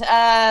uncooked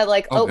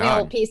like Oh, oatmeal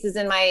God. pieces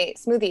in my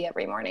smoothie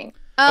every morning.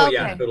 Oh Okay.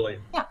 yeah, totally.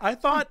 I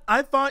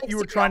thought you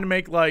were It's trying to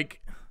make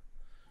like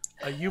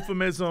a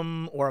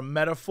euphemism or a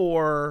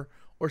metaphor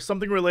or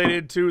something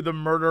related to the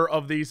murder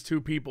of these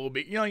two people.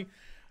 You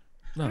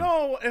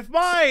know, if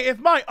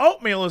my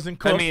oatmeal isn't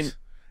cooked, mean,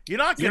 you're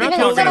not you're gonna not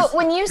kill talking- these. So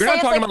when you You're say not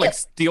it's talking like, about like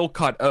steel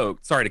cut oak.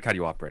 Sorry to cut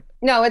you off, Britt.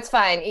 no, it's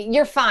fine.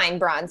 You're fine,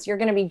 Bronze. You're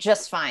gonna be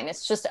just fine.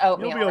 It's just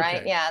oatmeal, be okay.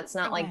 right? Yeah, it's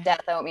not like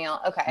death oatmeal.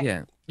 Okay.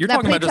 Yeah. You're That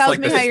talking about just tells like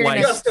me the how you're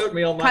gonna slice. Just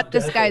oatmeal, not Cut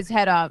this death guy's oatmeal.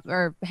 head off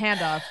or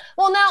hand off.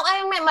 Well, now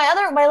I mean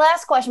my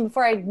last question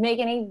before I make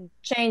any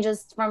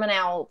changes from an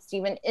owl,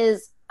 Stephen,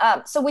 is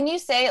so when you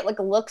say it like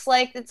looks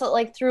like it's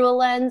like through a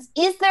lens,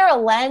 is there a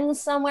lens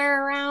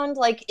somewhere around?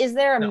 Like, is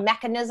there a No.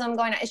 mechanism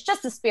going on? It's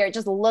just a spear. It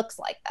just looks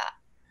like that.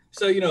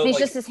 So you know, He's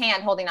like, just his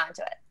hand holding on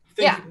to it.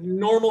 think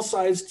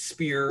normal-sized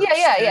spear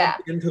Yeah.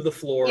 stabbed into the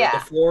floor. Yeah. The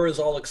floor is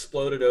all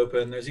exploded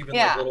open. There's even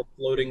Yeah. like little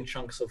floating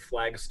chunks of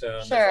flagstone.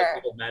 There's Sure. like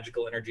little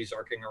magical energies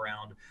arcing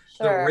around.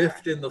 Sure. The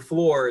rift in the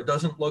floor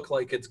doesn't look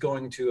like it's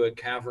going to a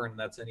cavern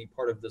that's any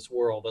part of this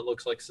world. It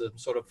looks like some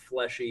sort of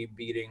fleshy,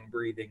 beating,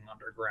 breathing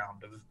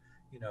underground of,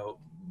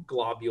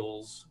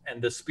 globules.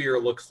 And the spear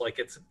looks like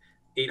it's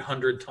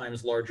 800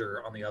 times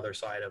larger on the other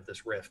side of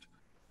this rift.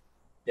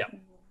 Yeah.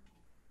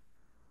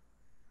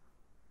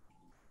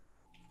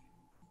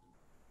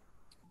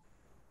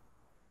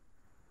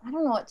 I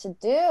don't know what to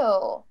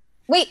do.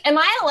 Wait, am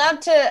I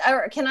allowed to,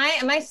 or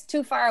am I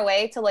too far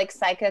away to like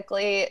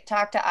psychically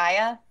talk to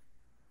Aya?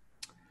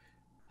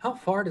 How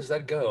far does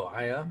that go,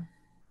 Aya?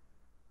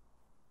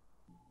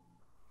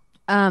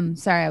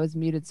 Sorry, I was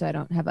muted, so I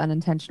don't have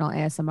unintentional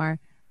ASMR.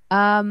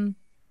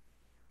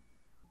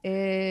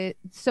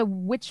 So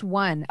which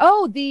one?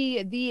 Oh,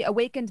 the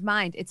awakened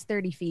mind. It's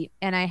 30 feet,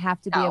 and I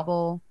have to be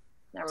able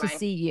Never to mind.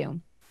 see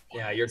you.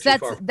 Yeah, you're too So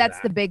far from that's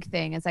that. the big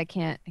thing, is I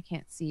can't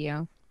see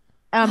you.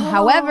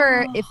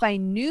 However, if I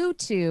knew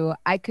to,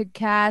 I could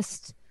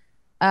cast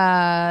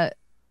the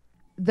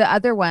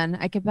other one.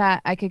 I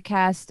could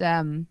cast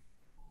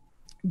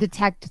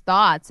detect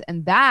thoughts,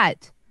 and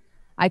that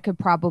I could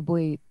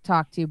probably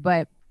talk to,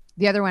 but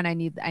the other one I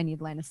need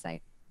line of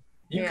sight.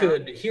 You Yeah.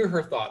 could hear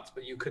her thoughts,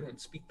 but you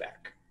couldn't speak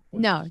back.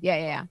 No,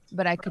 yeah.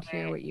 But I could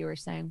hear Right. what you were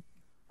saying.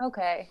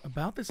 Okay.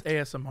 About this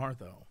ASMR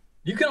though.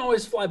 You can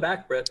always fly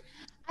back, Britt.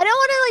 I don't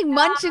want to like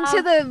munch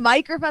into the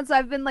microphone, so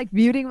I've been like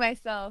muting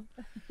myself.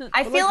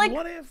 I But, feel like,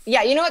 what if?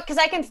 yeah, you know what? Because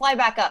I can fly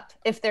back up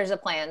if there's a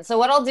plan. So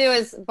what I'll do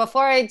is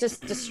before I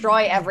just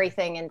destroy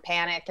everything and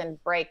panic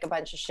and break a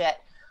bunch of shit,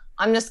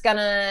 I'm just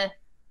gonna,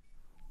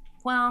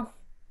 well,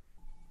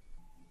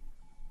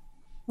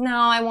 no,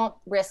 I won't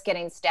risk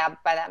getting stabbed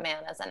by that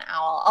man as an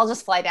owl. I'll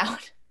just fly down.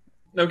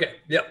 Okay.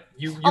 Yep.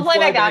 You I'll fly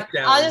back down.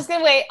 down. I'll just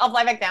gonna wait. I'll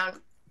fly back down.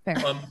 Fair.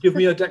 Give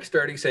me a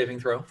dexterity saving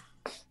throw.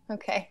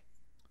 Okay.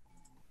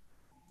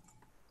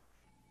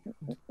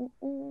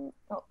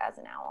 Oh, as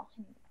an owl.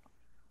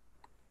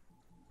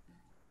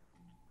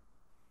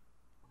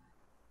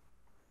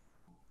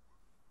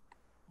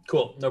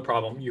 Cool. No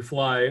problem. You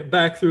fly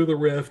back through the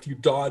rift. You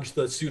dodge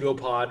the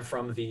pseudopod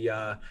from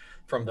the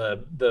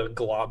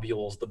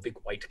globules, the big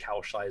white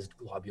cow-sized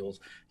globules.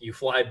 You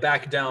fly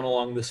back down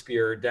along the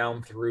spear,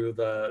 down through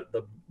the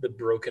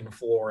broken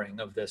flooring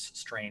of this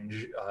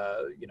strange,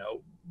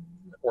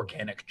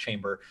 organic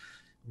chamber,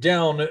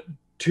 down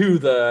to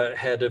the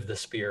head of the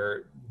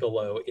spear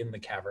below in the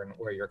cavern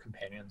where your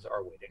companions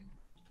are waiting.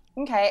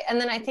 Okay, and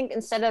then I think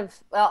instead of,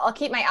 well, I'll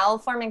keep my owl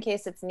form in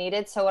case it's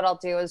needed. So what I'll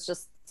do is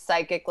just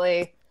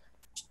psychically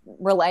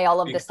relay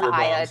all of Speak this to through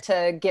Aya bonds.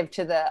 to give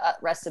to the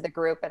rest of the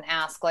group and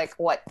ask, like,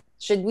 what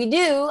should we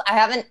do?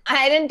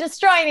 I didn't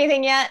destroy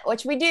anything yet. What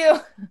should we do?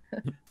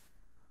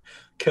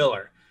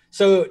 Killer.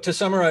 So to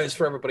summarize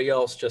for everybody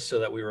else, just so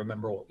that we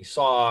remember what we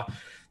saw,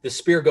 the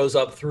spear goes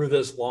up through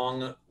this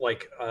long,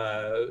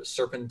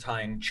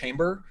 serpentine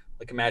chamber.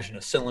 Like imagine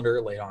a cylinder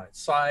laid on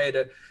its side.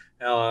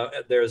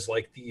 There's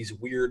like these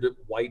weird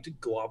white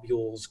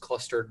globules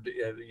clustered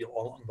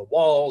along the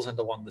walls and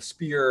along the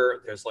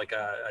spear. There's like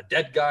a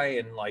dead guy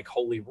in like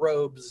holy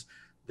robes.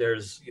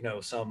 There's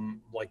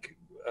some like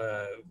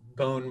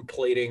bone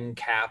plating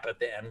cap at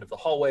the end of the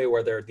hallway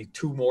where there are the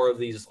two more of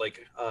these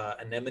like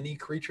anemone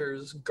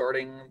creatures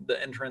guarding the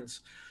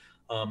entrance.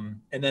 And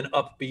then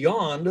up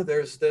beyond,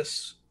 there's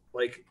this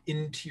like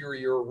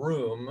interior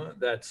room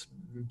that's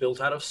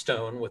built out of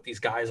stone with these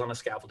guys on a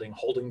scaffolding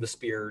holding the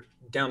spear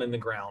down in the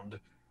ground,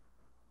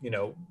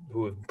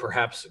 who have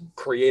perhaps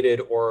created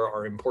or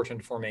are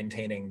important for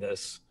maintaining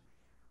this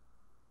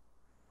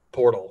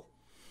portal.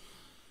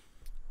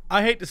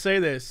 I hate to say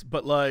this,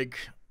 but like,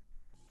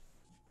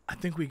 I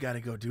think we got to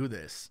go do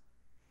this.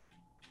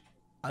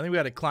 I think we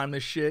got to climb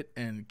this shit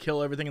and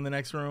kill everything in the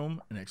next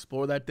room and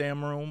explore that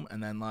damn room,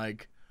 and then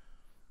like.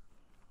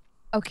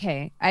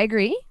 Okay, I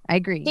agree.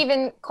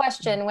 Stephen,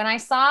 question. When I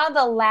saw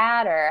the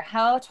ladder,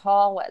 how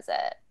tall was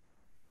it?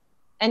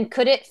 And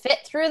could it fit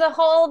through the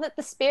hole that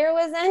the spear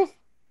was in?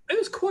 It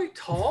was quite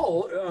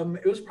tall.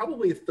 It was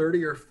probably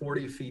 30 or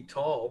 40 feet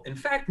tall. In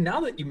fact, now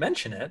that you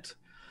mention it,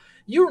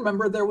 You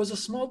remember there was a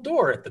small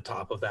door at the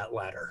top of that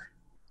ladder.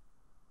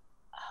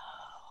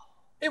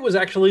 It was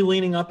actually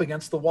leaning up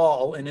against the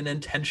wall in an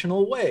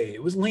intentional way.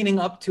 It was leaning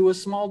up to a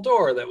small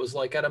door that was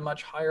like at a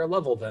much higher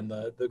level than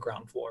the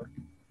ground floor.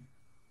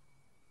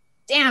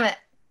 Damn it.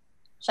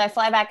 Should I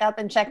fly back up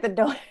and check the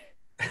door?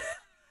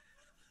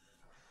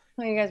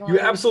 What do you guys want? You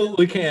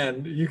absolutely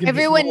can. You can.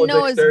 Everyone just roll a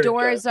knows dexterity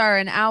doors check. are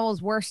an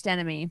owl's worst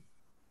enemy.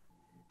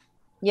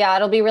 Yeah,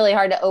 it'll be really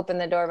hard to open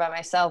the door by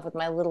myself with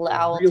my little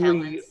owl Really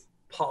talents.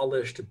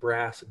 polished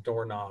brass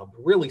doorknob,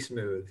 really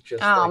smooth.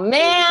 Just Oh like,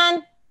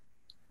 man.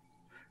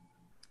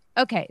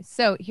 Okay,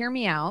 so hear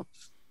me out.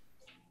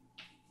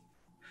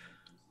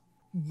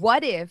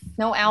 What if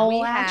No owl we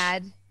latch?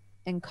 had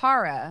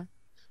Ankara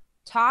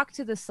talk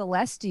to the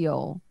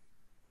Celestial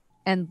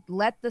and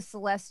let the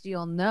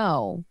Celestial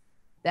know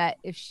that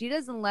if she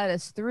doesn't let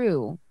us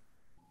through,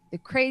 the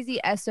crazy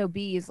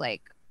SOBs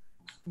like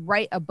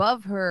right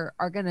above her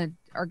are gonna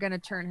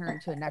turn her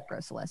into a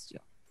Necro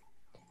Celestial.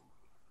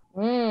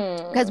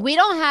 Because we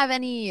don't have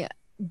any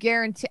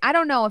guarantee. I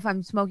don't know if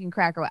I'm smoking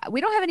crack or what.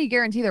 We don't have any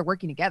guarantee they're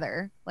working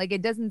together. Like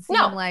it doesn't seem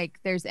No. like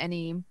there's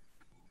any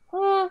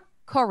Hmm,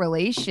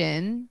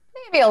 correlation.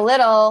 maybe a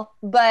little,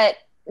 but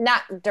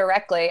not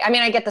directly. I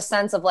mean, I get the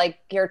sense of like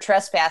you're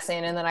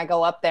trespassing, and then I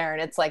go up there,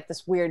 and it's like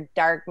this weird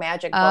dark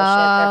magic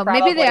bullshit. They're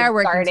Maybe they probably are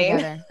working guarding.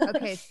 together.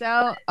 Okay,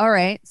 so all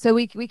right, so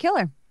we kill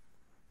her.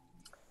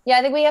 Yeah,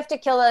 I think we have to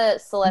kill a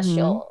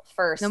celestial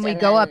first. Then we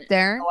and go up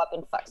there. Go up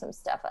and fuck some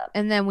stuff up.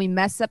 And then we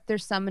mess up their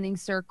summoning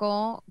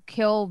circle,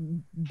 kill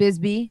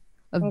Bisbee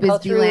of And go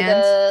Bisbee through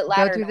Land, the go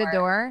ladder through the door.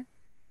 door.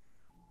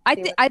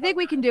 See I what's think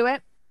we can do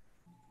it.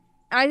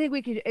 I think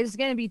we could. It's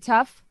gonna be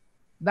tough,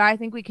 but I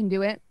think we can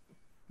do it.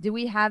 Do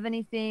we have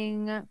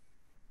anything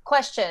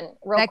Question,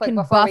 real that quick can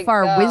before we buff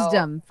our go.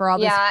 wisdom for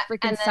all Yeah, this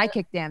freaking and then-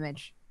 psychic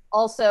damage?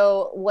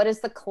 Also, what is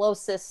the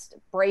closest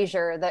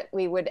brazier that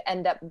we would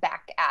end up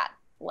back at?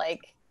 Like,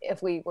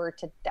 if we were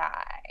to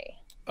die.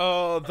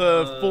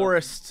 The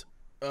forest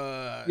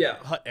yeah.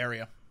 hut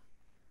area.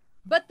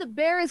 But the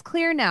bear is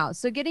clear now,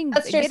 so getting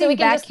That's true, so getting we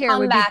can back just here come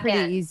would be back pretty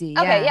in. easy.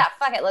 Okay, yeah,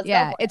 fuck it, let's go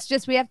Yeah, for it's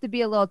just we have to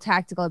be a little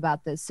tactical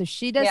about this. So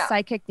she does Yeah.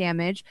 psychic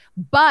damage,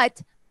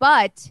 but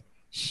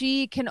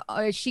she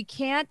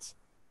can't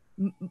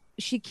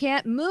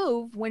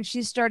move when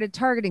she started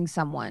targeting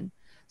someone.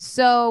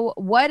 So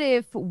what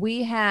if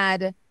we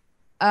had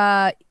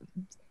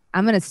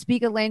I'm gonna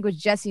speak a language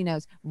Jesse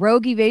knows.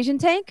 Rogue evasion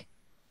tank?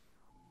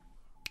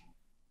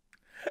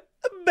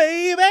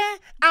 Baby,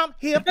 I'm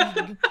here for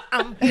you.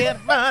 I'm here to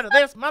murder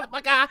this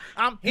motherfucker.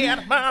 I'm here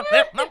to murder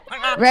this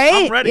motherfucker.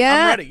 Right? I'm ready.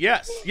 Yeah. I'm ready.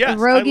 Yes. Yes.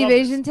 Rogue I love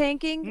evasion this.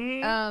 tanking.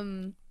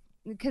 Mhm.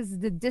 Because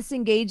the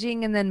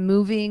disengaging and then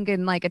moving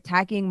and like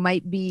attacking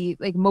might be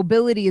like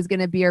mobility is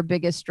gonna be our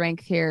biggest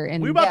strength here.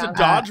 And We about Yeah. to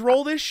dodge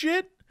roll this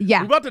shit?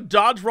 yeah. We about to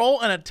dodge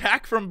roll and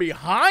attack from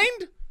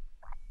behind?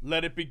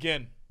 Let it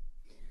begin.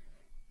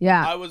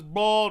 Yeah. I was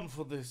born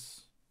for this.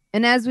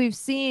 And as we've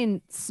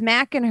seen,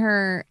 smacking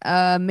her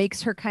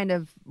makes her kind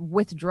of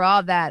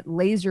withdraw that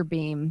laser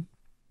beam.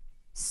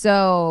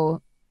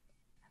 So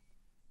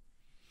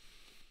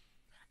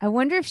I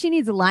wonder if she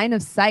needs a line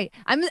of sight.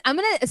 I'm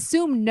gonna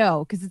assume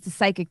no, because it's a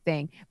psychic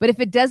thing. But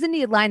if it doesn't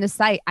need line of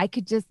sight, I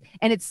could just,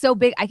 and it's so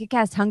big, I could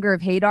cast Hunger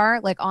of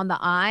Hadar like on the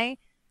eye.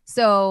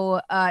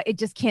 So it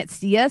just can't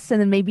see us and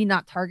then maybe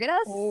not target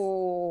us.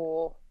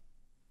 Ooh.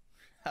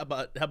 How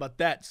about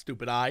that,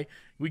 stupid eye?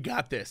 We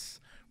got this.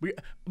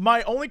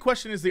 My only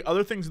question is the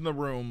other things in the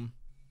room.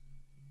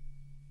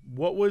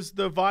 What was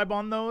the vibe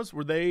on those?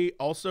 Were they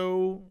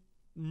also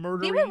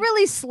murdering? They were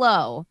really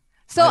slow.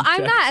 So I'm I'm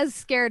checked. not as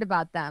scared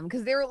about them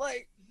because they were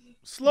like,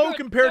 slow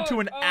compared to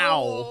an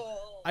owl.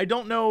 I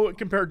don't know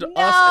compared to us.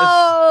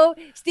 no.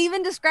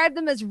 Steven described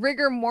them as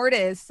rigor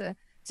mortis.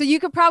 So you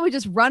could probably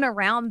just run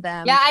around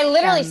them. Yeah, I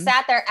literally Um,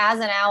 sat there as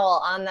an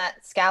owl on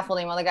that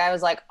scaffolding while the guy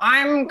was like,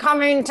 I'm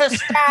coming to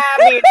stab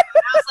you. And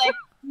I was like,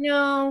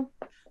 no.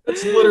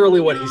 That's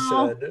literally what he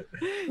No. said.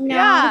 No.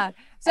 Yeah.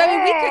 So I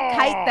mean, we could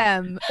kite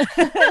them.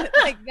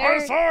 Like I'm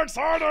they're, so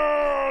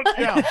excited!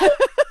 Yeah.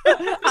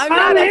 I'm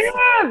not as-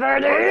 I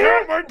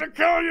can't wait to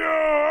kill you!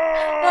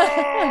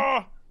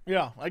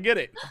 Yeah, I get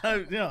it.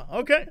 Yeah,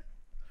 okay.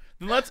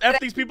 Then let's F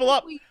these people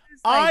up. we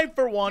just, I, like,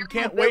 for one,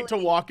 can't wait to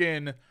mobility. walk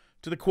in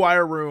to the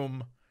choir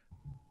room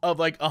of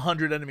like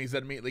 100 enemies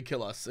that immediately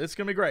kill us. It's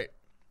gonna be great.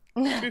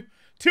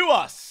 to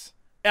us.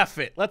 F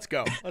it. Let's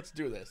go. Let's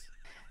do this.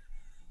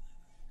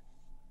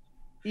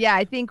 yeah,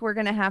 I think we're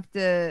gonna have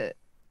to.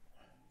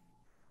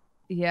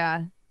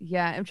 Yeah,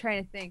 I'm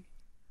trying to think,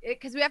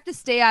 because we have to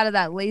stay out of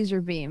that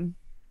laser beam.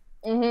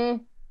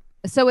 Mm-hmm.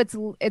 So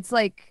it's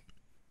like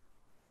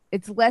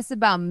it's less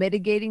about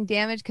mitigating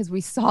damage because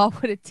we saw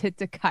what it did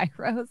to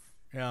Kairos,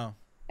 Yeah.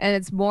 and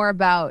it's more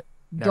about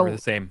Never the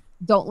same.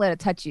 don't let it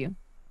touch you.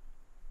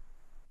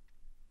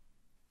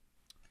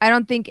 I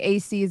don't think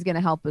AC is going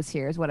to help us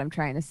here is what I'm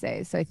trying to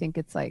say. So I think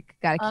it's like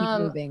got to keep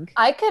moving.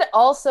 I could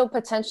also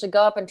potentially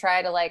go up and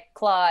try to like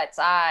claw its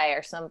eye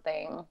or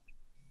something.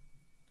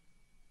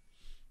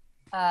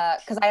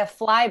 because I have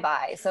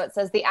flyby. So it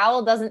says the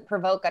owl doesn't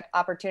provoke an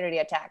opportunity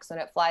attacks when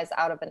it flies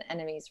out of an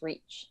enemy's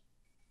reach.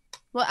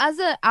 Well, as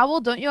an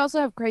owl, don't you also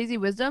have crazy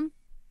wisdom?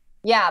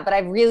 Yeah, but I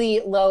have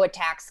really low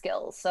attack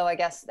skills, so I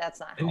guess that's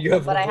not helpful. And you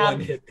have but one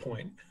hit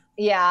point.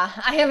 Yeah,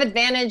 I have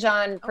advantage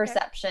on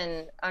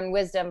perception, on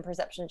wisdom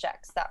perception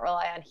checks that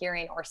rely on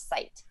hearing or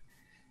sight.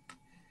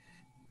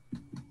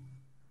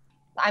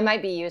 I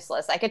might be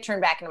useless. I could turn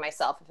back into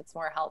myself if it's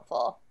more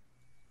helpful.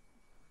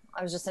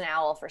 I was just an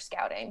owl for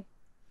scouting.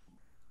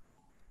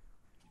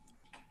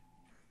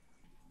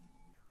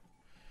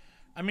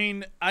 I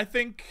mean, I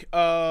think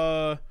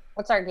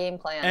what's our game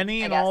plan?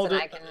 Any and all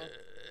the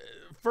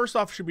first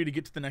off should be to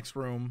get to the next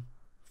room.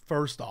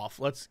 First off,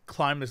 let's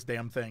climb this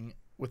damn thing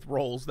with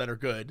rolls that are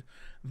good.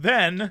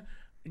 Then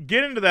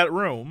get into that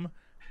room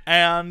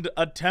and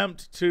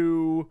attempt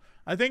to,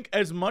 I think,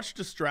 as much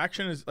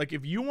distraction as, like,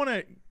 if you want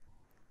to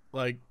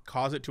like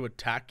cause it to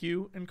attack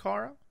you in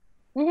Kara,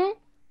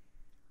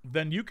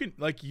 then you can,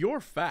 like, you're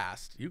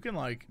fast. You can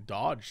like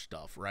dodge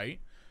stuff, right?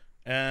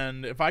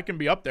 And if I can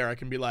be up there, I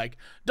can be like,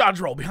 dodge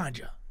roll behind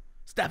you.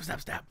 Stab,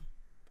 stab, stab.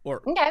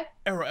 Or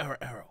arrow, arrow,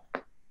 arrow.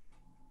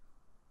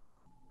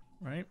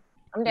 Right?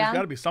 I'm down. There's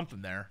got to be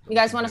something there. You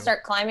guys want to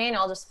start climbing?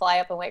 I'll just fly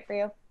up and wait for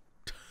you.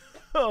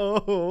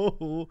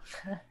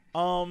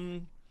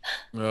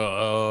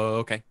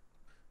 Okay.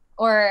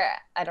 Or,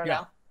 I don't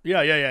know.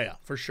 Yeah,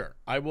 for sure.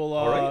 I will,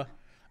 right.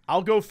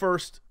 I'll go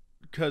first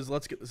because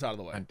let's get this out of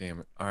the way. God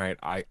damn it. All right.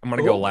 I'm going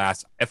to go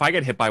last. If I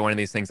get hit by one of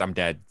these things, I'm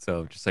dead.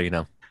 So just so you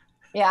know.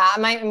 Yeah,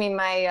 my 100%.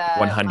 my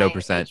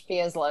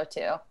HP is low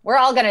too. We're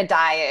all gonna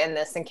die in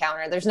this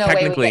encounter. There's no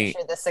way we get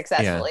through this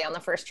successfully on the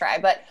first try,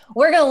 but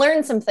we're gonna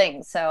learn some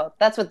things. So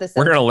that's what this is.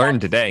 We're gonna learn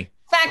today.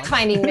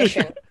 Fact-finding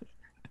mission.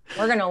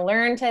 We're gonna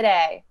learn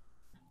today.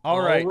 All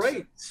right.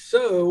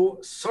 So,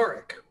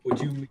 Sarek, would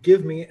you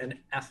give me an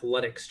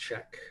athletics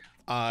check?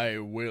 I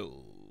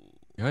will.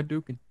 Yeah,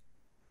 Dukin.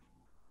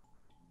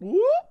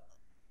 Whoop.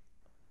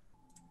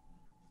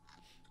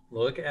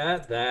 Look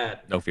at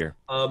that. No fear.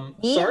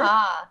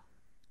 Sarek,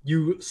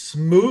 you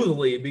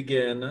smoothly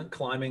begin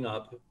climbing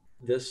up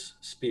this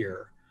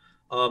spear.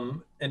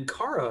 And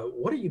Kara,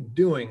 what are you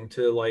doing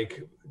to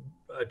like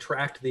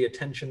attract the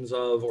attentions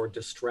of or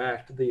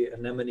distract the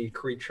anemone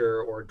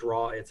creature or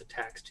draw its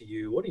attacks to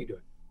you? What are you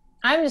doing?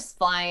 I'm just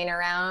flying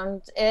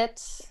around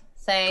it,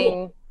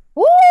 saying,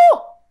 "Woo!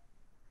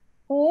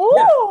 Woo!"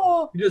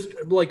 Yeah, you're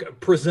just like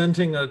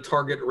presenting a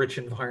target-rich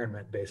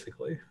environment,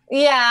 basically.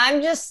 Yeah,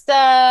 I'm just woo,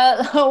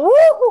 hoo,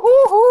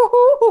 hoo, hoo,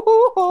 hoo,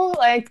 hoo, hoo,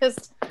 like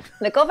just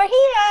look over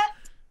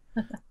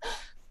here.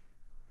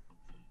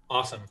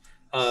 Awesome.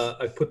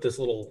 I put this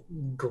little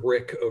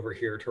grick over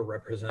here to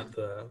represent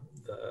the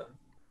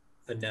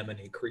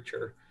anemone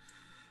creature.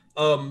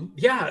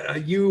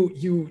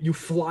 You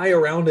fly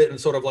around it and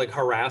sort of like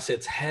harass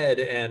its head,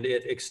 and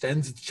it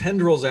extends its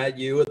tendrils at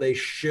you. They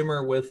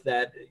shimmer with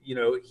that,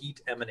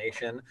 heat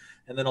emanation,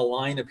 and then a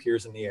line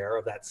appears in the air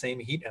of that same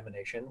heat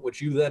emanation,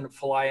 which you then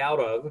fly out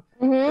of.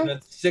 And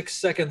then 6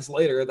 seconds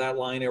later, that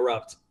line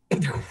erupts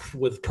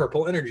with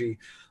purple energy.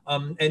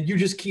 And you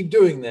just keep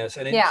doing this,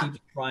 and it keeps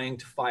trying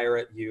to fire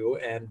at you,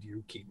 and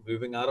you keep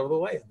moving out of the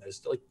way. And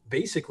there's like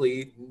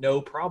basically no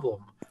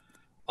problem.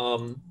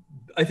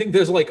 I think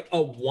there's like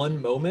a one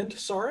moment,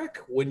 Sarek,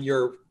 when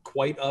you're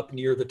quite up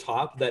near the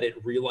top that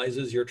it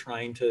realizes you're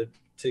trying to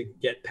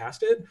get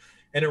past it,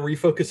 and it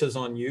refocuses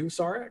on you,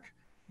 Sarek.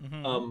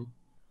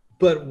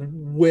 But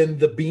when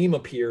the beam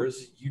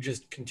appears, you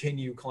just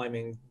continue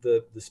climbing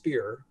the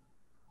spear,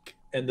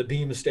 and the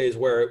beam stays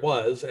where it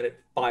was, and it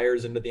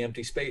fires into the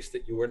empty space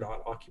that you were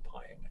not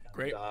occupying. And,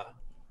 great.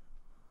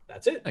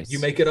 That's it. Nice. You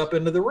make it up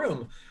into the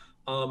room.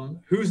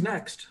 Who's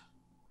next?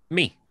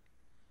 Me.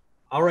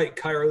 All right,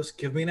 Kairos,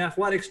 give me an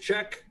athletics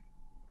check.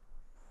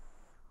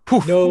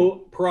 Poof. No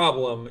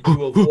problem.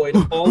 You avoid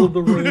all of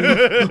the rooms.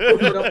 You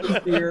put up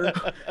the spear.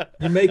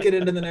 You make it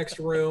into the next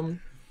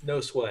room. No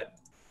sweat.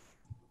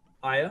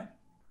 Aya?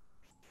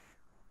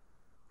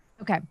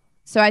 Okay.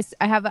 So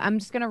I'm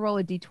just going to roll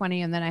a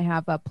d20 and then I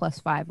have a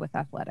 +5 with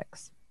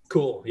athletics.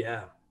 Cool.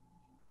 Yeah.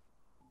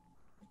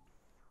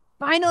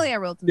 Finally, I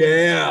rolled.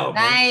 Yeah.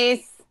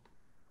 Nice.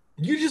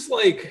 You just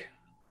like,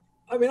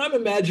 I'm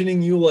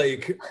imagining you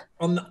like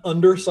on the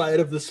underside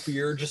of the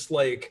spear, just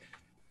like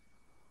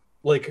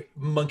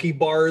monkey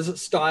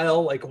bars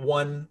style, like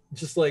one,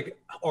 just like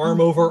arm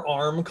over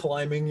arm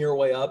climbing your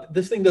way up.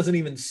 This thing doesn't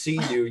even see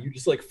you. You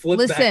just like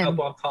flip back up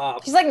on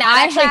top. She's like not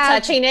actually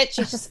touching it.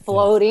 She's just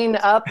floating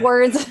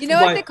upwards. You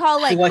know what they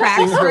call like crack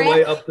her way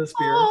strength? up the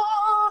spear.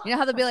 You know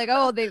how they'll be like,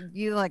 oh,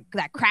 you like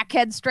that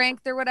crackhead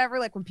strength or whatever.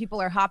 Like when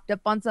people are hopped up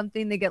on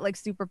something, they get like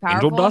super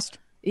powerful. Angel dust?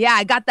 Yeah,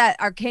 I got that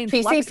arcane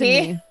flux in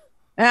me.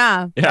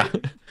 Yeah.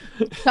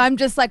 So I'm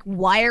just like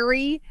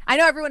wiry. I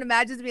know everyone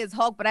imagines me as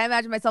Hulk, but I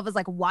imagine myself as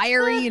like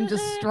wiry and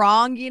just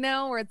strong,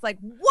 where it's like,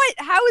 what?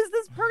 How is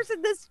this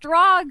person this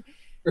strong?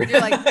 And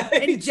you're like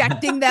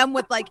injecting them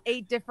with like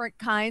 8 different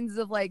kinds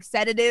of like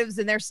sedatives,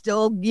 and they're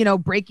still,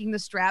 breaking the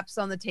straps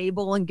on the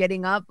table and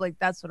getting up. Like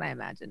that's what I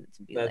imagine it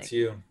to be. That's like.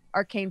 you.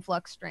 Arcane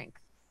flux strength.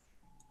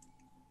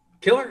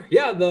 Killer.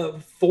 Yeah, the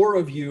 4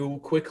 of you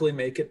quickly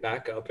make it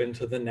back up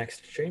into the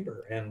next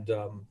chamber. And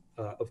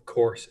of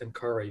course,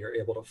 Ankara, you're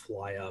able to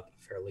fly up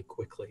fairly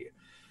quickly.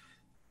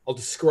 I'll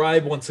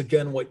describe once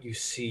again what you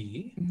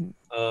see.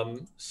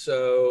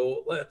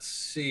 So let's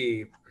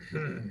see.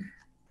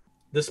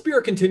 The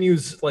spear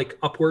continues like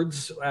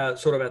upwards,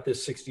 sort of at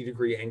this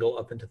 60-degree angle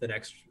up into the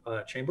next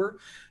chamber.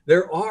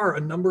 There are a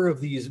number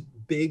of these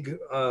big,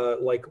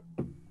 like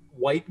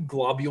white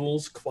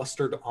globules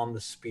clustered on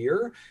the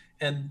spear,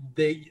 and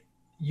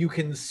you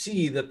can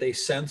see that they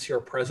sense your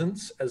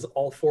presence as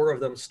all 4 of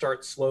them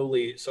start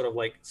slowly sort of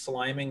like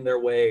sliming their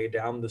way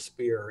down the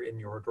spear in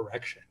your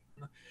direction.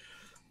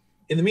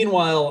 In the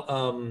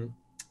meanwhile,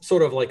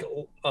 sort of like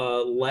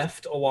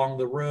left along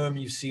the room,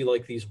 you see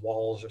like these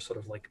walls are sort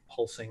of like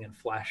pulsing and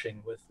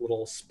flashing with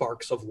little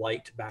sparks of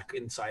light back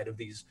inside of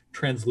these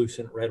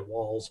translucent red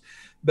walls.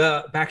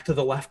 Back to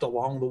the left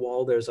along the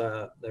wall, there's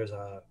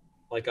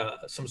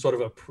some sort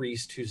of a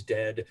priest who's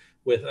dead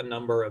with a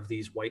number of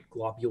these white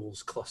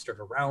globules clustered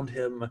around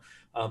him.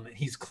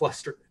 He's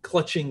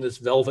clutching this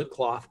velvet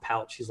cloth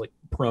pouch. He's like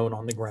prone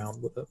on the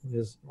ground with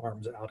his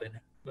arms out in,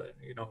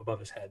 above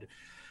his head.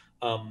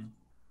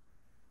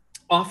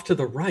 Off to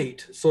the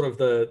right, sort of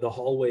the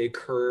hallway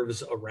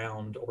curves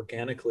around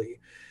organically,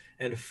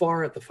 and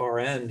far at the far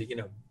end,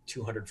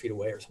 200 feet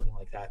away or something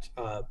like that,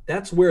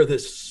 that's where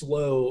this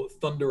slow,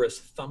 thunderous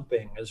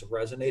thumping is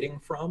resonating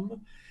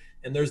from.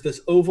 And there's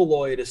this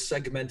ovaloid,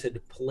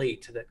 segmented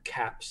plate that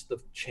caps the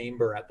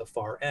chamber at the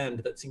far end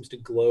that seems to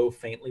glow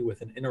faintly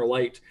with an inner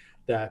light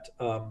that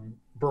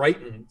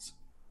brightens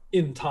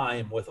in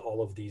time with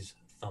all of these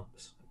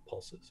thumps and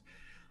pulses.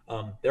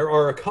 There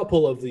are a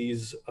couple of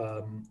these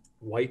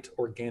white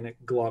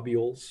organic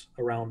globules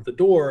around the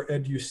door,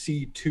 and you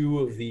see 2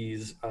 of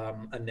these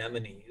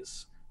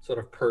anemones sort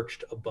of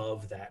perched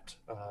above that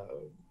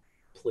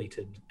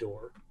plated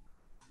door.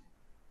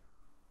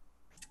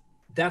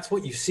 That's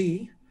what you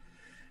see.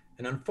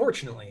 And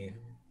unfortunately,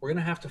 we're going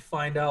to have to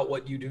find out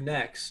what you do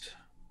next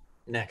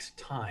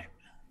time.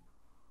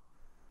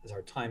 Is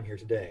our time here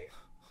today.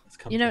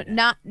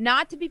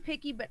 Not to be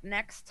picky, but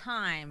next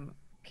time,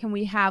 can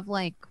we have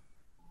like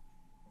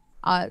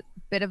a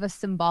bit of a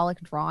symbolic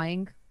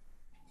drawing?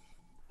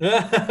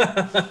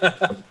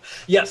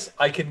 Yes,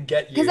 I can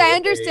get you. Because I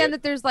understand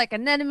that there's like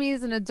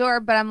anemones and a door,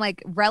 but I'm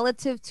like,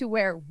 relative to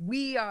where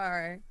we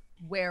are,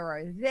 where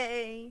are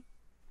they?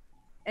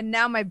 And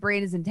now my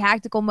brain is in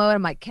tactical mode.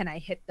 I'm like, can I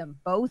hit them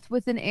both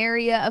with an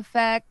area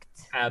effect?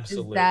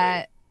 Absolutely. Is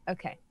that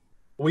okay?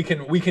 We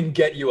can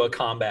get you a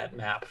combat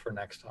map for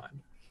next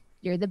time.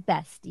 You're the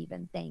best,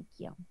 Steven. Thank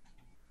you.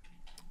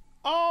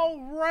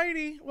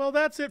 Alrighty. Well,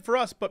 that's it for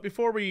us. But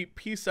before we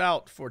peace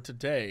out for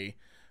today,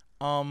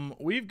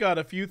 we've got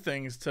a few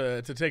things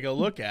to take a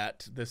look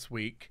at this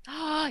week.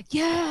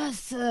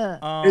 Yes.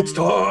 It's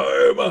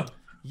time.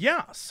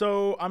 Yeah,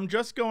 so I'm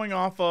just going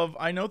off of,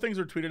 I know things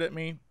are tweeted at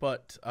me,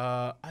 but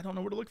I don't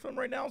know where to look for them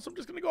right now, so I'm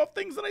just going to go off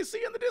things that I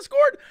see in the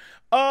Discord.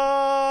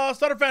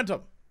 Stutter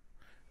Phantom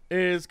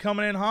is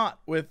coming in hot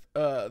with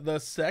the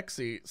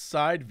sexy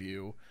side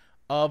view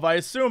of, I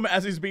assume,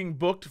 as he's being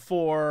booked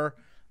for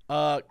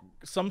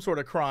some sort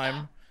of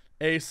crime,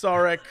 a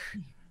Sarek.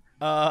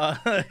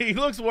 He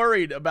looks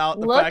worried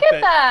about the fact that... Look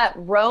at that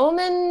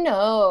Roman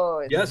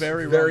nose. Yes,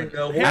 very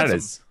noble. That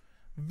is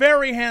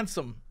very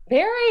handsome.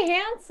 Very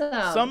handsome.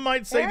 Some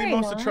might say Very the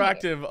most nice.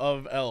 attractive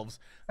of elves.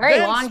 Very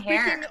then, long speaking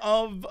hair.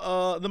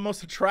 of the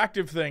most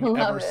attractive thing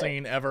Love ever it.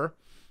 seen ever,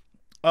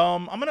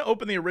 I'm going to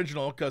open the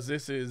original because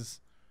this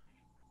is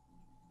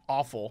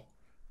awful.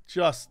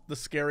 Just the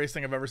scariest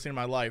thing I've ever seen in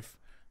my life.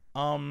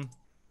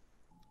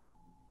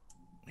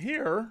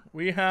 Here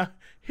we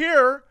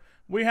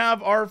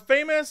have our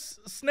famous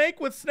snake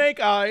with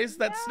snake eyes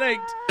that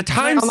snaked. The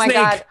time Oh my snake.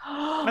 god.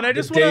 And I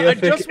just want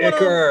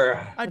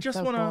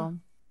to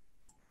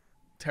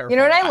terrifying. You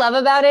know what I love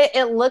about it?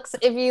 It looks,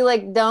 if you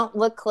like don't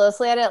look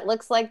closely at it, it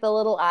looks like the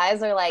little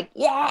eyes are like,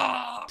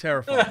 yeah.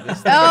 Terrifying.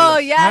 This thing Oh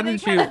is yeah, How they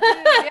did kinda you- do,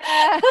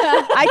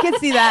 yeah. I can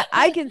see that.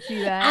 I can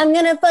see that. I'm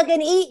gonna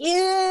fucking eat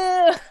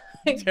you.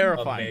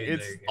 terrifying. Amazing.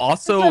 It's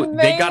Also, It's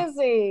they got.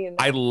 amazing.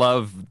 I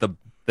love the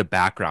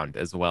background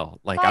as well.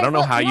 Like, I don't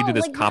know how you do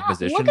this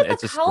composition. Look at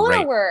It's the just color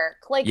great. work,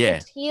 like Yeah.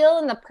 the teal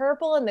and the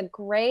purple and the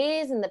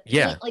grays and the pink.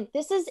 Yeah. Like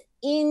this is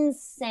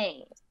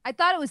insane. I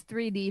thought it was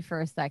 3D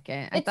for a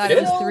second. I It's thought it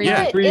was so 3D.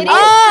 Yeah, good. 3D. It is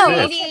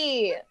Oh!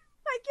 3D.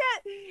 I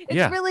can't. It's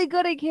Yeah. really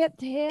good. I can't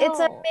tell. It's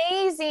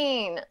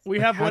amazing. we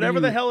have how do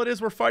whatever the you- hell it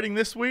is we're fighting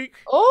this week.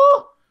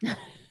 Oh.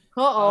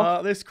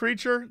 Uh-oh. This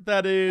creature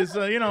that is,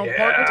 part Yeah.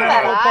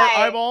 tentacle, part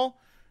Eye. eyeball.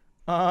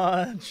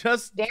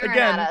 Just Staring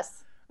at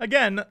us.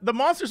 again, the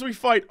monsters we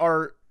fight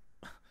are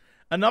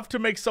enough to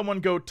make someone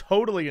go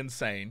totally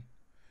insane.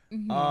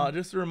 Mhm.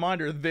 Just a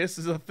reminder, this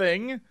is a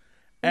thing, These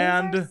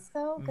and are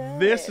so good.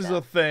 this is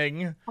a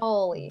thing.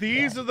 Holy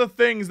These shit. are the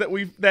things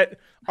that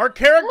our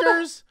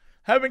characters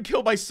have been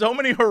killed by so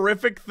many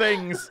horrific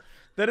things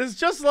that is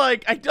just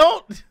like it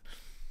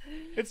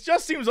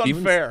just seems Steven's-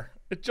 unfair.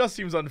 It just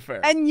seems unfair.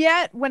 And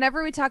yet,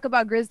 whenever we talk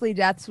about grisly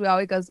deaths,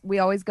 we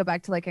always go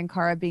back to like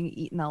Ankara being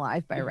eaten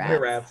alive by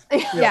rats.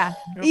 Yeah.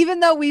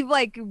 Even though we've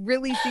like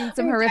really seen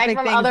some horrific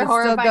things, it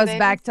still goes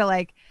back to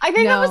like. I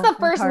think that was the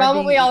first Ankara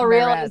moment we being all eaten by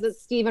realized rats.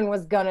 that Steven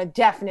was gonna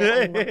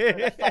definitely murder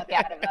the fuck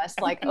out of us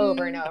like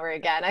over and over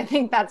again. I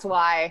think that's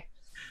why.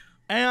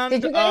 And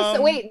did you guys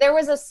wait? There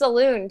was a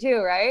saloon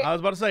too, right? I was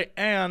about to say,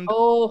 and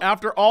Oh.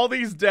 after all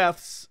these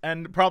deaths,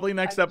 and probably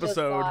next I just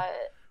episode, saw it.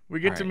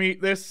 we get to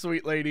meet this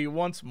sweet lady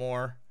once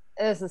more.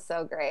 This is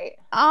so great.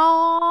 Aww.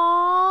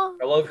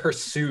 I love her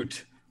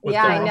suit. with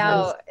Yeah, the I know.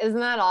 ruffles. Isn't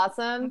that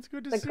awesome? It's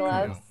good to the see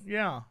gloves. you.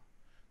 Yeah.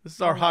 This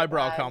is our my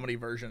highbrow God. comedy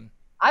version.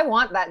 I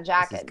want that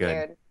jacket,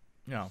 good. dude.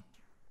 Yeah.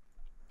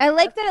 I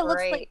like That's that it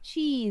looks great. like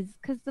cheese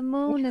because the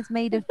moon is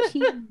made of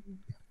cheese.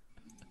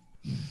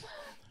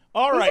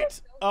 All These are right.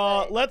 so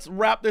good. Let's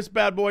wrap this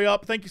bad boy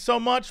up. Thank you so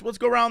much. Let's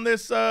go around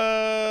this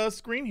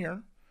screen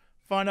here.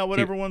 Find out what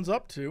Dude. everyone's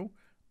up to.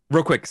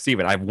 Real quick,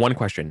 Steven, I have one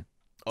question.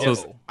 So,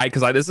 Oh.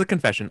 because this is a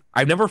confession,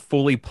 I've never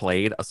fully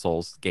played a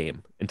Souls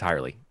game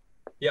entirely.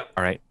 Yeah.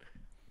 All right.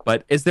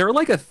 But is there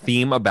like a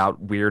theme about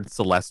weird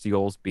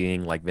celestials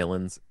being like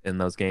villains in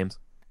those games?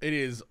 It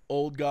is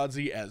old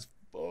godsy as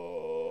fuck.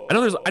 I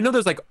know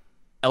there's like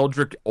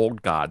eldritch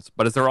old gods,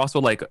 but is there also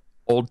like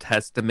Old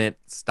Testament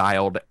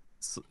styled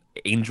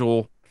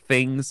angel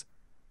things?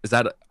 Is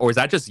that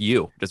just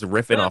you just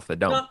riffing off the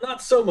dome?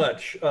 Not so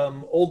much.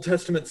 Old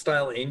Testament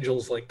style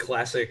angels, like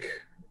classic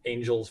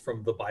angels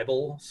from the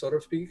Bible, so to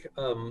speak.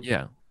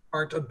 Yeah.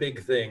 Aren't a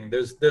big thing.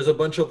 There's a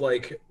bunch of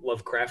like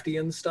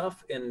Lovecraftian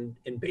stuff in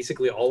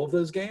basically all of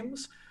those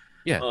games.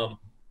 Yeah.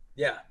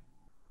 Yeah.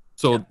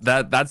 So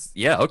that's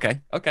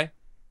okay.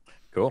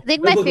 Cool. I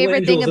think my Biblical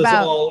favorite thing angels is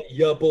about all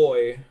ya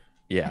boy.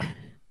 Yeah.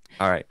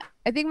 All right.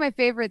 I think my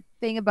favorite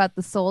thing about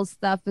the Souls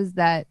stuff is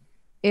that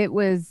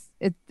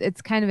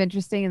it's kind of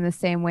interesting in the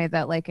same way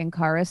that like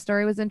Ankara's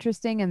story was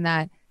interesting, in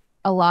that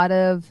a lot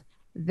of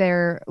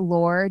their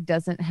lore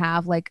doesn't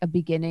have like a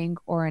beginning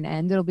or an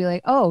end. It'll be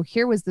like, oh,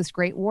 here was this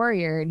great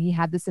warrior and he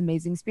had this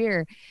amazing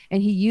spear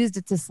and he used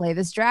it to slay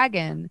this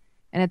dragon.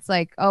 And it's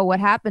like, oh, what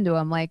happened to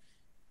him? Like,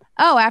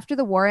 oh, after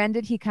the war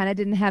ended, he kind of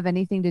didn't have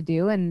anything to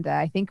do, and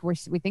I think we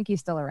think he's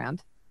still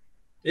around.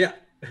 Yeah.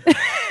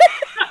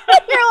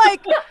 You're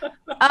like,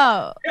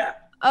 oh, Yeah.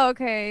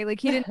 okay. Like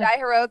he didn't die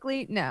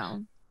heroically.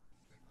 No.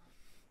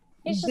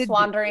 He's just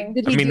wandering.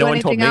 Did I he mean, do no one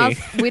told anything me.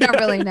 else? We don't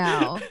really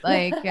know.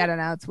 Like, I don't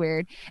know. It's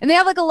weird. And they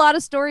have like a lot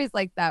of stories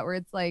like that where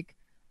it's like,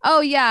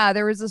 oh yeah,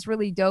 there was this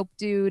really dope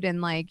dude,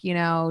 and like, he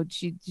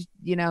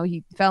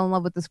fell in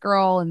love with this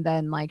girl, and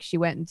then like she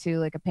went into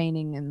like a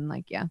painting, and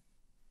like, yeah.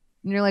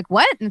 And you're like,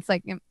 what? And it's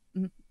like,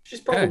 She's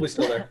probably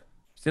still there.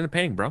 She's in the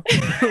painting, bro.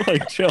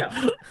 Like, chill.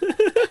 Yeah.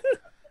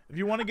 If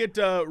you want to get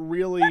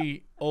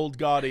really old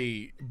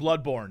gaudy,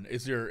 Bloodborne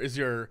is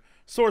your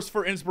source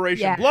for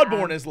inspiration. Yeah.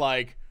 Bloodborne is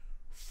like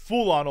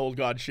full on old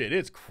god shit.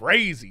 It's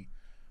crazy.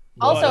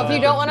 Also, But, if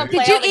you don't want to play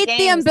did you all the eat the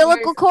games,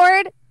 umbilical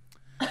cord?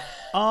 You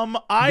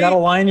gotta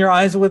line your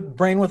eyes with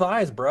brain with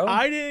eyes, bro.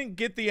 I didn't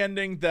get the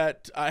ending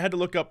that I had to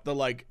look up the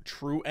like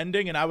true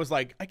ending, and I was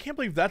like, I can't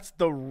believe that's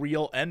the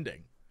real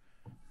ending.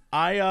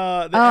 I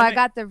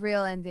got the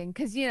real ending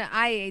because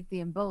I ate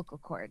the umbilical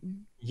cord.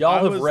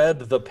 Y'all have read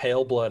The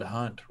Pale Blood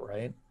Hunt,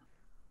 right?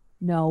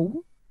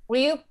 No. Will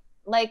you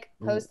like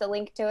post a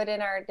link to it in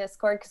our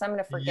Discord? Because I'm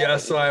gonna forget.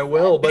 Yes, what you I just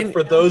will. said. But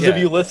For those of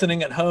Yeah. you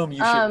listening at home,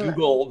 you should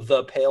Google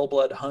The Pale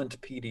Blood Hunt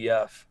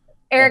PDF.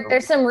 Eric,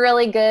 there's some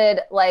really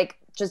good like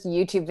just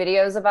YouTube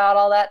videos about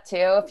all that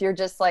too. If you're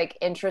just like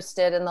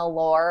interested in the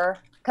lore,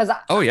 because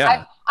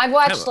I've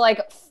watched like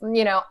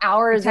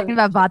hours Talking of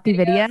about Vati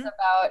video.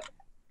 about.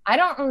 I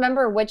don't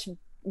remember which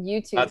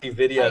YouTube. Not the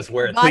videos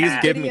where it's Please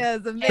at. give me-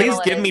 Please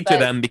give me to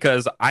them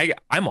because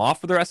I'm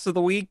off for the rest of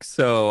the week,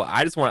 so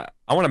I want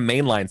to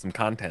mainline some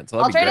content. So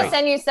I'll that'd be try great. to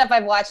send you stuff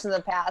I've watched in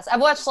the past. I've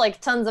watched like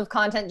tons of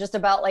content just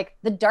about like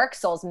the Dark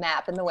Souls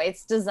map and the way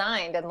it's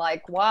designed and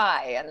like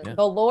why and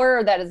the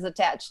lore that is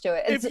attached to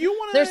it.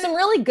 There's some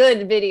really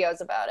good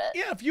videos about it.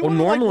 Yeah, if you want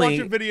to like, watch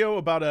a video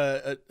about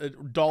a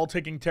doll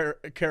taking care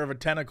of a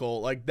tentacle,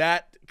 like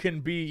that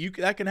can be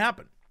that can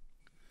happen.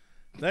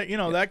 That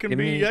that can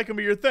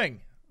be your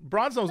thing.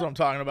 Bronze knows what I'm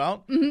talking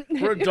about.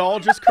 Where a doll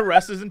just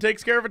caresses and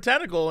takes care of a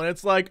tentacle, and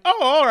it's like, oh,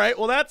 all right,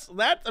 well that.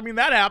 I mean,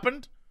 that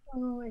happened. Oh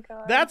my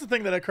god. That's a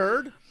thing that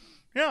occurred.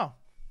 Yeah.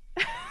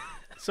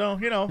 So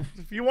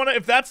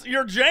if that's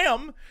your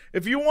jam,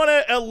 if you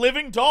want a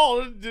living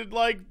doll to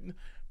like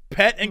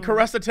pet and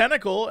caress a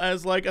tentacle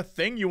as like a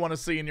thing you want to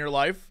see in your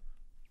life,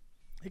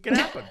 it can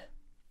happen.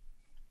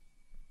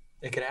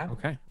 It can happen.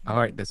 Okay. All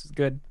right. This is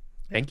good.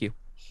 Thank you.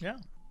 Yeah.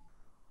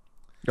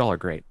 Y'all are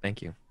great.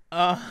 Thank you.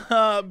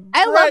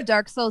 I love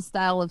Dark Souls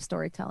style of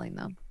storytelling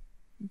though.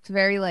 It's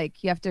very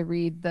like you have to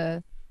read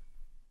the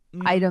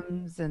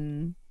items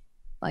and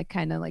like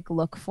kind of like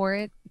look for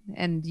it,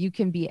 and you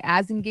can be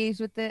as engaged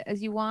with it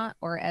as you want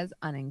or as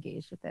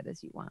unengaged with it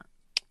as you want.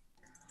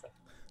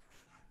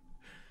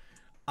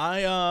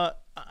 I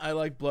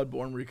like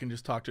Bloodborne where you can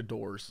just talk to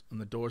doors,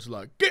 and the doors are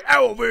like, "Get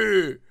out of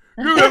here!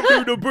 You don't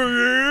need to be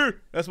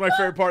here." That's my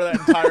favorite part of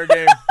that entire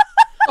game.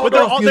 But they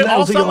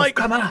all sound like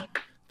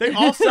they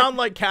all sound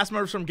like cast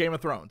members from Game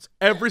of Thrones.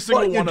 Every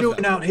single one of them. What are you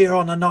doing out here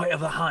on the night of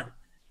the hunt?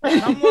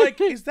 And I'm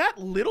like, is that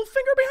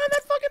Littlefinger behind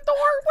that fucking door?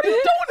 What are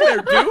you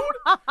doing there,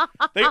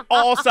 dude? They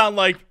all sound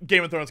like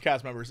Game of Thrones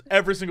cast members.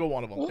 Every single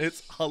one of them.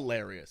 It's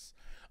hilarious.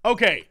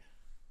 Okay.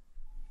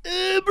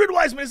 Britt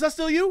Wiseman, is that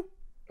still you?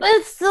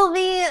 It's still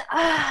me.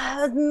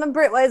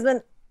 Britt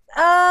Wiseman.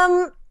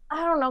 I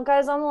don't know,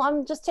 guys.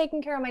 I'm just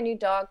taking care of my new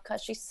dog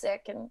because she's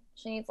sick and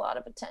she needs a lot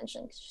of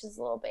attention because she's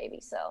a little baby.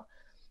 So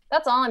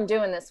that's all I'm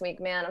doing this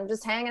week, man. I'm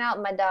just hanging out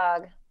with my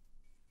dog.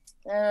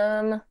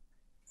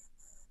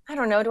 I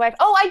don't know.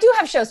 I do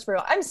have shows for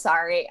you. I'm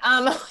sorry.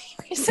 We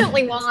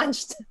recently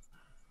launched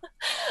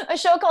a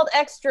show called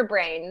Extra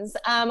Brains,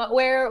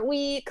 where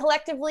we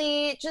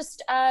collectively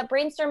just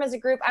brainstorm as a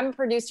group. I'm a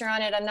producer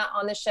on it. I'm not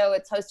on the show.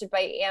 It's hosted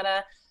by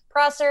Anna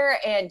Prosser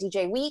and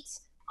DJ Wheat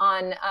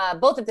on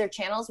both of their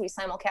channels. We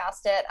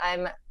simulcast it.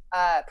 I'm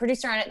a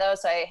producer on it, though,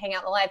 so I hang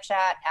out in the live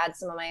chat, add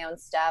some of my own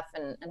stuff,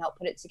 and help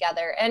put it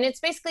together. And it's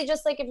basically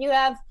just like if you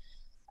have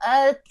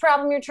a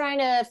problem you're trying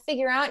to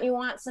figure out and you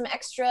want some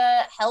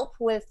extra help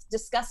with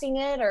discussing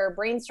it or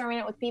brainstorming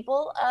it with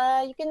people,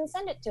 you can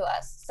send it to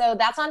us. So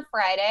that's on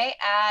Friday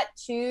at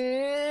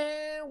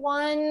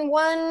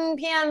 1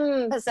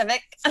 p.m.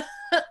 Pacific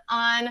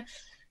on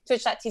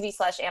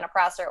twitch.tv/Anna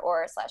Prosser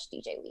or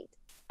 /DJ Wheat.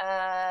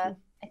 I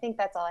think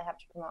that's all I have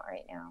to promote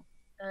right now.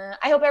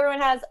 I hope everyone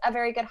has a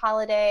very good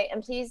holiday,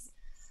 and please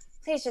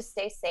just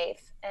stay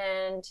safe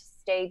and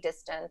stay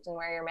distant and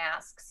wear your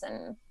masks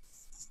and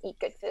eat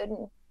good food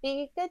and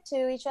be good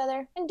to each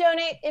other, and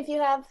donate if you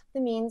have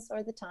the means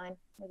or the time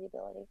or the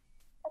ability.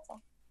 That's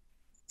all.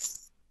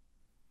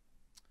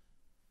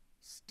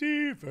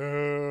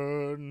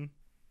 Steven.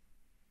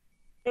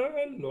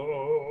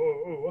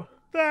 Hello.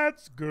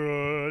 That's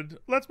good.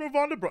 Let's move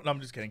on to no, I'm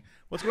just kidding.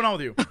 What's going on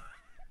with you?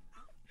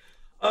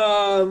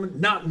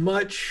 Not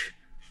much.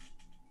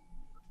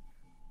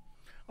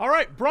 All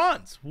right,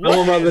 Bronze. I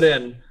won't rub it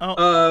in.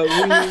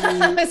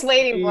 I was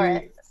waiting for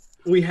it.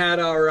 We had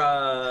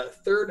our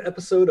third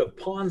episode of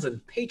Pawns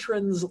and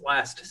Patrons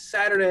last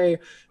Saturday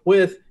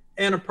with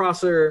Anna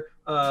Prosser,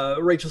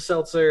 Rachel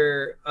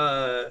Seltzer,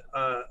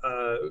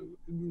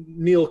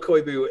 Neil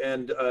Koibu,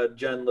 and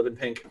Jen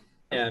Livenpink.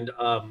 And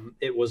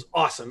it was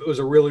awesome. It was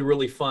a really,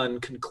 really fun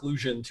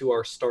conclusion to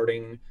our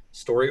starting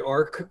story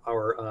arc.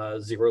 Our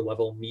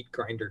 0-level meat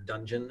grinder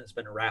dungeon has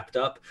been wrapped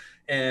up,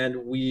 and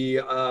we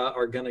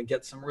are gonna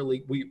get some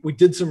really we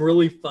did some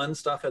really fun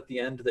stuff at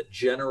the end that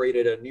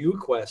generated a new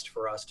quest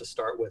for us to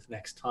start with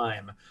next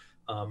time,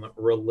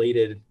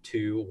 related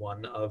to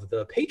one of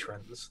the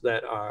patrons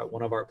that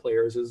one of our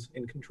players is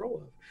in control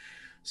of.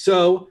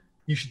 So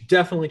you should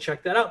definitely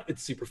check that out.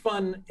 It's super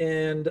fun,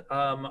 and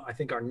I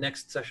think our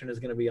next session is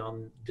going to be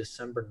on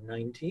December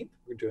 19th.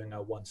 We're doing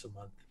a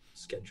once-a-month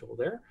schedule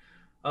there.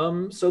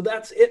 So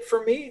that's it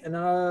for me,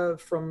 and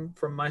from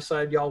my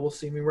side, y'all will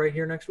see me right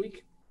here next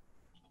week.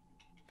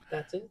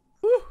 That's it.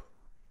 Woo.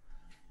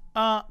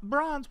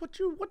 Bronze, what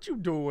you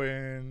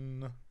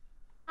doing?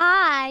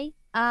 Hi.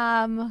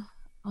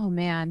 Oh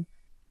man.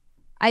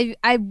 I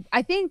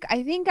think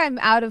I'm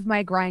out of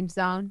my grind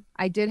zone.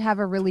 I did have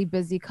a really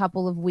busy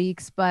couple of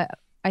weeks, but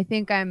I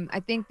think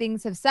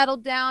things have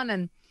settled down,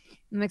 and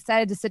I'm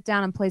excited to sit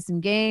down and play some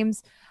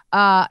games.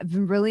 I've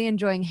been really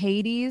enjoying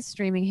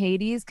streaming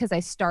Hades, because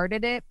I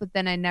started it, but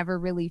then I never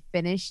really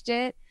finished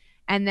it.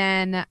 And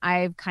then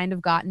I've kind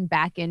of gotten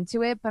back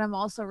into it, but I'm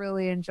also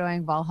really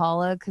enjoying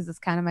Valhalla because it's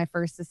kind of my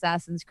first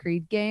Assassin's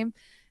Creed game.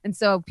 And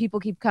so people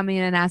keep coming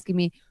in and asking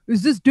me,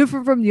 is this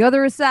different from the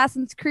other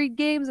Assassin's Creed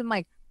games? I'm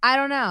like, I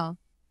don't know.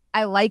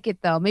 I like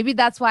it though. Maybe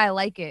that's why I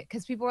like it,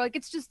 because people are like,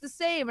 it's just the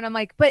same. And I'm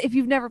like, but if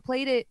you've never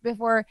played it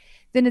before,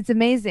 then it's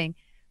amazing.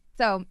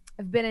 So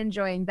I've been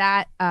enjoying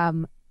that.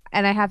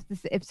 And I have to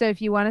say,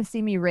 if you want to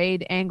see me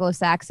raid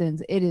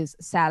Anglo-Saxons, it is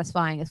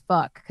satisfying as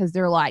fuck, because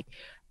they're like,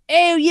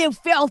 oh, you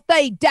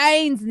filthy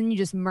Danes, and then you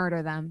just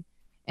murder them.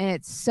 And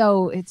it's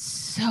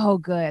so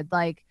good.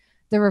 Like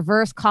the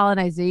reverse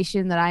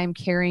colonization that I am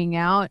carrying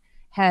out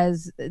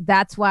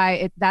that's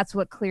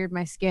what cleared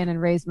my skin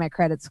and raised my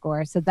credit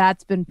score. So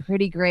that's been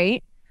pretty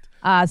great.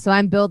 So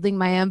I'm building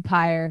my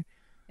empire,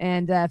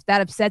 and if that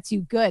upsets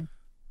you, good.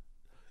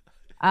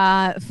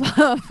 Fuck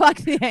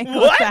the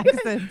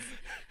Anglo-Saxons.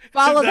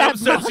 Follow that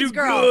bronze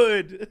girl.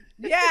 Good.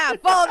 Yeah,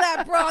 follow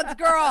that bronze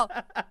girl.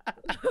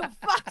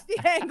 Fuck the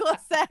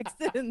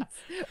Anglo-Saxons.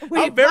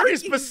 How very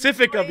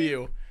specific of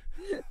you.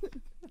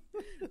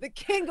 The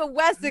King of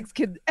Wessex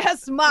can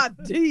S my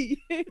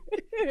D.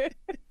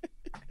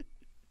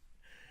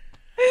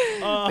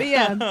 But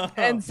yeah,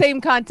 and same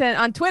content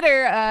on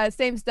Twitter,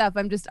 same stuff.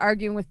 I'm just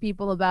arguing with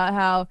people about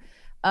how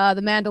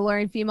the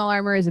Mandalorian female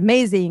armor is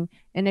amazing,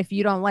 and if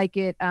you don't like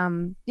it,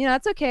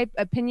 it's okay.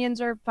 Opinions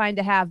are fine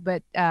to have,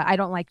 but I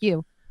don't like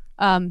you.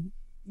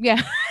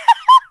 Yeah.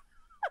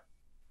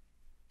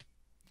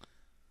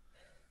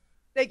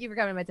 Thank you for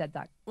coming to my TED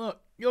Talk. Look,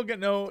 you'll get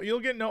no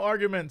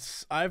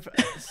arguments. I've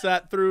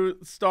sat through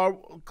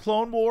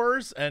Clone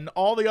Wars and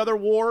all the other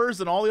wars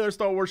and all the other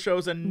Star Wars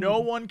shows, and no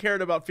one cared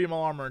about female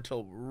armor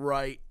until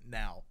right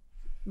now.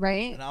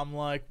 Right? And I'm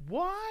like,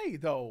 why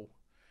though?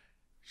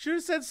 Should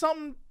have said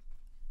something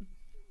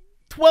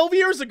 12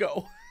 years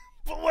ago.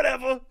 But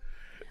whatever.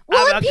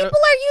 Well, if people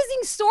are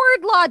using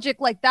sword logic,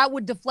 like that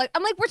would deflect.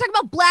 I'm like, we're talking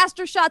about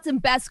blaster shots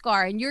and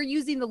Beskar, and you're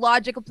using the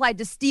logic applied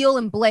to steel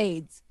and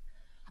blades.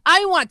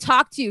 I want to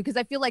talk to you because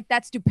I feel like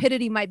that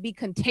stupidity might be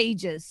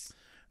contagious.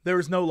 There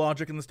is no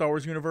logic in the Star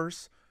Wars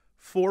universe.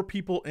 4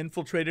 people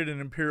infiltrated an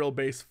Imperial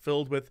base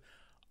filled with,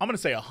 I'm going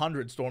to say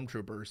 100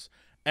 stormtroopers,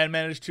 and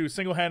managed to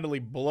single-handedly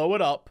blow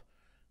it up,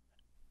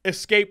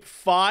 escape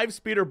 5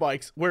 speeder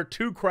bikes where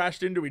 2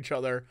 crashed into each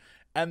other,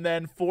 and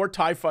then 4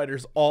 TIE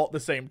fighters all at the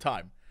same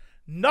time.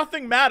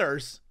 Nothing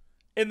matters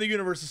in the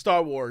universe of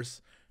Star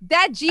Wars.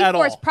 That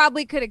G-Force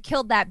probably could have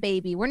killed that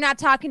baby. We're not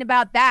talking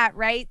about that,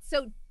 right?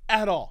 So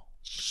at all.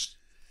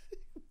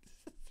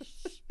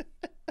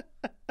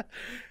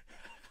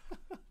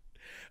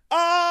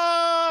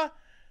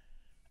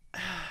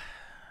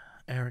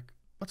 Eric,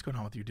 what's going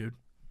on with you, dude?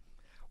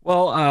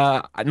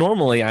 Well,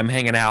 normally I'm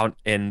hanging out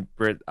in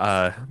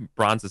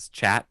Bronze's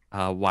chat,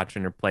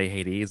 watching her play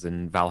Hades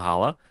and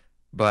Valhalla,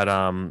 but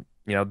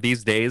you know,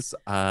 these days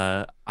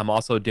I'm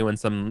also doing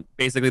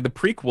basically the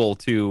prequel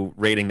to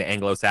raiding the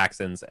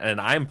Anglo-Saxons, and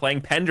I'm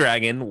playing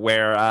Pendragon,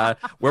 where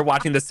we're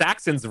watching the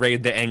Saxons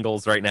raid the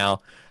Angles right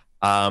now.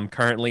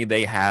 Currently,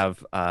 they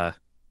have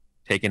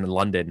taken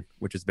London,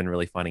 which has been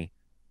really funny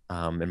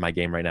in my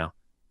game right now.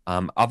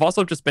 I've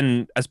also just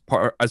been as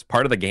part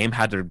of the game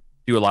had to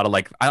do a lot of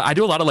I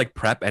do a lot of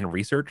prep and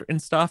research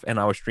and stuff, and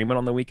I was streaming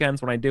on the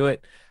weekends when I do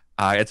it.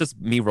 It's just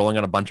me rolling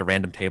on a bunch of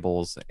random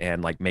tables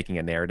and making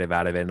a narrative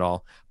out of it and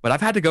all. But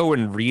I've had to go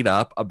and read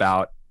up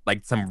about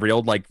some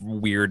real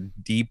weird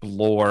deep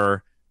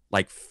lore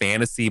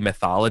fantasy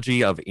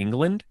mythology of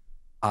England.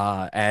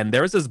 And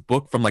there's this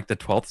book from the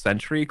 12th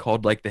century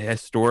called the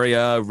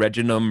Historia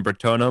Reginum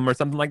Bretonum or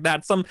something like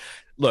that.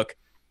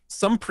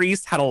 Some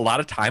priests had a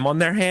lot of time on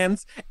their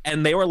hands,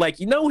 and they were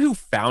you know who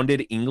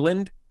founded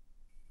England?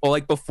 Well,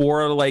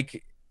 before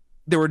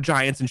there were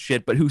giants and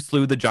shit, but who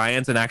slew the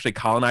giants and actually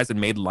colonized and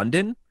made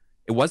London?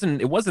 It wasn't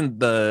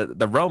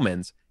the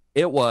Romans.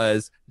 It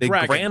was the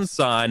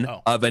grandson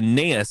of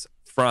Aeneas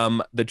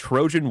from the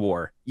Trojan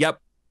War. Yep,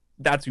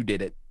 that's who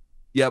did it.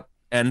 Yep.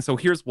 And so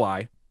here's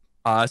why.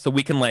 So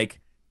we can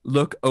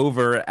look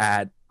over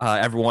at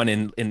everyone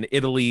in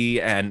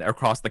Italy and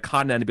across the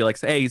continent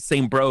and be hey,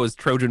 same bros,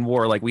 Trojan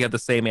War, we have the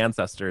same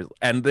ancestors.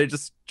 And they're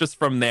just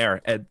from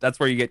there. And that's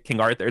where you get King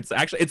Arthur. It's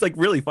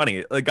really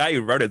funny. The guy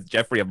who wrote it is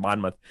Geoffrey of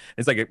Monmouth.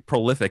 It's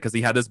prolific because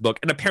he had this book,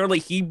 and apparently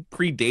he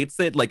predates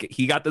it.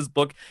 He got this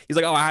book. He's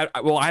I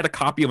had a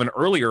copy of an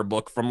earlier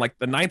book from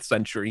the 9th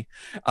century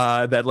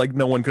that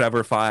no one could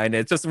ever find.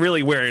 It's just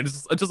really weird.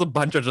 It's just a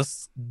bunch of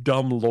just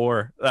dumb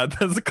lore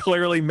that's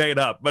clearly made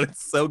up, but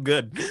it's so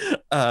good.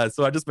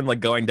 So I've just been like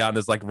going down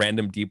this like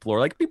random deep lore.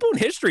 Like people in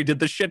history did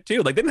this shit too.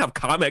 Like they didn't have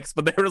comics,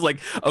 but they were just like,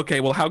 okay,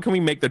 well, how can we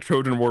make the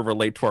Trojan War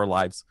relate to our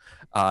lives?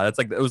 That's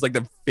like, it was like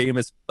the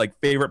famous like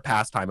favorite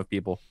pastime of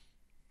people.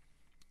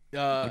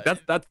 Like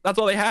that's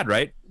all they had,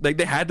 right? Like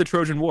they had the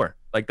Trojan War.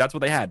 Like that's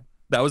what they had.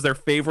 That was their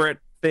favorite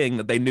thing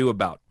that they knew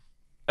about.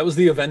 That was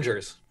the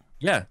Avengers.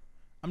 Yeah.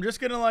 I'm just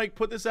gonna like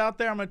put this out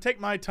there. I'm gonna take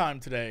my time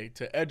today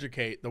to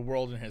educate the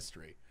world in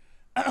history.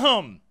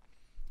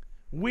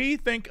 We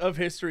think of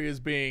history as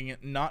being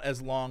not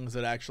as long as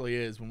it actually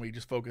is when we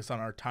just focus on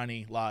our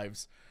tiny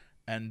lives.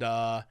 And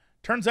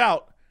turns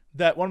out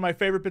that one of my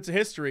favorite bits of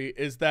history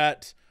is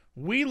that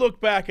we look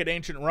back at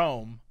ancient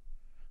Rome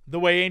the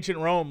way ancient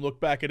Rome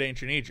looked back at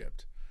ancient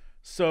Egypt.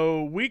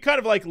 So we kind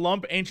of like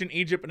lump ancient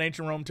Egypt and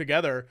ancient Rome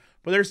together,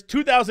 but there's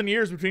 2,000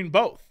 years between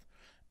both.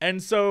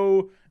 And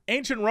so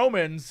ancient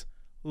Romans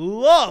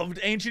loved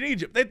ancient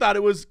Egypt. They thought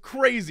it was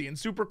crazy and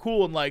super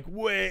cool and like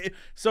way.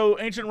 So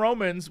ancient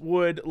Romans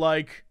would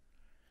like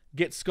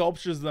get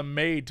sculptures of them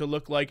made to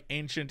look like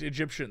ancient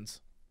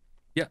Egyptians.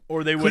 Yeah.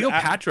 Or they would.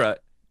 Cleopatra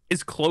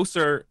is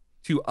closer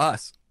to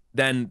us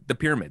than the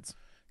pyramids.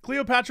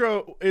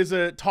 Cleopatra is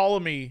a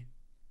Ptolemy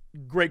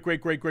great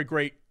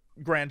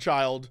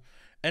grandchild,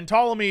 and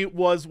Ptolemy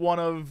was one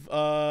of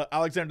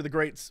Alexander the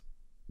Great's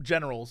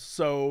generals.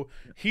 So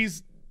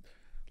he's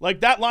like,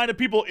 that line of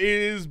people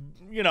is,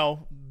 you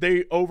know,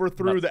 they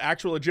overthrew the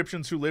actual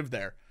Egyptians who lived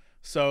there.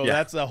 So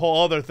that's a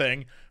whole other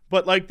thing.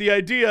 But like the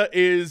idea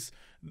is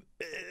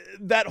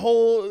that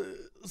whole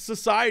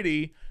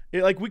society,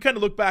 like we kind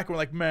of look back and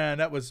we're like, man,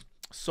 that was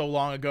so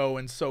long ago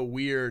and so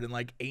weird and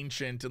like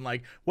ancient and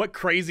like what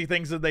crazy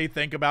things did they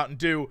think about and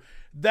do.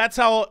 That's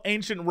how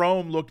ancient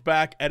Rome looked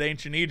back at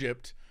ancient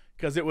Egypt,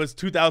 because it was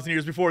 2,000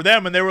 years before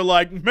them, and they were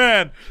like,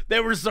 man,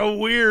 they were so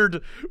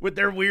weird with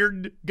their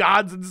weird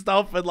gods and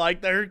stuff and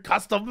like their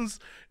customs.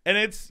 And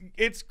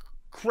it's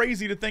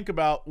crazy to think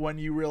about when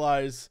you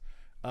realize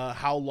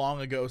how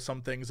long ago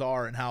some things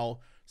are and how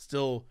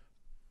still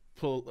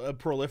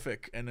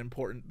prolific and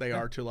important they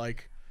are to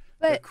like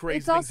the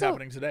crazy things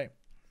happening today.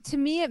 to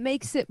me, it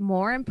makes it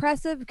more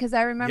impressive because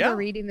I remember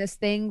reading this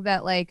thing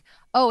that like,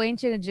 oh,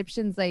 ancient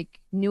Egyptians like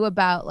knew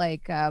about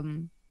like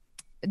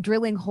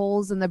drilling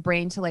holes in the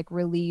brain to like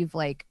relieve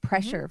like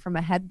pressure from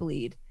a head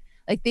bleed.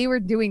 Like they were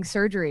doing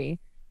surgery.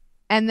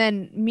 And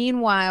then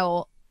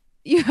meanwhile,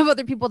 you have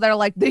other people that are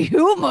like, the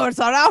humors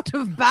are out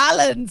of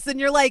balance. And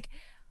you're like,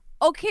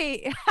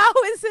 okay, how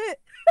is it?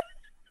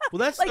 Well,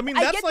 that's, like, I mean,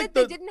 I that's get like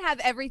that they didn't have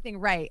everything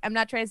right. I'm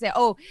not trying to say,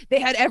 oh, they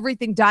had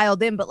everything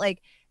dialed in, but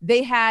like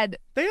they had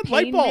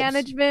light bulbs.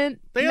 management.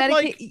 They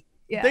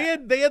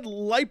had they had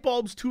light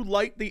bulbs to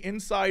light the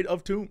inside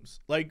of tombs,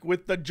 like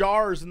with the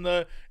jars and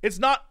it's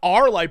not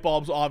our light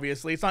bulbs,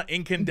 obviously. It's not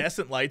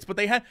incandescent lights, but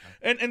they had,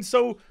 and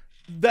so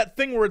that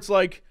thing where it's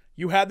like,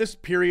 you had this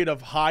period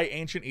of high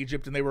ancient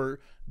Egypt and they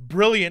were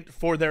brilliant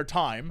for their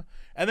time.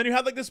 And then you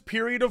had like this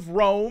period of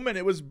Rome and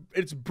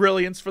its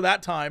brilliance for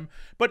that time.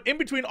 But in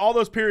between all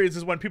those periods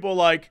is when people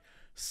like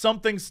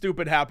something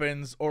stupid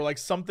happens or like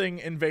something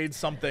invades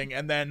something.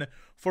 And then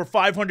for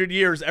 500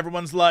 years,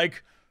 everyone's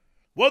like,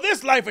 well,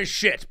 this life is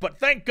shit, but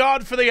thank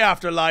God for the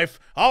afterlife.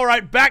 All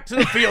right, back to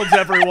the fields,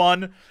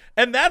 everyone.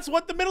 And that's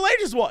what the Middle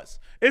Ages was.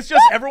 It's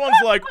just everyone's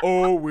like,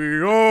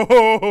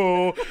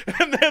 oh.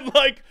 And then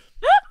like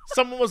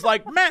someone was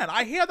like, man,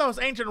 I hear those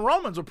ancient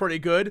Romans were pretty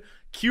good.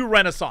 Cue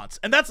Renaissance.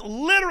 And that's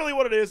literally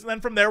what it is. And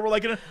then from there, we're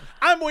like,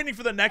 I'm waiting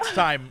for the next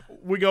time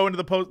we go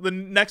into the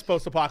next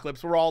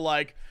post-apocalypse. We're all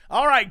like,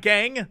 all right,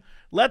 gang,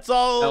 let's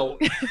all.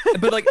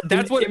 But like,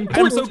 that's what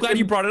I'm so glad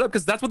you brought it up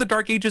because that's what the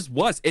Dark Ages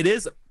was. It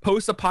is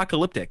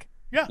post-apocalyptic.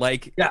 Yeah.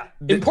 Like,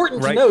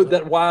 important to note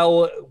that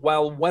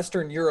while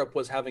Western Europe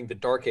was having the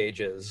Dark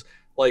Ages,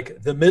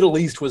 like the Middle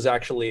East was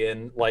actually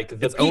in like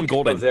the its own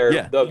golden of their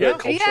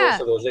cultural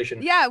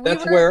civilization. Yeah,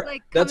 that's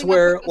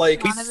where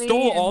like we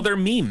stole all their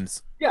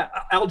memes. Yeah,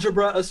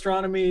 algebra,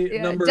 astronomy,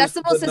 numbers,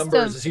 decimal system.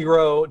 Numbers,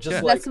 zero,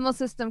 just like decimal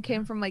system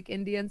came from like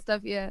India and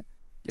stuff. Yeah.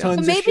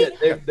 Tons of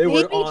shit. They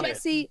were on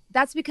Jesse,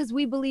 that's because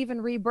we believe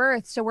in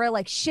rebirth. So we're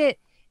like, shit,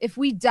 if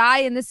we die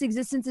and this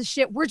existence is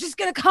shit, we're just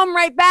gonna come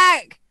right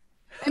back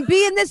and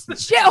be in this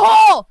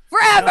shithole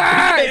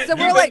forever. So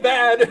we're like,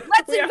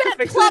 let's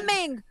invent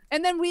plumbing.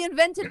 And then we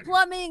invented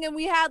plumbing and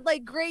we had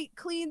like great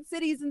clean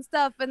cities and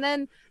stuff. And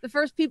then the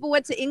first people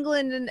went to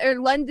England or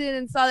London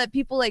and saw that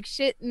people like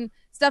shit and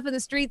stuff in the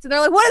streets. And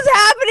they're like, what is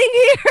happening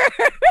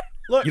here?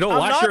 Look, you don't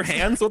wash your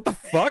hands? What the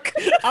fuck?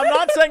 I'm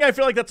not saying I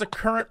feel like that's a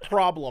current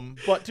problem,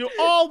 but to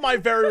all my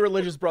very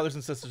religious brothers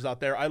and sisters out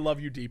there, I love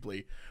you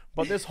deeply.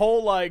 But this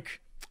whole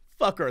like,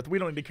 fuck Earth, we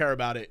don't need to care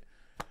about it.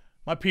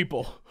 My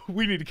people,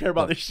 we need to care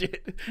about this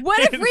shit. What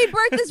if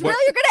rebirth is real?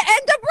 You're gonna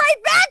end up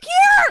right back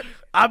here.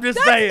 I'm just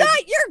saying.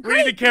 We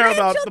need to care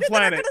about the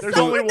planet. There's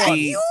only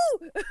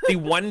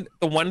one.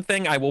 The one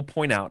thing I will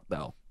point out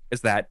though is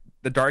that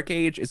the Dark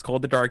Age is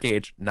called the Dark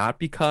Age not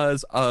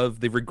because of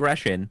the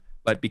regression,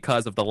 but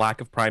because of the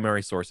lack of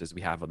primary sources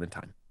we have on the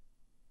time.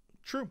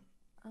 True.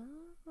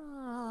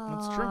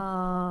 That's true.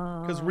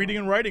 Because reading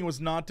and writing was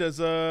not as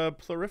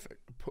prolific.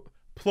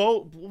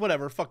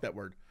 Whatever. Fuck that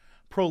word.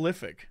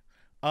 Prolific.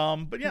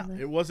 But yeah,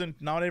 it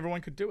wasn't. Not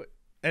everyone could do it,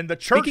 and the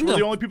church were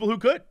the only people who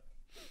could.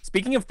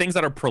 Speaking of things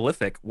that are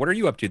prolific, what are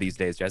you up to these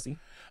days, Jesse?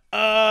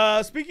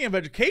 Speaking of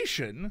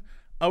education,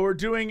 we're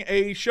doing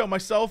a show.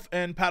 Myself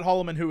and Pat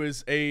Holloman, who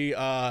is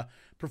a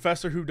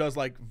professor who does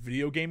like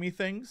video gamey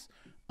things.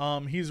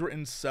 He's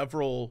written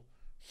several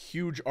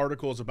huge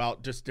articles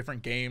about just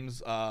different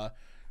games.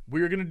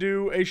 We're gonna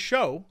do a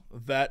show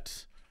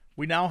that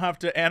we now have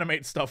to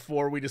animate stuff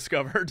for, we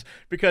discovered,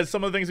 because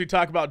some of the things we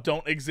talk about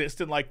don't exist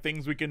in like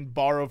things we can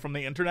borrow from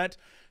the internet.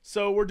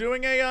 So we're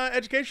doing a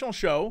educational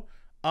show.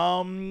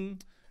 And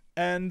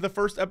the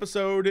first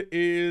episode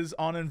is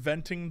on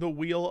inventing the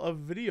wheel of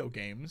video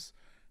games.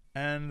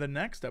 And the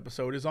next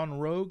episode is on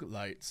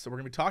roguelites. So we're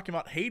going to be talking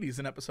about Hades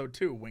in episode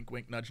 2. Wink,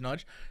 wink, nudge,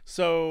 nudge.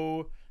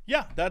 So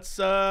yeah, that's,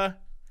 the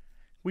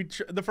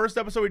first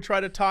episode we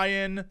try to tie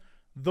in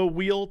the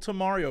wheel to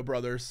Mario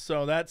Brothers.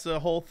 So that's a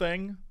whole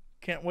thing.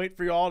 Can't wait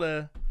for y'all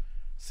to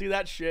see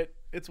that shit.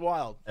 It's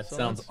wild. That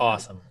sounds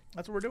awesome.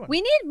 That's what we're doing. We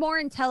need more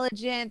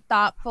intelligent,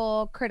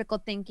 thoughtful, critical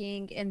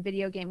thinking in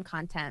video game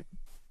content.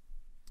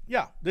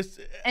 Yeah,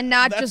 and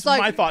not just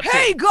like, my thought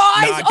hey too.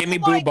 guys, give me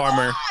boob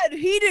armor.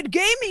 Heated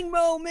gaming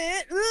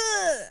moment.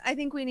 Ugh. I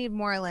think we need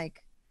more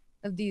like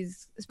of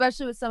these,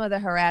 especially with some of the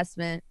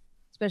harassment,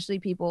 especially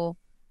people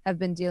have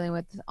been dealing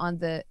with on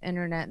the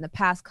internet in the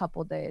past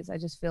couple days. I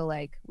just feel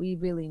like we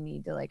really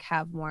need to like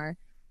have more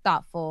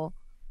thoughtful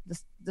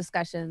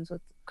discussions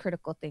with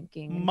critical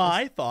thinking.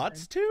 My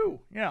thoughts too.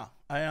 Yeah.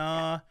 So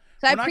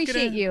I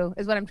appreciate you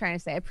is what I'm trying to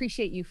say. I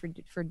appreciate you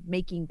for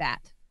making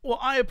that. Well,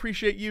 I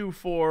appreciate you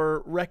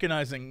for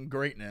recognizing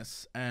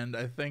greatness, and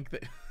I think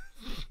that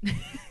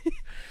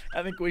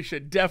I think we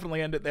should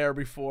definitely end it there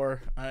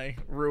before I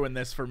ruin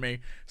this for me.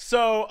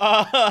 So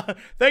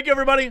thank you,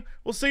 everybody.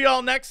 We'll see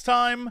y'all next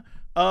time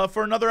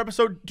for another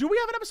episode. Do we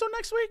have an episode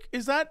next week?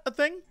 Is that a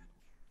thing?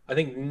 I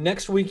think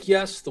next week,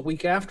 yes. The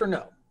week after,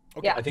 no.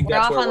 Okay. Yeah, I think we're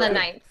that's off where on the we're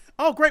 9th.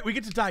 Oh, great. We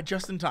get to die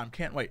just in time.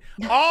 Can't wait.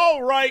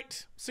 All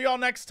right. See y'all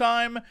next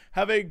time.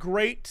 Have a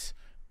great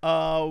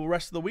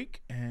rest of the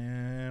week,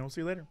 and we'll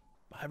see you later.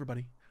 Bye,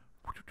 everybody.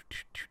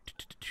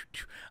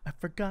 I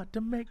forgot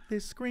to make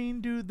this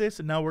screen do this,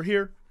 and now we're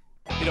here.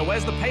 You know,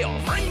 where's the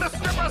payoff? Bring the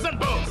strippers and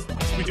booze.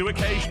 We do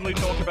occasionally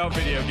talk about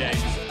video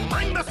games.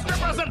 Bring the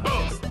strippers and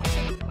booze.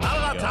 I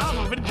don't have time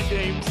for video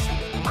games.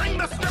 Bring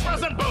the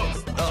strippers and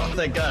booze. Oh,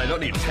 thank God, I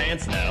don't need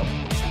pants now.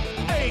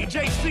 Hey,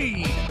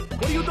 JC,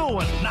 what are you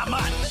doing? Not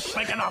much.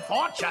 Making a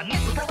fortune.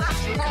 It's a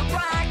professional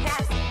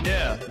broadcast.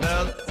 Yeah,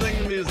 now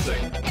sing music.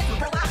 It's a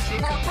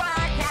professional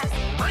broadcast.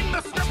 Bring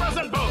the strippers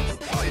and booze.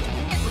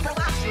 It's a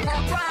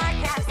professional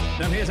broadcast.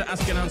 I'm here to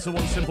ask and answer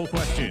one simple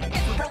question. It's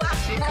a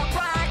professional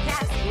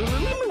broadcast.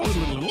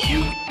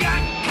 You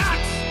got